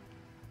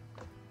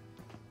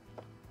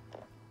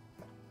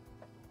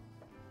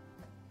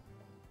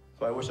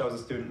 So I wish I was a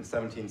student in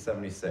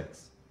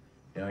 1776.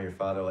 You know, your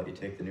father let you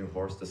take the new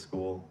horse to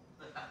school.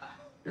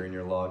 You're in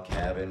your log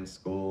cabin,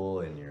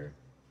 school, and you're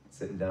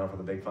sitting down for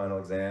the big final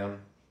exam.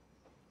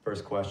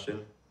 First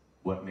question,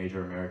 what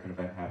major American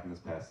event happened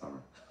this past summer?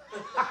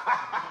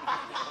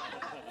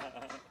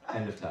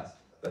 End of test.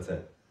 That's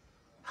it.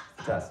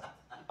 Test.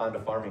 On to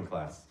farming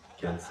class,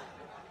 kids.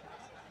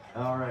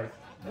 All right,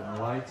 dinner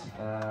light.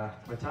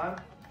 What time?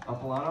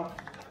 Alpolano?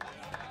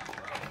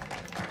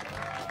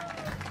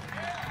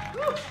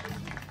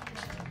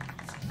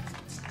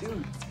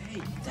 Dude,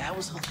 hey, that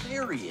was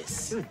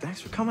hilarious. Dude,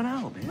 thanks for coming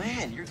out, man.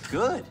 Man, you're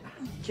good.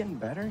 Getting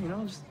better, you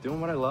know, just doing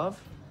what I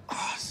love.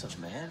 Awesome,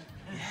 man.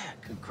 Yeah,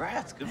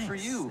 congrats. Good for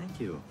Thanks. you. Thank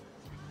you.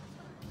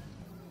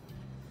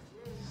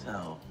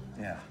 So,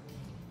 Yeah.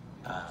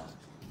 um,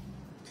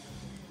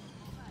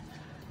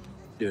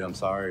 Dude, I'm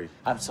sorry.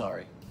 I'm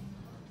sorry.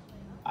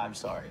 I'm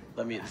sorry.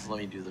 Let me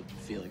do the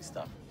feeling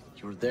stuff.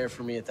 You were there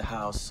for me at the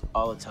house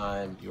all the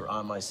time. You were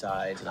on my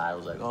side, and I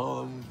was like, oh,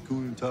 I'm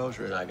going to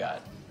Tauscher, and I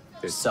got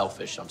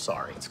selfish. I'm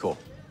sorry. It's cool.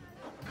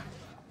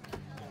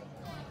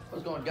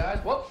 What's going, guys?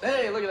 Whoop!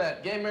 Hey, look at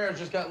that. Gay marriage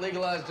just got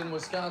legalized in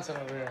Wisconsin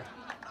over here.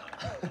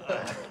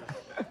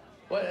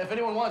 Well, if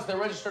anyone wants, they're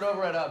registered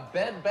over at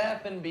Bed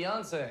Bath and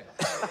Beyonce.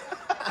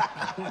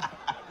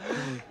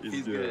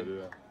 He's good.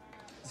 Yeah.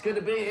 It's good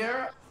to be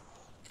here.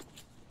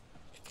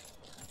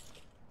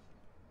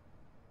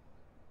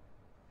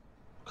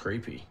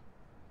 Creepy.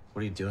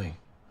 What are you doing?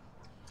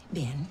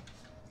 Ben,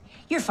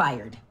 you're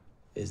fired.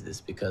 Is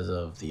this because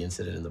of the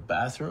incident in the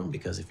bathroom?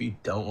 Because if you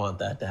don't want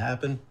that to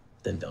happen,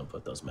 then don't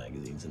put those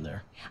magazines in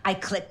there. I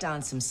clicked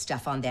on some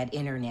stuff on that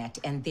internet,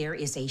 and there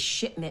is a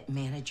shipment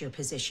manager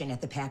position at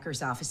the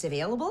Packers office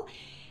available,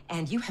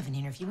 and you have an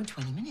interview in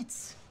 20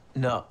 minutes.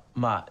 No,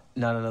 Ma,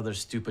 not another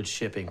stupid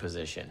shipping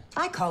position.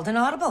 I called an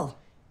audible.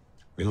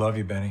 We love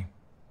you, Benny.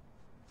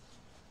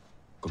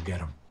 Go get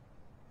him.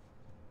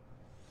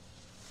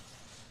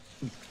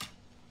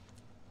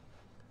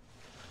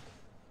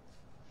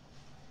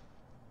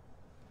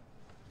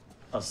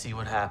 I'll see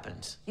what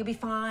happens. You'll be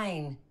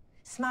fine.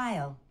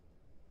 Smile.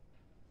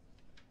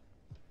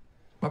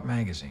 What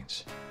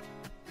magazines?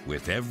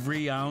 With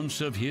every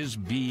ounce of his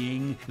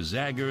being,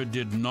 Zagger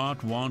did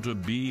not want to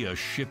be a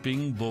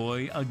shipping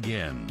boy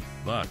again.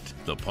 But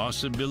the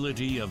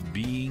possibility of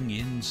being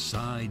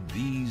inside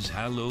these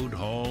hallowed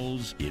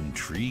halls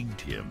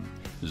intrigued him.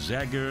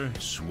 Zagger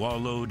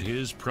swallowed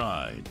his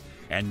pride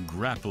and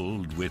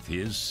grappled with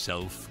his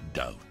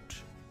self-doubt.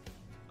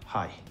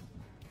 Hi.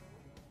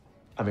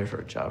 I'm here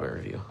for a job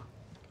interview.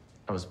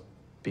 I was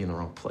being in the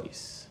wrong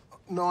place.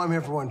 No, I'm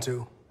here for one,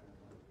 too.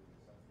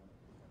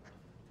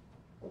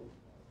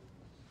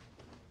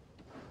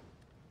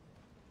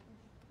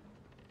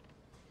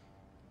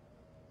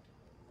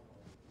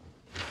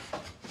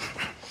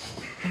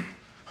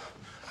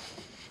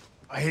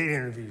 I hate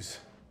interviews.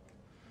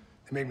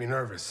 They make me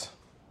nervous.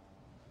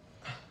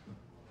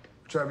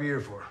 What job are you here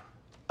for?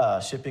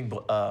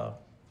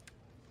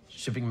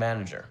 Shipping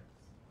manager.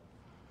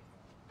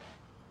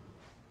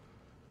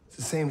 It's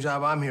the same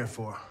job I'm here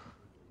for.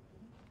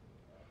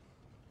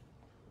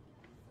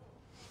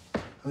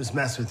 I'm just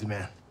messing with you,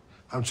 man.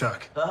 I'm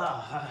Chuck.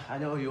 I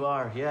know who you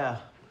are. Yeah.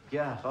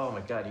 Yeah. Oh, my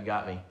God, you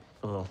got me.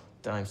 A little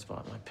dime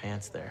spot in my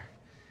pants there.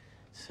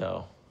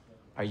 So,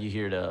 are you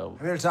here to... I'm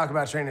here to talk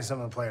about training some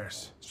of the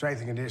players. Strength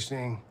and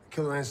conditioning,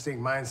 killer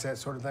instinct, mindset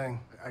sort of thing.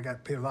 I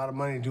got paid a lot of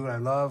money to do what I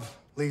love,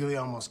 legally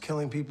almost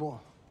killing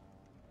people.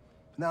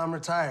 But now I'm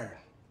retired,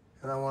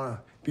 and I want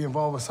to be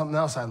involved with something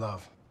else I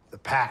love, the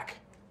Pack.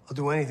 I'll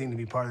do anything to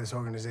be part of this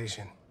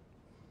organization.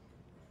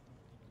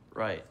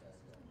 Right.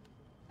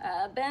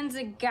 Ben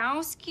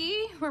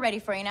Zagowski, we're ready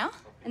for you now.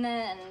 And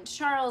then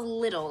Charles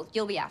Little,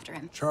 you'll be after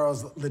him.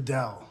 Charles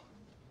Liddell.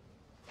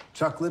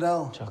 Chuck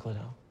Liddell? Chuck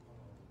Liddell.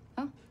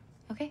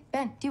 Okay,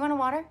 Ben, do you want a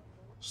water?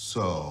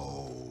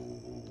 So,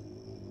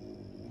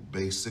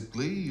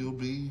 basically, you'll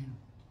be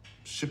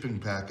shipping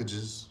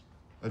packages.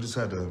 I just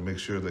had to make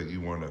sure that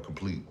you weren't a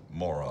complete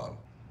moron.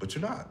 But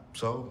you're not,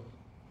 so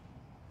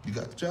you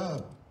got the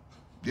job.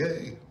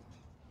 Yay.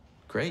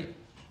 Great.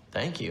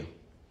 Thank you.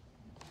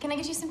 Can I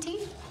get you some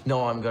tea?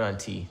 No, I'm good on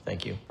tea.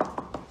 Thank you.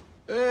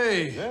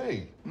 Hey.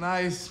 Hey.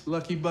 Nice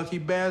Lucky Bucky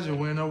Badger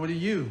win over to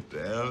you.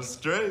 Damn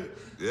straight.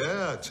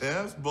 Yeah,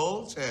 champs,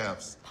 bowl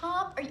champs.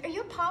 Pop? Are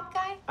you a pop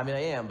guy? I mean,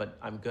 I am, but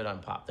I'm good on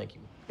pop. Thank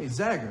you. Hey,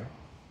 Zagger.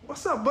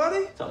 What's up,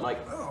 buddy? Something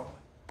like... Oh.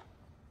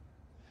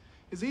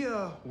 Is he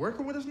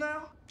working with us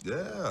now?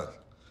 Yeah,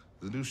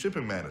 the new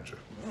shipping manager.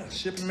 Yeah,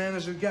 shipping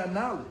manager got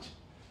knowledge.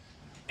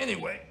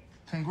 Anyway,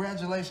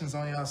 congratulations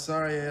on y'all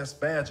sorry-ass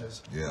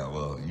Badgers. Yeah,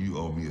 well, you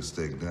owe me a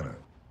steak dinner.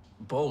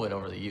 Bull went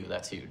over the U.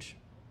 That's huge.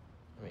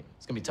 I mean,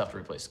 it's gonna be tough to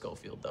replace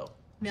Schofield, though.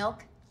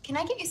 Milk? Can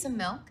I get you some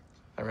milk?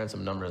 I ran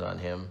some numbers on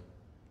him.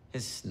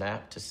 His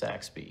snap to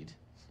sack speed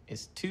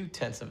is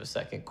 0.2 of a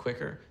second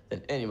quicker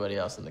than anybody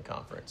else in the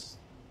conference.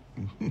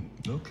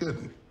 No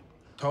kidding.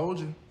 Told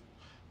you.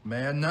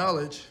 Mad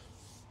knowledge.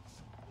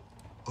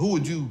 Who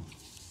would you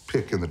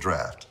pick in the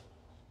draft?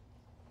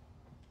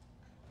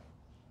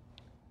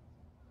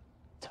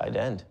 Tight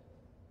end.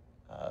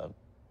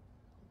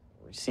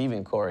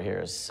 Receiving core here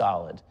is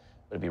solid,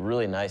 but it'd be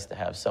really nice to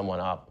have someone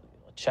up,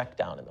 a check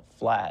down in the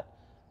flat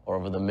or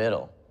over the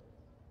middle.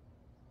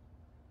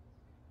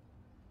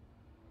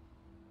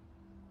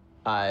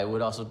 I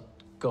would also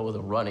go with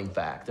a running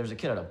back. There's a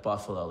kid out of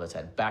Buffalo that's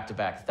had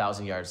back-to-back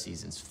 1,000-yard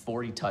seasons,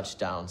 40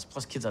 touchdowns,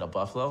 plus kids out of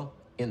Buffalo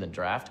in the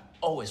draft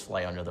always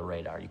fly under the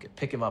radar. You could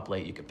pick him up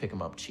late, you could pick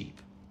him up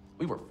cheap.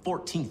 We were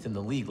 14th in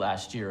the league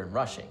last year in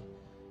rushing.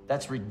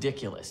 That's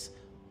ridiculous.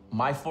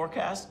 My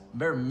forecast,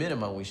 bare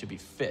minimum, we should be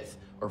 5th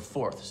or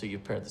 4th. So you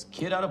pair this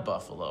kid out of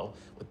Buffalo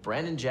with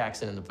Brandon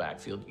Jackson in the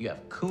backfield. You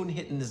have Kuhn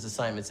hitting his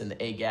assignments in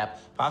the A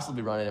gap,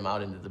 possibly running him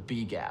out into the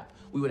B gap.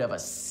 We would have a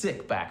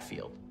sick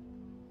backfield.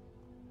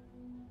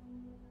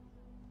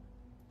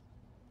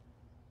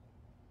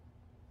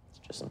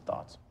 Just some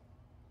thoughts.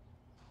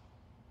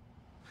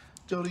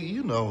 Jody,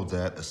 you know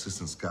that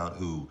assistant scout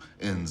who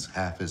ends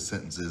half his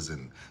sentences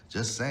in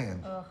just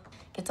saying. Ugh.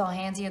 Gets all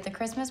handsy at the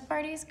Christmas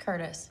parties?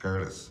 Curtis.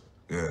 Curtis.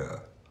 Yeah.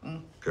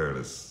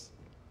 Curtis.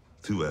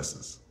 2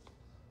 S's.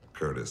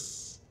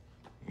 Curtis.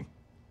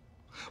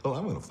 Well,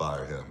 I'm gonna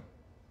fire him.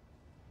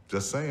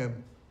 Just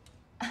saying.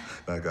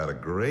 I got a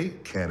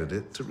great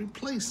candidate to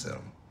replace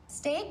him.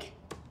 Steak?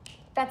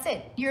 That's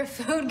it. You're a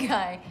food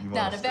guy, You want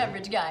not a a steak?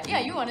 beverage guy. Yeah,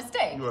 you want a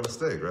steak. You want a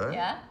steak, right?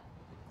 Yeah?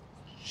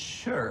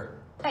 Sure.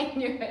 I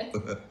knew it.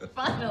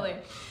 Finally.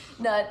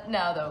 Not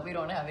now, though. We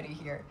don't have any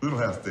here. We don't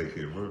have steak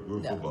here. We're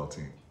a No. football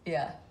team.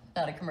 Yeah,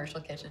 not a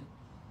commercial kitchen.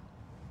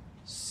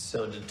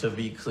 So to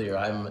be clear,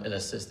 I'm an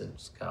assistant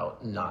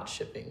scout, not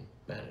shipping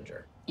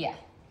manager. Yeah.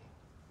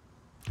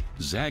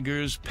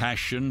 Zagger's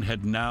passion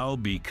had now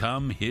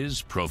become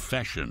his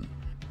profession.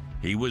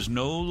 He was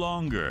no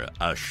longer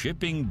a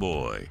shipping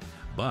boy,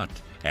 but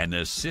an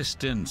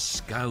assistant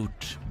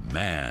scout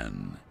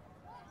man.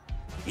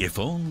 If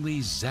only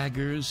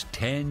Zagger's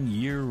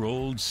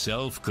 10-year-old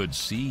self could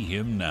see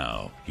him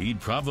now, he'd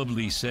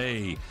probably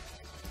say,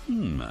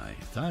 I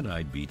thought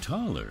I'd be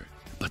taller,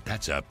 but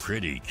that's a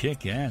pretty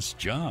kick-ass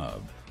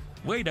job.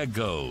 Way to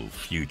go,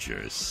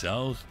 future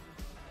self.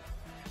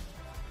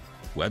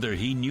 Whether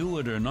he knew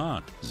it or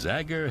not,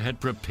 Zagger had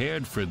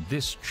prepared for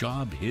this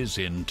job his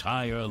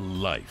entire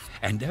life,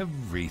 and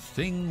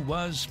everything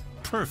was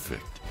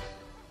perfect.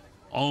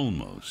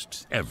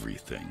 Almost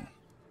everything.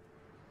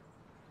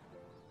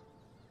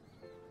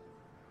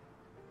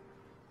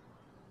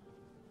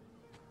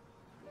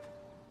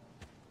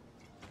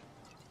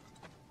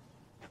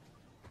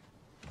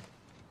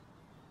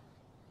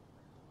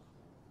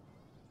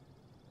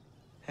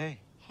 Hey.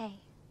 Hey.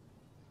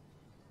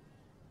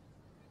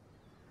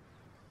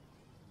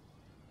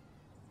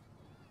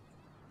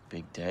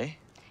 Big day?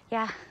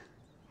 Yeah.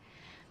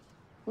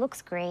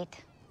 Looks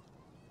great.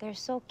 They're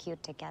so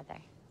cute together.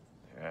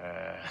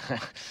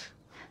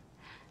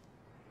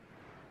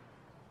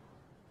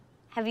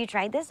 Have you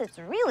tried this? It's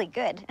really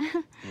good.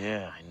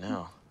 Yeah, I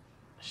know.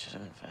 I should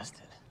have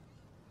invested.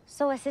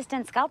 So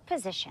assistant scout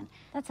position.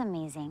 That's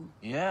amazing.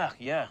 Yeah,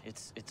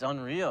 it's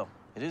unreal.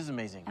 It is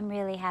amazing. I'm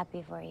really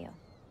happy for you.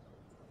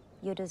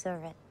 You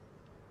deserve it.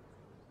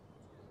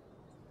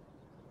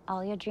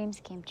 All your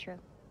dreams came true.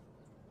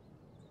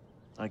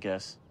 I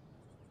guess.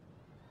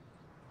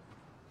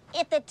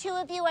 If the 2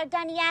 of you are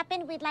done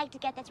yapping, we'd like to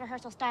get this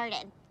rehearsal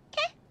started.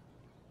 Okay?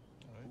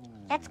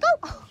 Let's go.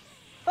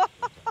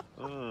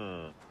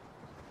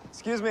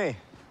 Excuse me,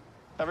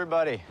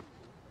 everybody.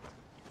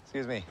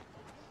 Excuse me.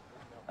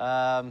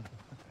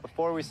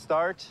 Before we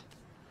start,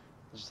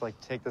 I'd just like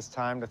to take this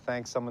time to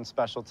thank someone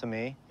special to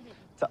me,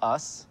 to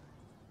us.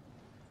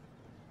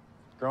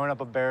 Growing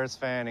up a Bears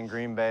fan in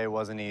Green Bay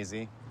wasn't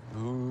easy.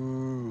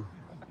 Ooh.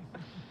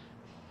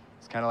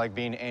 It's kind of like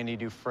being Andy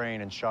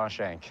Dufresne in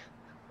Shawshank.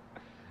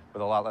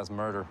 with a lot less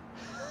murder.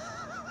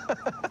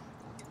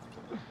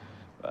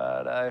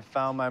 But I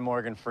found my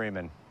Morgan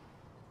Freeman,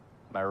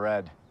 my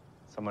Red,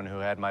 someone who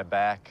had my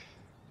back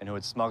and who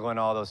would smuggle in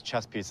all those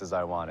chess pieces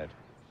I wanted.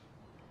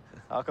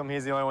 How come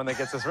he's the only one that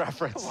gets this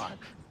reference? Come on.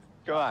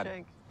 Go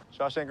on.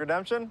 Shawshank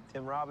Redemption?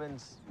 Tim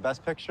Robbins.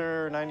 Best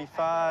Picture,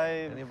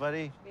 95.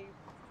 Anybody?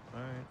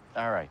 All right.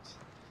 All right.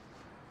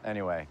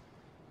 Anyway,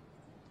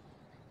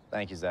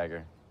 thank you, Zagger.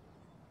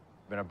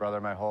 You've been a brother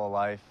my whole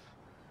life,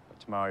 but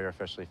tomorrow you're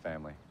officially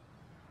family.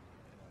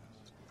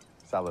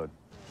 Salud.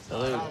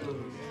 Salud.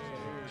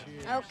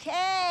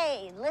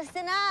 Okay,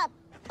 listen up.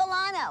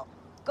 Milano,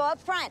 go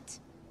up front.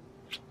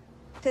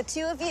 The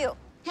two of you.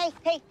 Hey.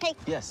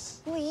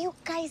 Yes. Will you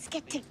guys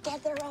get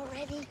together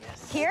already?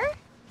 Yes. Here?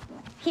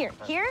 Here.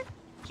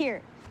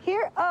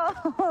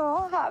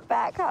 Oh, hop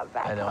back.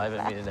 I know, I've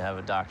been meaning to have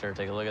a doctor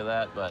take a look at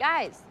that, but...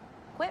 Guys,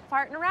 quit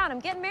farting around. I'm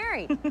getting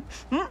married.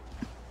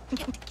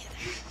 Get together.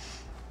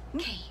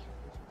 Okay.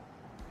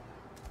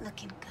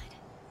 Looking good.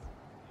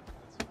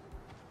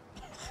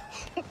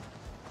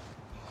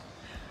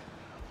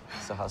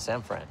 So how's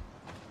San Fran?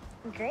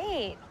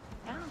 Great.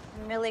 Yeah,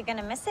 I'm really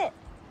gonna miss it.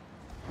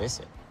 Miss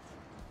it.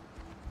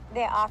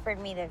 They offered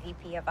me the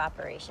VP of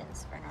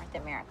Operations for North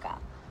America.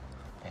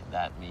 And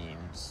that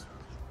means...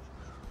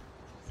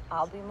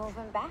 I'll be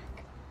moving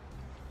back.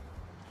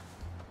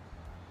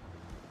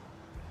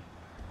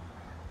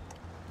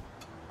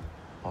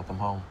 Welcome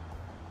home.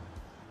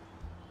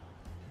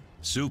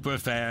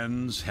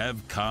 Superfans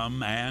have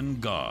come and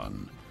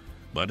gone,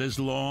 but as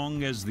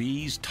long as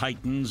these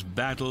titans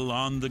battle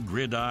on the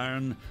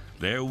gridiron,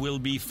 there will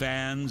be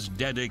fans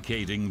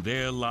dedicating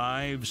their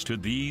lives to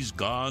these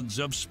gods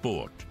of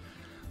sport,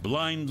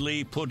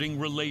 blindly putting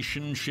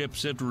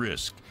relationships at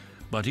risk.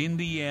 But in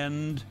the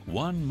end,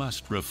 one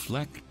must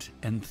reflect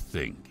and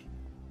think.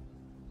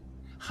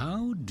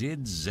 How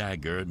did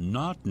Zagger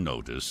not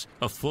notice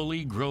a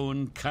fully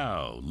grown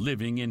cow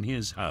living in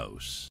his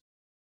house?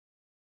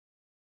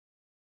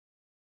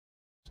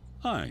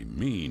 I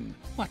mean,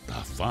 what the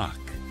fuck?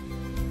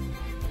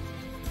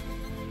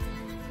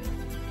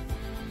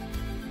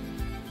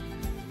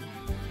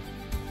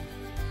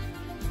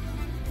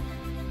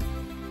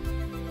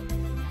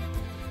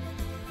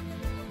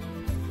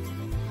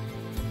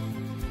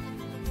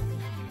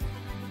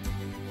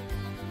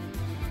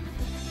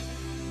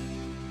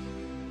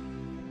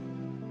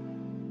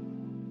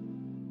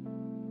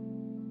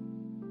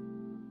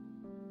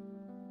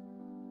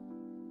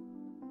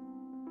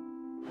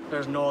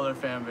 There's no other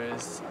fan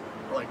base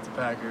like the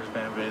Packers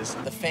fan base.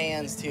 The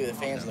fans, too. The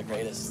fans are the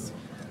greatest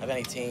of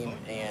any team,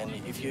 and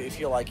if you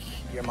feel like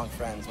you're among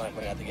friends when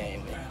you're at the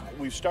game.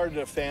 We've started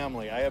a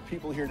family. I have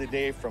people here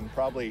today from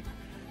probably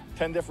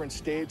 10 different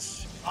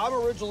states. I'm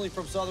originally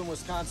from southern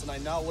Wisconsin. I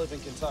now live in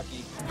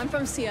Kentucky. I'm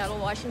from Seattle,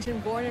 Washington,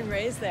 born and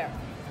raised there.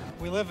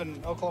 We live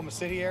in Oklahoma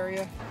City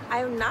area. I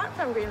am not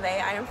from Green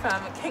Bay. I am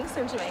from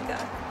Kingston,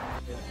 Jamaica.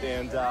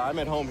 And I'm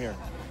at home here.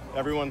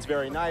 Everyone's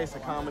very nice,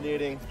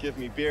 accommodating, give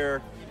me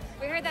beer.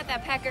 We heard that the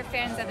Packer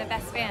fans are the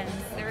best fans.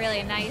 They're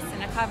really nice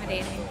and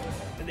accommodating.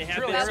 And they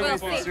have been everyone's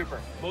been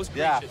super. Most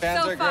gracious.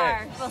 Fans so are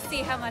far, great. we'll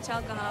see how much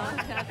alcohol.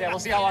 Yeah, we'll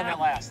see how long that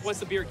lasts. Once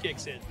the beer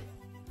kicks in.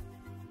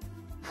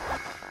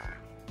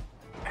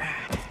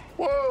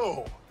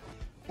 Whoa!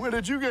 Where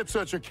did you get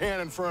such a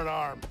cannon for an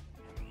arm?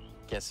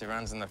 Guess it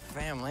runs in the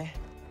family.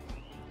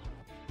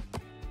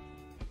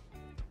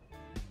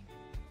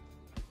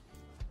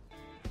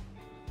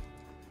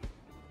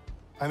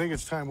 I think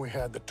it's time we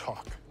had the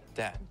talk.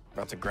 Dad,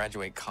 about to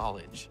graduate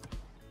college.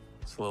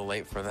 It's a little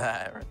late for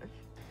that, right?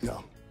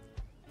 No,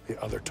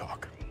 the other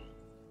talk.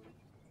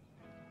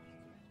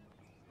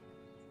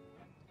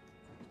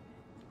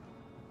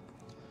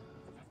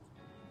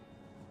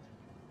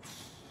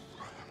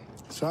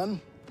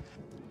 Son,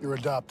 you're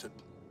adopted.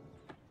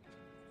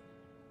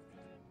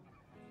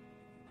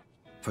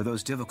 For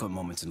those difficult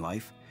moments in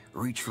life,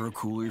 reach for a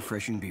cool,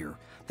 refreshing beer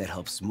that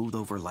helps smooth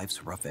over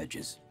life's rough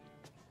edges.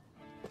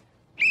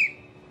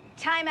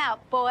 Time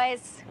out,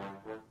 boys.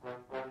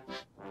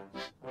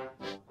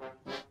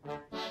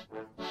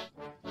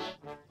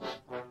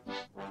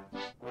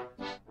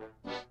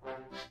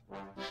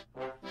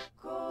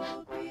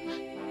 Cold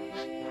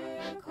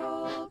beer,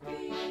 cold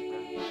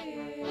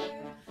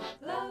beer.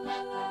 La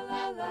la la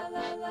la la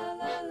la la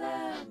la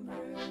lamb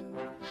brew.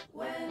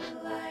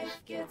 When life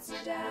gets you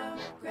down,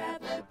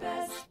 grab the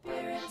best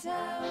beer in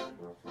town.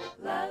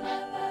 La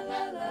la la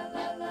la la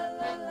la la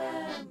la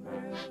lamb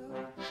brew.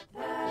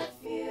 That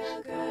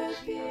feel good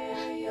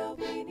beer, you'll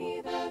be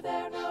neither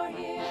there nor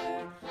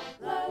here.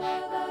 La la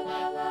la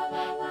la la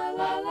la la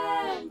la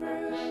lamb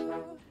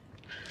brew.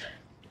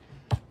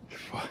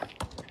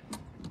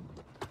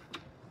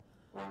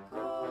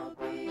 Cold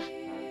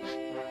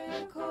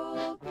beer,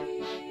 cold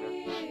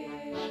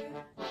beer.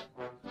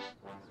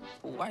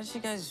 Why did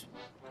you guys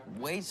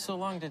wait so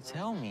long to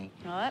tell me?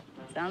 What?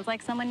 Sounds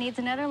like someone needs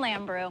another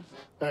lamb brew.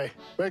 Hey,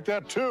 make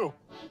that two.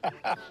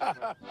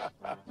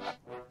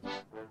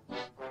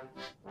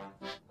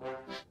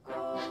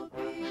 Cold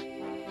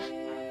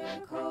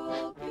beer,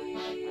 cold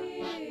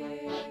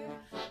beer.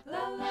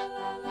 La la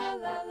la la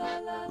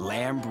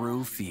Lamb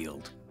Brew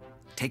Field.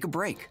 Take a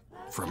break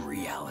from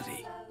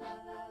reality.